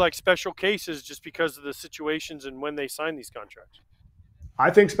these two like special cases just because of the situations and when they sign these contracts? I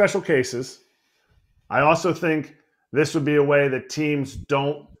think special cases. I also think this would be a way that teams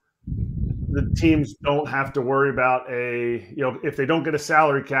don't have to worry about if they don't get a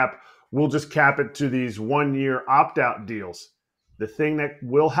salary cap, we'll just cap it to these 1 year opt out deals. The thing that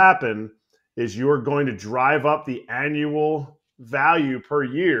will happen is you're going to drive up the annual value per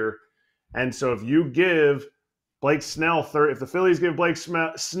year. And so if you give Blake Snell, if the Phillies give Blake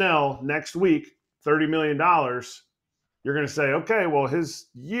Snell next week $30 million, you're going to say, okay, well, his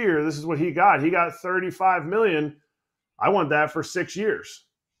year, this is what he got. He got $35 million. I want that for 6 years.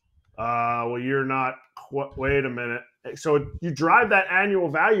 Well, you're not. Wait a minute. So you drive that annual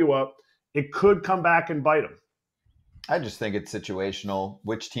value up, it could come back and bite them. I just think it's situational.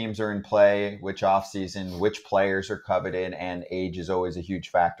 Which teams are in play, which offseason, which players are coveted, and age is always a huge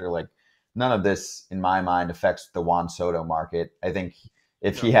factor. Like, none of this, in my mind, affects the Juan Soto market. I think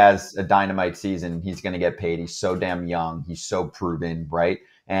if he has a dynamite season, he's going to get paid. He's so damn young. He's so proven, right?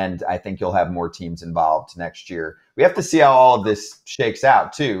 And I think you'll have more teams involved next year. We have to see how all of this shakes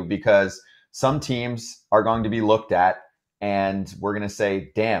out, too, because some teams are going to be looked at and we're going to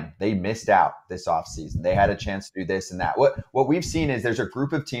say, damn, they missed out this offseason. They had a chance to do this and that. What we've seen is there's a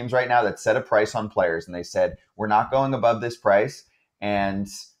group of teams right now that set a price on players and they said, we're not going above this price and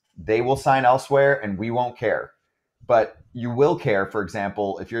they will sign elsewhere and we won't care. But you will care, for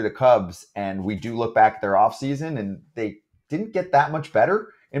example, if you're the Cubs and we do look back at their offseason and they didn't get that much better.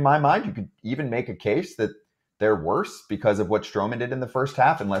 In my mind, you could even make a case that they're worse because of what Stroman did in the first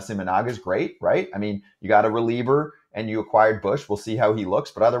half, unless Imanaga's great, right? I mean, you got a reliever and you acquired Bush. We'll see how he looks.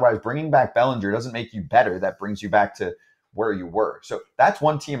 But otherwise, bringing back Bellinger doesn't make you better. That brings you back to where you were. So that's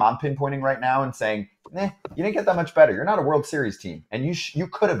one team I'm pinpointing right now and saying, you didn't get that much better. You're not a World Series team. And you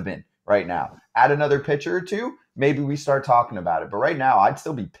could have been right now. Add another pitcher or two, maybe we start talking about it. But right now, I'd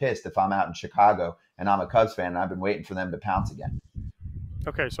still be pissed if I'm out in Chicago and I'm a Cubs fan and I've been waiting for them to pounce again.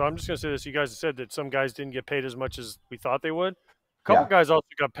 Okay, so I'm just going to say this. You guys have said that some guys didn't get paid as much as we thought they would. A couple guys also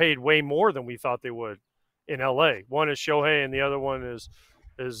got paid way more than we thought they would in L.A. One is Shohei and the other one is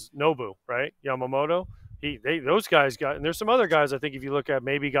Nobu, right? Yamamoto. Those guys got – and there's some other guys I think if you look at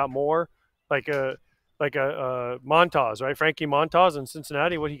maybe got more, like a Montas, right? Frankie Montas in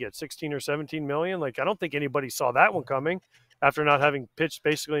Cincinnati, what he get, 16 or 17 million? Like, I don't think anybody saw that one coming after not having pitched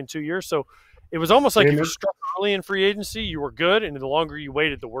basically in 2 years. So it was almost like if you struck early in free agency, you were good, and the longer you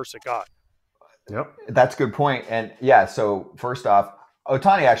waited, the worse it got. Yep. That's a good point. And yeah, so first off,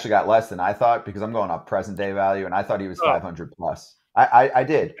 Ohtani actually got less than I thought because I'm going off present day value, and I thought he was 500 plus. I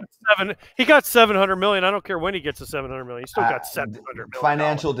did. He got 700 million. I don't care when he gets to 700 million. He still got 700 million.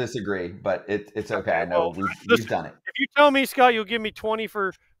 Financial disagree, but it's okay. I know we've done it. If you tell me, Scott, you'll give me 20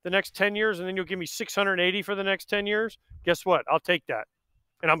 for the next 10 years, and then you'll give me 680 for the next 10 years, guess what? I'll take that.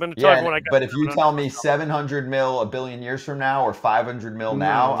 And I'm going to tell you when I got. But if you tell me 700 mil a billion years from now or 500 mil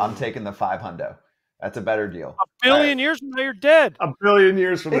now, I'm taking the 500. That's a better deal. A billion years from now, you're dead. A billion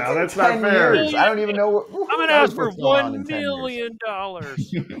years from now, that's not fair. Years. I don't even know. I'm going to ask for $1 million.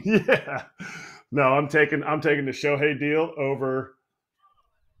 Yeah. No, I'm taking the Shohei deal over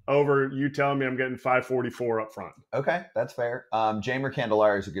you telling me I'm getting 544 up front. Okay, that's fair. Jamer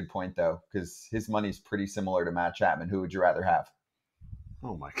Candelario is a good point, though, because his money's pretty similar to Matt Chapman. Who would you rather have?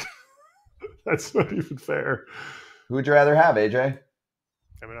 Oh, my God. That's not even fair. Who would you rather have, AJ?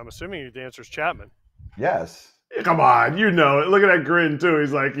 I mean, I'm assuming the answer is Chapman. Yes. Come on, you know it. Look at that grin too.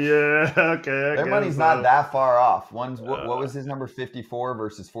 He's like, yeah, okay. Their money's not that far off. One's what was his number, 54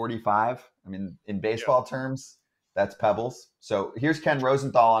 versus 45? I mean, in baseball terms, that's pebbles. So here's Ken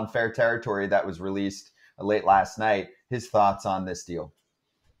Rosenthal on Fair Territory that was released late last night. His thoughts on this deal.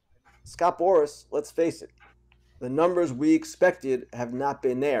 Scott Boras, let's face it, the numbers we expected have not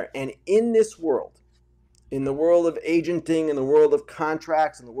been there. And in this world, in the world of agenting, in the world of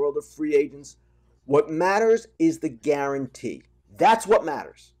contracts, in the world of free agents, what matters is the guarantee. That's what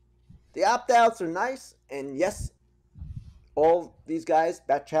matters. The opt-outs are nice, and yes, all these guys,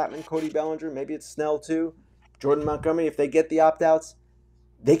 Bat Chapman, Cody Bellinger, maybe it's Snell too, Jordan Montgomery, if they get the opt-outs,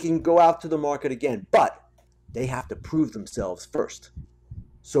 they can go out to the market again. But they have to prove themselves first.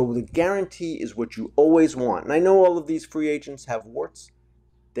 So the guarantee is what you always want. And I know all of these free agents have warts.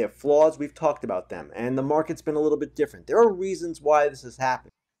 They have flaws. We've talked about them. And the market's been a little bit different. There are reasons why this has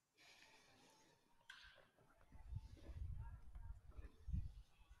happened.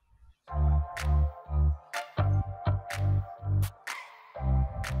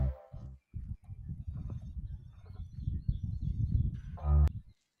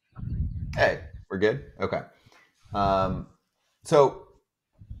 Hey, we're good? Okay. So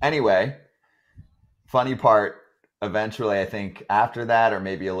anyway, funny part, eventually I think after that or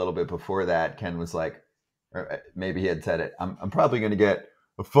maybe a little bit before that, Ken was like, or maybe he had said it, I'm probably going to get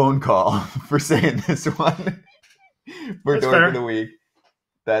a phone call for saying this one for Dork of the Week.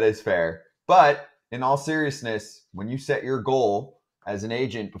 That is fair. But in all seriousness, when you set your goal as an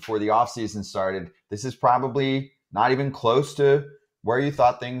agent before the offseason started, this is probably not even close to where you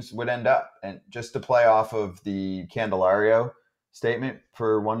thought things would end up. And just to play off of the Candelario statement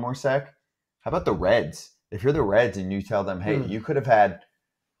for one more sec, how about the Reds? If you're the Reds and you tell them, hey, you could have had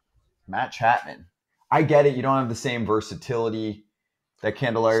Matt Chapman. I get it. You don't have the same versatility that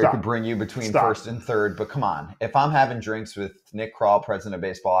Candelario could bring you between first and third. But come on. If I'm having drinks with Nick Krall, president of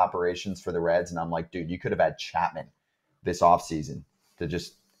baseball operations for the Reds, and I'm like, dude, you could have had Chapman this offseason to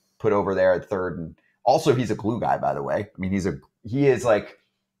just put over there at third. And also, he's a glue guy, by the way. I mean, he is like,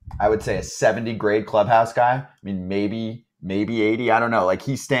 I would say a 70 grade clubhouse guy. I mean, maybe 80. I don't know. Like,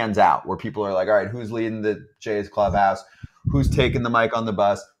 he stands out where people are like, all right, who's leading the Jays clubhouse? Who's taking the mic on the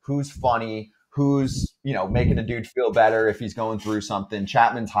bus? Who's funny? Who's, making a dude feel better if he's going through something?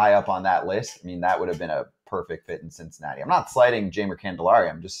 Chapman's high up on that list. I mean, that would have been a perfect fit in Cincinnati. I'm not slighting Jeimer Candelario.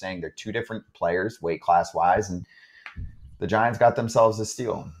 I'm just saying they're two different players, weight class wise, and the Giants got themselves a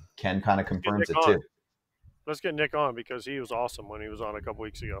steal. Ken kind of confirms it too. Let's get Nick on because he was awesome when he was on a couple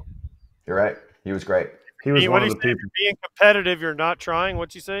weeks ago. You're right. He was great. He was one of the people. Being competitive, you're not trying.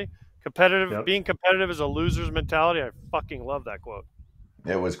 What'd you say? Competitive. Yep. Being competitive is a loser's mentality. I fucking love that quote.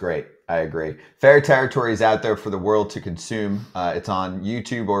 It was great. I agree. Fair Territory is out there for the world to consume. It's on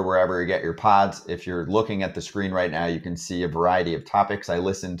YouTube or wherever you get your pods. If you're looking at the screen right now, you can see a variety of topics. I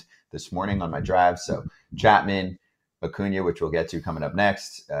listened this morning on my drive. So Chapman, Acuna, which we'll get to coming up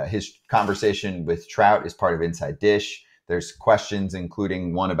next. His conversation with Trout is part of Inside Dish. There's questions,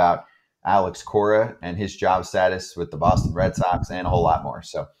 including one about Alex Cora and his job status with the Boston Red Sox and a whole lot more.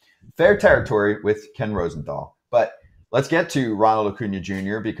 So Fair Territory with Ken Rosenthal. But let's get to Ronald Acuna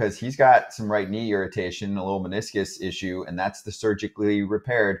Jr. because he's got some right knee irritation, a little meniscus issue, and that's the surgically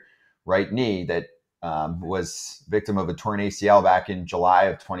repaired right knee that was victim of a torn ACL back in July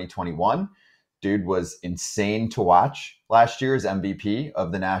of 2021. Dude was insane to watch last year as MVP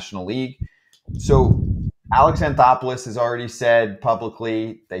of the National League. So Alex Anthopoulos has already said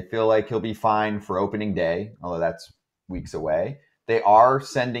publicly they feel like he'll be fine for opening day, although that's weeks away. They are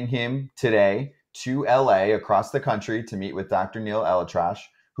sending him today to LA across the country to meet with Dr. Neil Elatrash,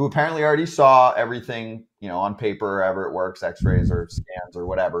 who apparently already saw everything, on paper, however it works, x-rays or scans or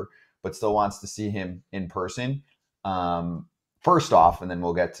whatever, but still wants to see him in person. First off, and then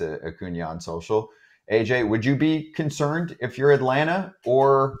we'll get to Acuna on social. AJ, would you be concerned if you're Atlanta,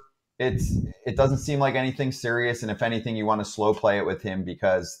 or it doesn't seem like anything serious, and if anything, you want to slow play it with him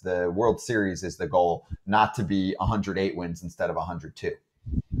because the World Series is the goal, not to be 108 wins instead of 102?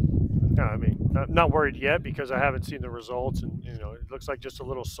 No, I mean, I'm not worried yet because I haven't seen the results, and it looks like just a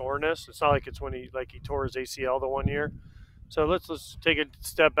little soreness. It's not like it's when he tore his ACL the one year. So let's take a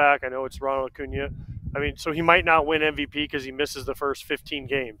step back. I know it's Ronald Acuna. I mean, so he might not win MVP because he misses the first 15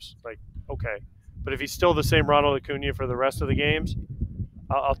 games. Like, okay, but if he's still the same Ronald Acuna for the rest of the games,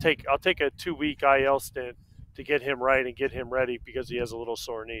 I'll take a 2-week IL stint to get him right and get him ready because he has a little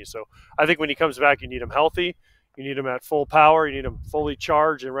sore knee. So I think when he comes back, you need him healthy. You need him at full power. You need him fully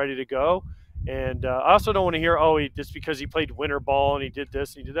charged and ready to go. And I also don't want to hear, just because he played winter ball and he did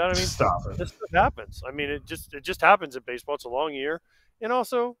this and he did that. I mean, stop it. This stuff happens. I mean, it just happens in baseball. It's a long year, And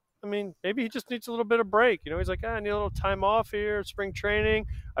also, I mean, maybe he just needs a little bit of break. You know, he's like, I need a little time off here, spring training.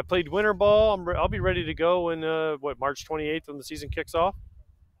 I played winter ball. I'll be ready to go when, March 28th when the season kicks off?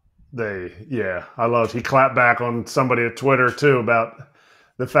 I loved he clapped back on somebody at Twitter too about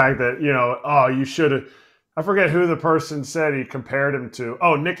the fact that, you should have. I forget who the person said he compared him to.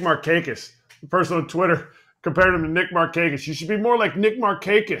 Oh, Nick Markakis. The person on Twitter compared him to Nick Markakis. You should be more like Nick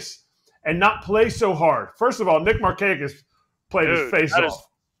Markakis and not play so hard. First of all, Nick Markakis played his face off.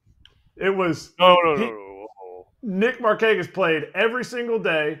 It was no. Nick Markakis played every single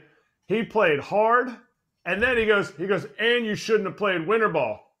day. He played hard, and then he goes, and you shouldn't have played winter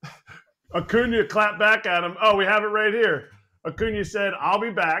ball. Acuna clapped back at him. Oh, we have it right here. Acuna said, I'll be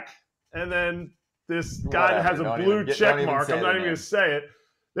back. And then this guy that has a blue check mark, I'm not even going to say it.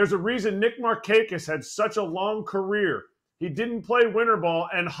 There's a reason Nick Markakis had such a long career. He didn't play winter ball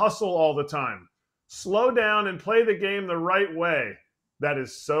and hustle all the time. Slow down and play the game the right way. That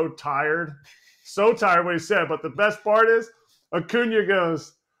is so tired. So tired what he said. But the best part is Acuna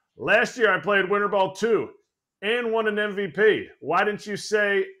goes, last year I played winter ball too and won an MVP. Why didn't you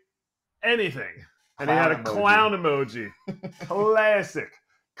say anything? And he had a clown emoji. Classic.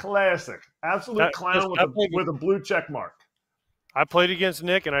 Absolute clown with a blue check mark. I played against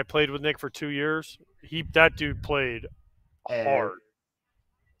Nick, and I played with Nick for 2 years. That dude played hard.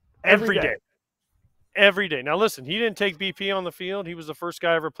 Every day. Every day. Now, listen, he didn't take BP on the field. He was the first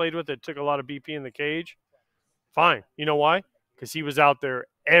guy I ever played with that took a lot of BP in the cage. Fine. You know why? Because he was out there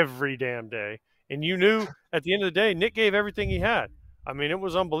every damn day. And you knew at the end of the day, Nick gave everything he had. I mean, it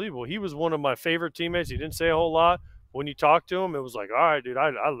was unbelievable. He was one of my favorite teammates. He didn't say a whole lot. When you talk to him, it was like, all right, dude,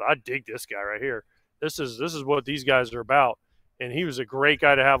 I dig this guy right here. This is what these guys are about. And he was a great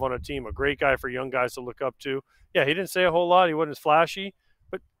guy to have on a team, a great guy for young guys to look up to. Yeah, he didn't say a whole lot. He wasn't as flashy.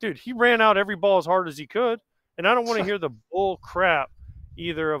 But, dude, he ran out every ball as hard as he could. And I don't want to hear the bull crap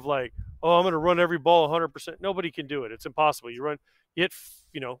either of like, oh, I'm going to run every ball 100%. Nobody can do it. It's impossible. You hit,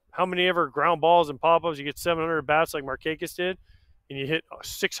 how many ever ground balls and pop-ups? You get 700 bats like Markakis did, and you hit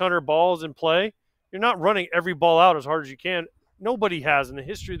 600 balls in play. You're not running every ball out as hard as you can. Nobody has in the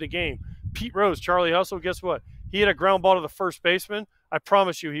history of the game. Pete Rose, Charlie Hustle, guess what? He hit a ground ball to the first baseman. I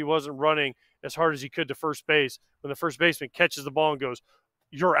promise you he wasn't running as hard as he could to first base when the first baseman catches the ball and goes,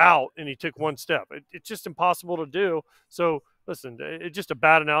 you're out, and he took one step. It's just impossible to do. So, listen, it's just a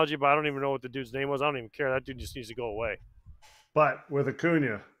bad analogy, but I don't even know what the dude's name was. I don't even care. That dude just needs to go away. But with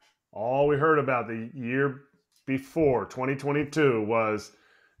Acuna, all we heard about the year before, 2022, was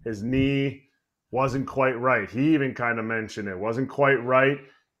his knee wasn't quite right. He even kind of mentioned it. Wasn't quite right.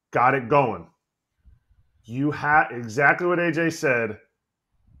 Got it going. You had exactly what AJ said,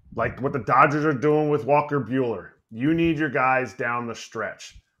 like what the Dodgers are doing with Walker Buehler. You need your guys down the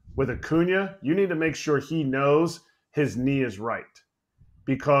stretch. With Acuna, you need to make sure he knows his knee is right.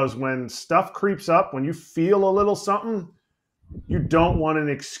 Because when stuff creeps up, when you feel a little something, you don't want an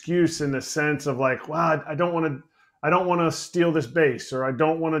excuse in the sense of like, well, I don't want to steal this base, or I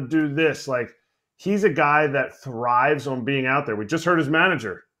don't want to do this. Like, he's a guy that thrives on being out there. We just heard his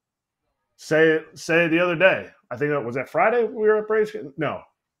manager say it the other day. I think was that Friday we were at Braves camp? No,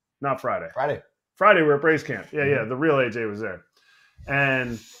 not Friday. Friday we were at Braves camp. Yeah, the real AJ was there.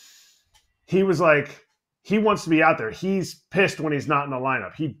 And he was like, he wants to be out there. He's pissed when he's not in the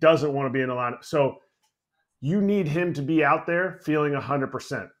lineup. He doesn't want to be in the lineup. So you need him to be out there feeling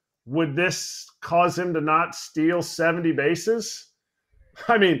 100%. Would this cause him to not steal 70 bases?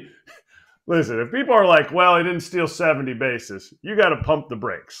 I mean, listen, if people are like, well, he didn't steal 70 bases, you got to pump the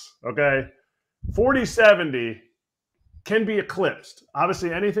brakes, okay? 40-70 can be eclipsed.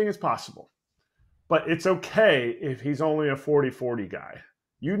 Obviously, anything is possible. But it's okay if he's only a 40-40 guy.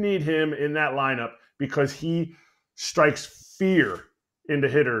 You need him in that lineup because he strikes fear into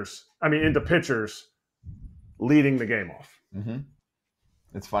pitchers leading the game off. Mm-hmm.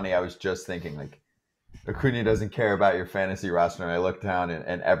 It's funny. I was just thinking, like, Acuna doesn't care about your fantasy roster. And I looked down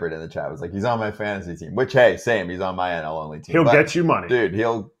and Everett in the chat was like, he's on my fantasy team, which, hey, same. He's on my NL only team. He'll get you money. Dude,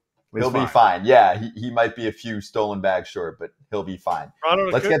 he'll be fine. Yeah, he might be a few stolen bags short, but he'll be fine.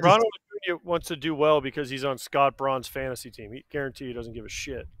 Ronald Acuna wants to do well because he's on Scott Braun's fantasy team. He guarantee he doesn't give a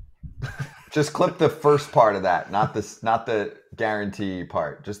shit. Just clip the first part of that, not the guarantee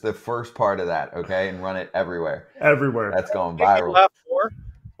part. Just the first part of that, okay, and run it everywhere. Everywhere. That's going viral.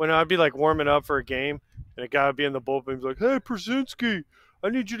 When I'd be like warming up for a game, and a guy would be in the bullpen, he'd be like, "Hey, Pierzynski, I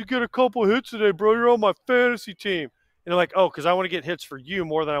need you to get a couple hits today, bro. You're on my fantasy team." And they're like, "Oh, because I want to get hits for you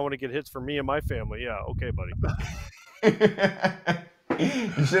more than I want to get hits for me and my family." Yeah, okay, buddy.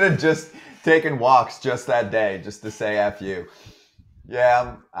 You should have just taken walks just that day, just to say F you.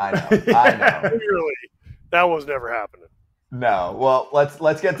 Yeah, I know. Clearly, that was never happening. No. Well,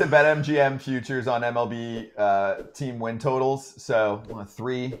 let's get to Bet MGM futures on MLB team win totals. So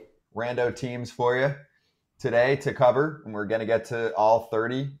 3 rando teams for you today to cover, and we're going to get to all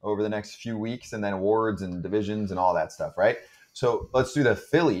 30 over the next few weeks, and then awards and divisions and all that stuff, right? So let's do the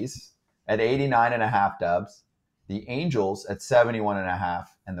Phillies at 89.5 dubs, the Angels at 71.5,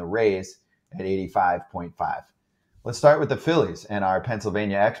 and the Rays at 85.5. Let's start with the Phillies and our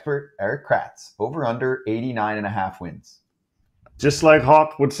Pennsylvania expert, Erik Kratz, over under 89.5 wins. Just like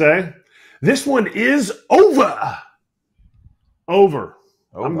Hawk would say, this one is over. Over.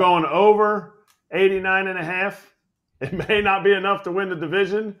 I'm going over 89.5. It may not be enough to win the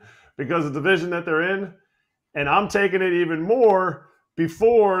division because of the division that they're in. And I'm taking it even more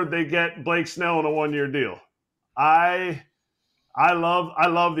before they get Blake Snell in a 1-year deal. I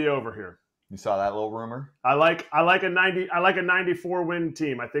love the over here. You saw that little rumor? I like a 94 win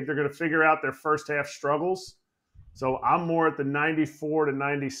team. I think they're going to figure out their first half struggles. So I'm more at the 94 to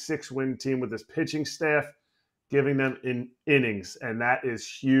 96 win team with this pitching staff, giving them in innings, and that is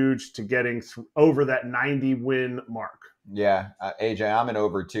huge to getting over that 90 win mark. Yeah, AJ, I'm an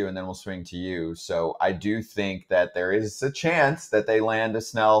over too, and then we'll swing to you. So I do think that there is a chance that they land a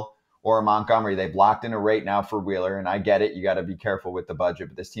Snell or a Montgomery. They've locked in a rate now for Wheeler, and I get it. You got to be careful with the budget,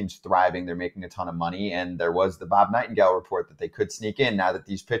 but this team's thriving. They're making a ton of money, and there was the Bob Nightingale report that they could sneak in now that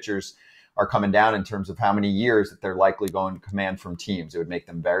these pitchers are coming down in terms of how many years that they're likely going to command from teams. It would make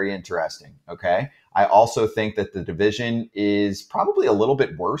them very interesting, okay? I also think that the division is probably a little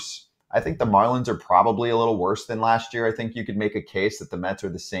bit worse. I think the Marlins are probably a little worse than last year. I think you could make a case that the Mets are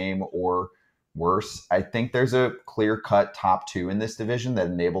the same or worse. I think there's a clear-cut top 2 in this division that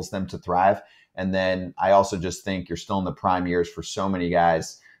enables them to thrive. And then I also just think you're still in the prime years for so many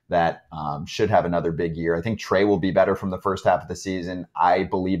guys that should have another big year. I think Trey will be better from the first half of the season. I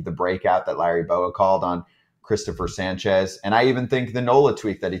believe the breakout that Larry Boa called on Christopher Sanchez. And I even think the Nola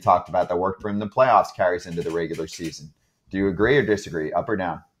tweak that he talked about that worked for him in the playoffs carries into the regular season. Do you agree or disagree? Up or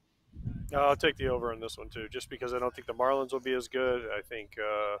down? I'll take the over on this one too, just because I don't think the Marlins will be as good. I think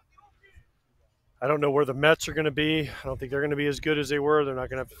I don't know where the Mets are going to be. I don't think they're going to be as good as they were. They're not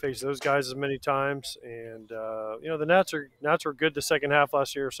going to have to face those guys as many times. And the Nats were good the second half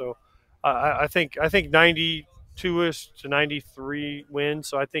last year. So I think 92ish to 93 wins.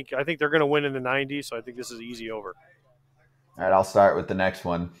 So I think they're going to win in the 90s. So I think this is easy over. All right, I'll start with the next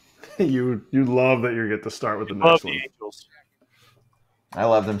one. You love that you get to start with the next one. Angels. I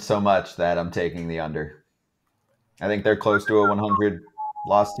love them so much that I'm taking the under. I think they're close to a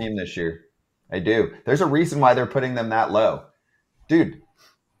 100-loss team this year. I do. There's a reason why they're putting them that low. Dude,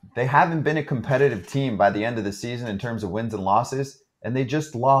 they haven't been a competitive team by the end of the season in terms of wins and losses, and they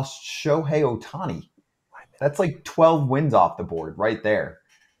just lost Shohei Ohtani. That's like 12 wins off the board right there.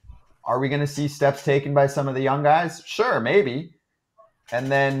 Are we going to see steps taken by some of the young guys? Sure, maybe. And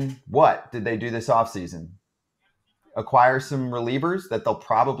then what did they do this offseason? Acquire some relievers that they'll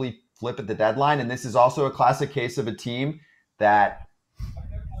probably flip at the deadline. And this is also a classic case of a team that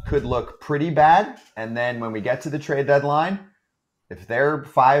could look pretty bad. And then when we get to the trade deadline, if they're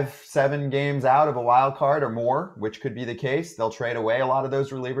 5-7 games out of a wild card or more, which could be the case, they'll trade away a lot of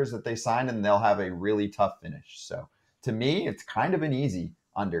those relievers that they signed and they'll have a really tough finish. So to me, it's kind of an easy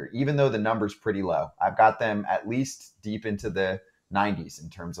under, even though the number's pretty low. I've got them at least deep into the 90s in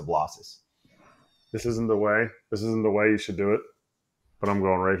terms of losses. This isn't the way you should do it, but I'm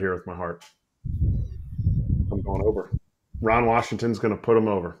going right here with my heart. I'm going over. Ron Washington's going to put them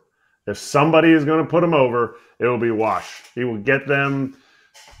over. If somebody is going to put them over, it will be Wash. He will get the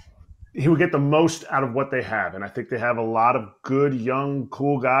most out of what they have. And I think they have a lot of good, young,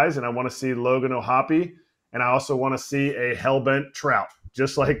 cool guys. And I want to see Logan O'Hoppe. And I also want to see a hellbent Trout.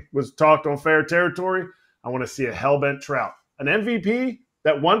 Just like was talked on Fair Territory, I want to see a hellbent Trout. An MVP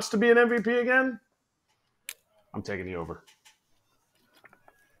that wants to be an MVP again, I'm taking the over.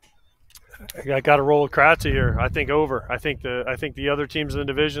 I got to roll with Kratzy here. I think over. I think the other teams in the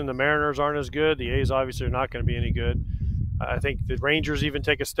division, the Mariners aren't as good. The A's obviously are not going to be any good. I think the Rangers even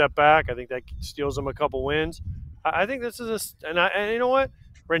take a step back. I think that steals them a couple wins. I think this is and you know what?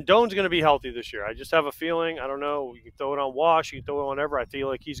 Rendon's going to be healthy this year. I just have a feeling. I don't know. You can throw it on Wash. You can throw it on whatever. I feel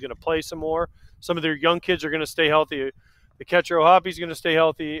like he's going to play some more. Some of their young kids are going to stay healthy. The catcher O'Hoppe's going to stay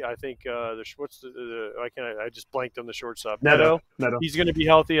healthy. I think I just blanked on the shortstop. Neto. He's going to be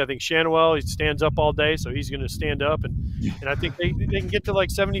healthy. I think Shanwell, he stands up all day, so he's going to stand up, and I think they can get to like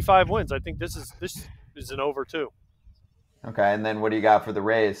 75 wins. I think this is an over too. Okay, and then what do you got for the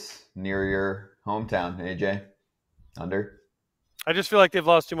Rays near your hometown, AJ? Under? I just feel like they've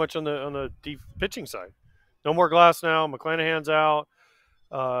lost too much on the deep pitching side. No more Glass now. McClanahan's out.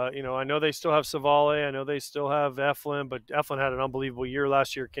 I know they still have Savale. I know they still have Eflin, but Eflin had an unbelievable year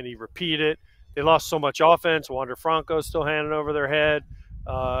last year. Can he repeat it? They lost so much offense. Wander Franco's still handing over their head.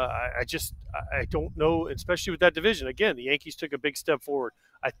 I don't know, especially with that division. Again, the Yankees took a big step forward.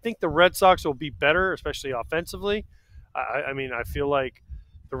 I think the Red Sox will be better, especially offensively. I feel like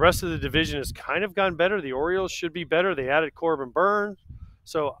the rest of the division has kind of gotten better. The Orioles should be better. They added Corbin Burns.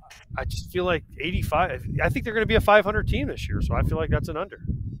 So I just feel like 85. I think they're going to be a 500 team this year. So I feel like that's an under.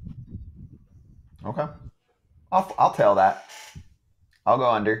 Okay. I'll tell that. I'll go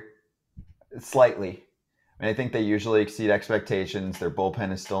under slightly. I think they usually exceed expectations. Their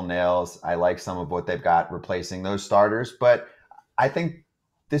bullpen is still nails. I like some of what they've got replacing those starters, but I think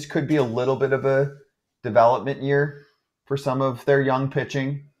this could be a little bit of a development year for some of their young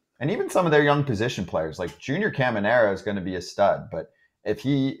pitching and even some of their young position players. Like Junior Caminero is going to be a stud, but if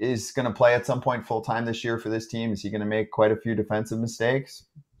he is going to play at some point full-time this year for this team, is he going to make quite a few defensive mistakes?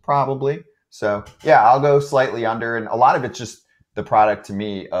 Probably. So, yeah, I'll go slightly under. And a lot of it's just the product to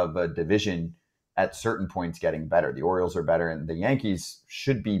me of a division at certain points getting better. The Orioles are better, and the Yankees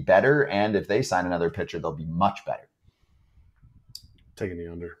should be better. And if they sign another pitcher, they'll be much better. Taking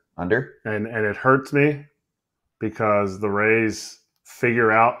the under. Under? And it hurts me because the Rays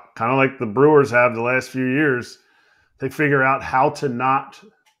figure out, kind of like the Brewers have the last few years, they figure out how to not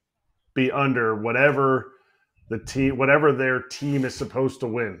be under whatever their team is supposed to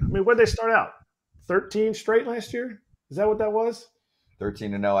win. I mean, where'd they start out? 13 straight last year? Is that what that was?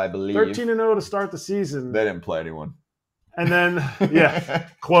 13-0, I believe. 13-0 to start the season. They didn't play anyone. And then, yeah,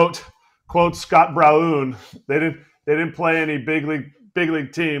 quote Scott Braun. They didn't play any big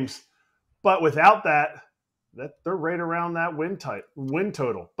league teams. But without that they're right around that win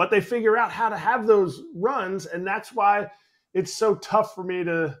total. But they figure out how to have those runs, and that's why it's so tough for me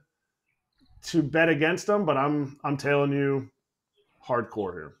to bet against them. But I'm telling you,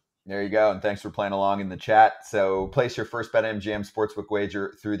 hardcore here. There you go, and thanks for playing along in the chat. So place your first Bet MGM sportsbook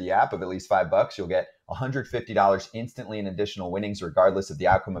wager through the app of at least $5. You'll get $150 instantly in additional winnings, regardless of the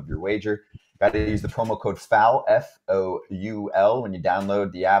outcome of your wager. Got to use the promo code FOUL, F-O-U-L, when you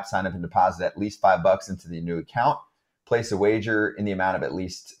download the app, sign up and deposit at least $5 into the new account. Place a wager in the amount of at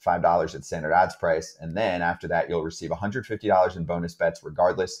least $5 at standard odds price. And then after that, you'll receive $150 in bonus bets,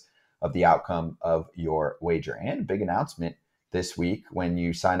 regardless of the outcome of your wager. And a big announcement this week when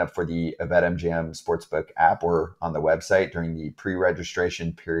you sign up for the Bet MGM Sportsbook app or on the website during the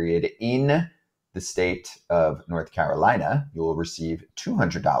pre-registration period in the state of North Carolina, you will receive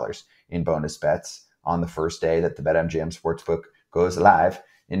 $200 in bonus bets on the first day that the Bet MGM Sportsbook goes live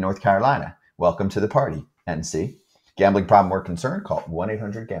in North Carolina. Welcome to the party, NC. Gambling problem or concern? Call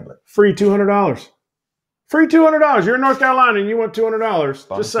 1-800-GAMBLER. Free $200. Free $200. You're in North Carolina and you want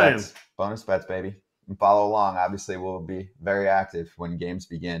 $200. Just saying. Bets. Bonus bets, baby. And follow along. Obviously, we'll be very active when games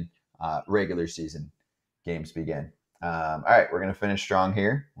begin, regular season games begin. All right, we're going to finish strong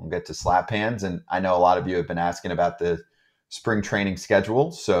here. We'll get to slap hands. And I know a lot of you have been asking about the spring training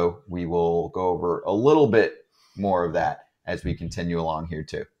schedule, so we will go over a little bit more of that as we continue along here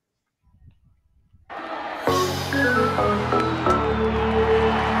too.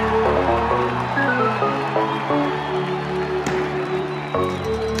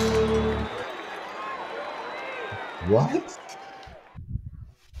 What?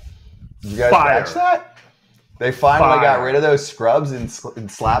 Did you guys catch that? They finally got rid of those scrubs and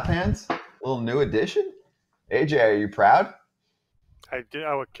slap hands? A little new addition? AJ, are you proud? I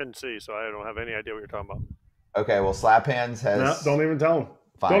couldn't see, so I don't have any idea what you're talking about. Okay, well, slap hands has. No, don't even tell them.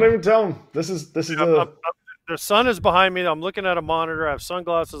 Fine. Don't even tell them. This is the sun is behind me. I'm looking at a monitor. I have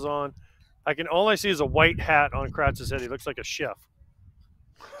sunglasses on. All I see is a white hat on Kratz's head. He looks like a chef.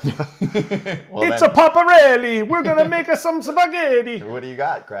 Well, it's a paparelli. We're gonna make us some spaghetti. What do you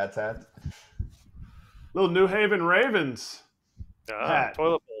got, Kratz hat? Little New Haven Ravens hat.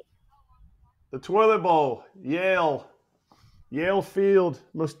 Toilet bowl. The toilet bowl. Yale Field,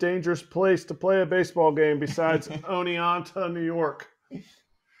 most dangerous place to play a baseball game besides Oneonta, New York.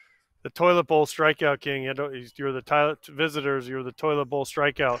 The toilet bowl strikeout king. You're the visitors. You're the toilet bowl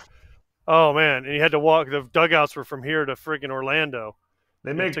strikeout. Oh man! And you had to walk. The dugouts were from here to friggin' Orlando.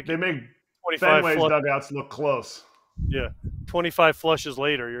 They make Fenway's dugouts look close. Yeah, 25 flushes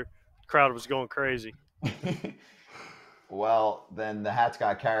later, your crowd was going crazy. Well, then the hat's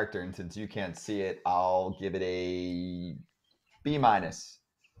got character, and since you can't see it, I'll give it a B-. Not a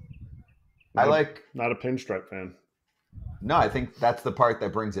pinstripe fan. No, I think that's the part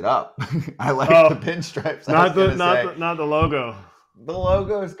that brings it up. I like the pinstripes. Not the logo. The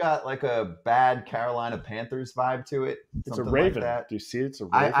logo's got like a bad Carolina Panthers vibe to it. It's a raven. Like that. Do you see it? It's a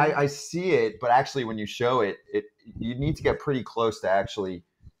raven. I see it, but actually when you show it, you need to get pretty close to actually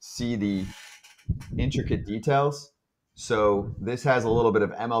see the intricate details. So this has a little bit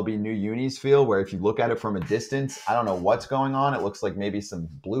of MLB New Unis feel, where if you look at it from a distance, I don't know what's going on. It looks like maybe some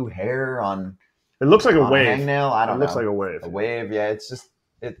blue hair on. It looks like a wave. Hangnail. I don't know. It looks like a wave. A wave. Yeah. It's just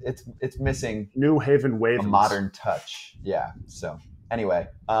it's missing New Haven wave. A modern touch. Yeah. So anyway,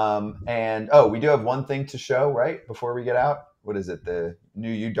 and we do have one thing to show right before we get out. What is it? The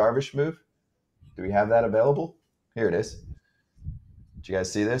new Yu Darvish move. Do we have that available? Here it is. Did you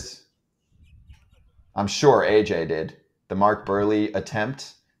guys see this? I'm sure AJ did. The Mark Burley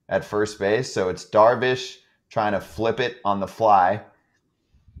attempt at first base. So it's Darvish trying to flip it on the fly.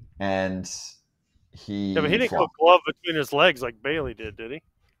 And but he didn't go glove between his legs like Bailey did he?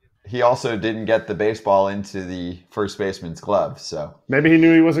 He also didn't get the baseball into the first baseman's glove. So maybe he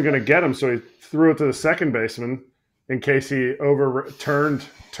knew he wasn't going to get him, so he threw it to the second baseman in case he turned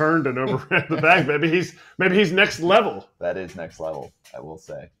and overran the bag. Maybe he's next level. That is next level, I will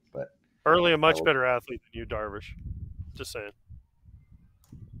say. But Burley, a much better athlete than you, Darvish. Just saying.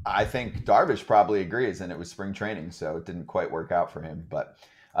 I think Darvish probably agrees, and it was spring training, so it didn't quite work out for him. But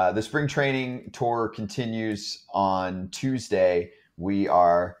the spring training tour continues on Tuesday. We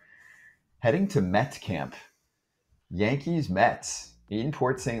are heading to Mets camp. Yankees Mets in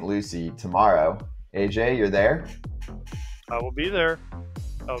Port St. Lucie tomorrow. AJ, you're there? I will be there.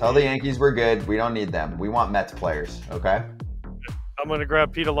 Tell the Yankees we're good. We don't need them. We want Mets players, okay? I'm going to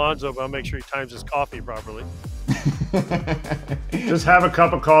grab Pete Alonso, but I'll make sure he times his coffee properly. Just have a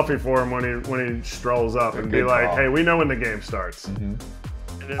cup of coffee for him when he strolls up and be like, hey, we know when the game starts.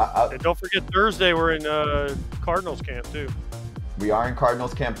 Mm-hmm. And don't forget Thursday we're in Cardinals camp too. We are in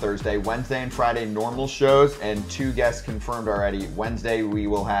Cardinals camp Thursday. Wednesday and Friday normal shows, and 2 guests confirmed already. Wednesday we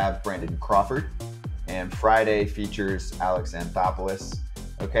will have Brandon Crawford, and Friday features Alex Anthopoulos.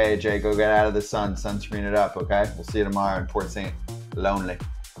 Okay, Jay, go get out of the sun. Sunscreen it up, okay? We'll see you tomorrow in Port St. Lonely.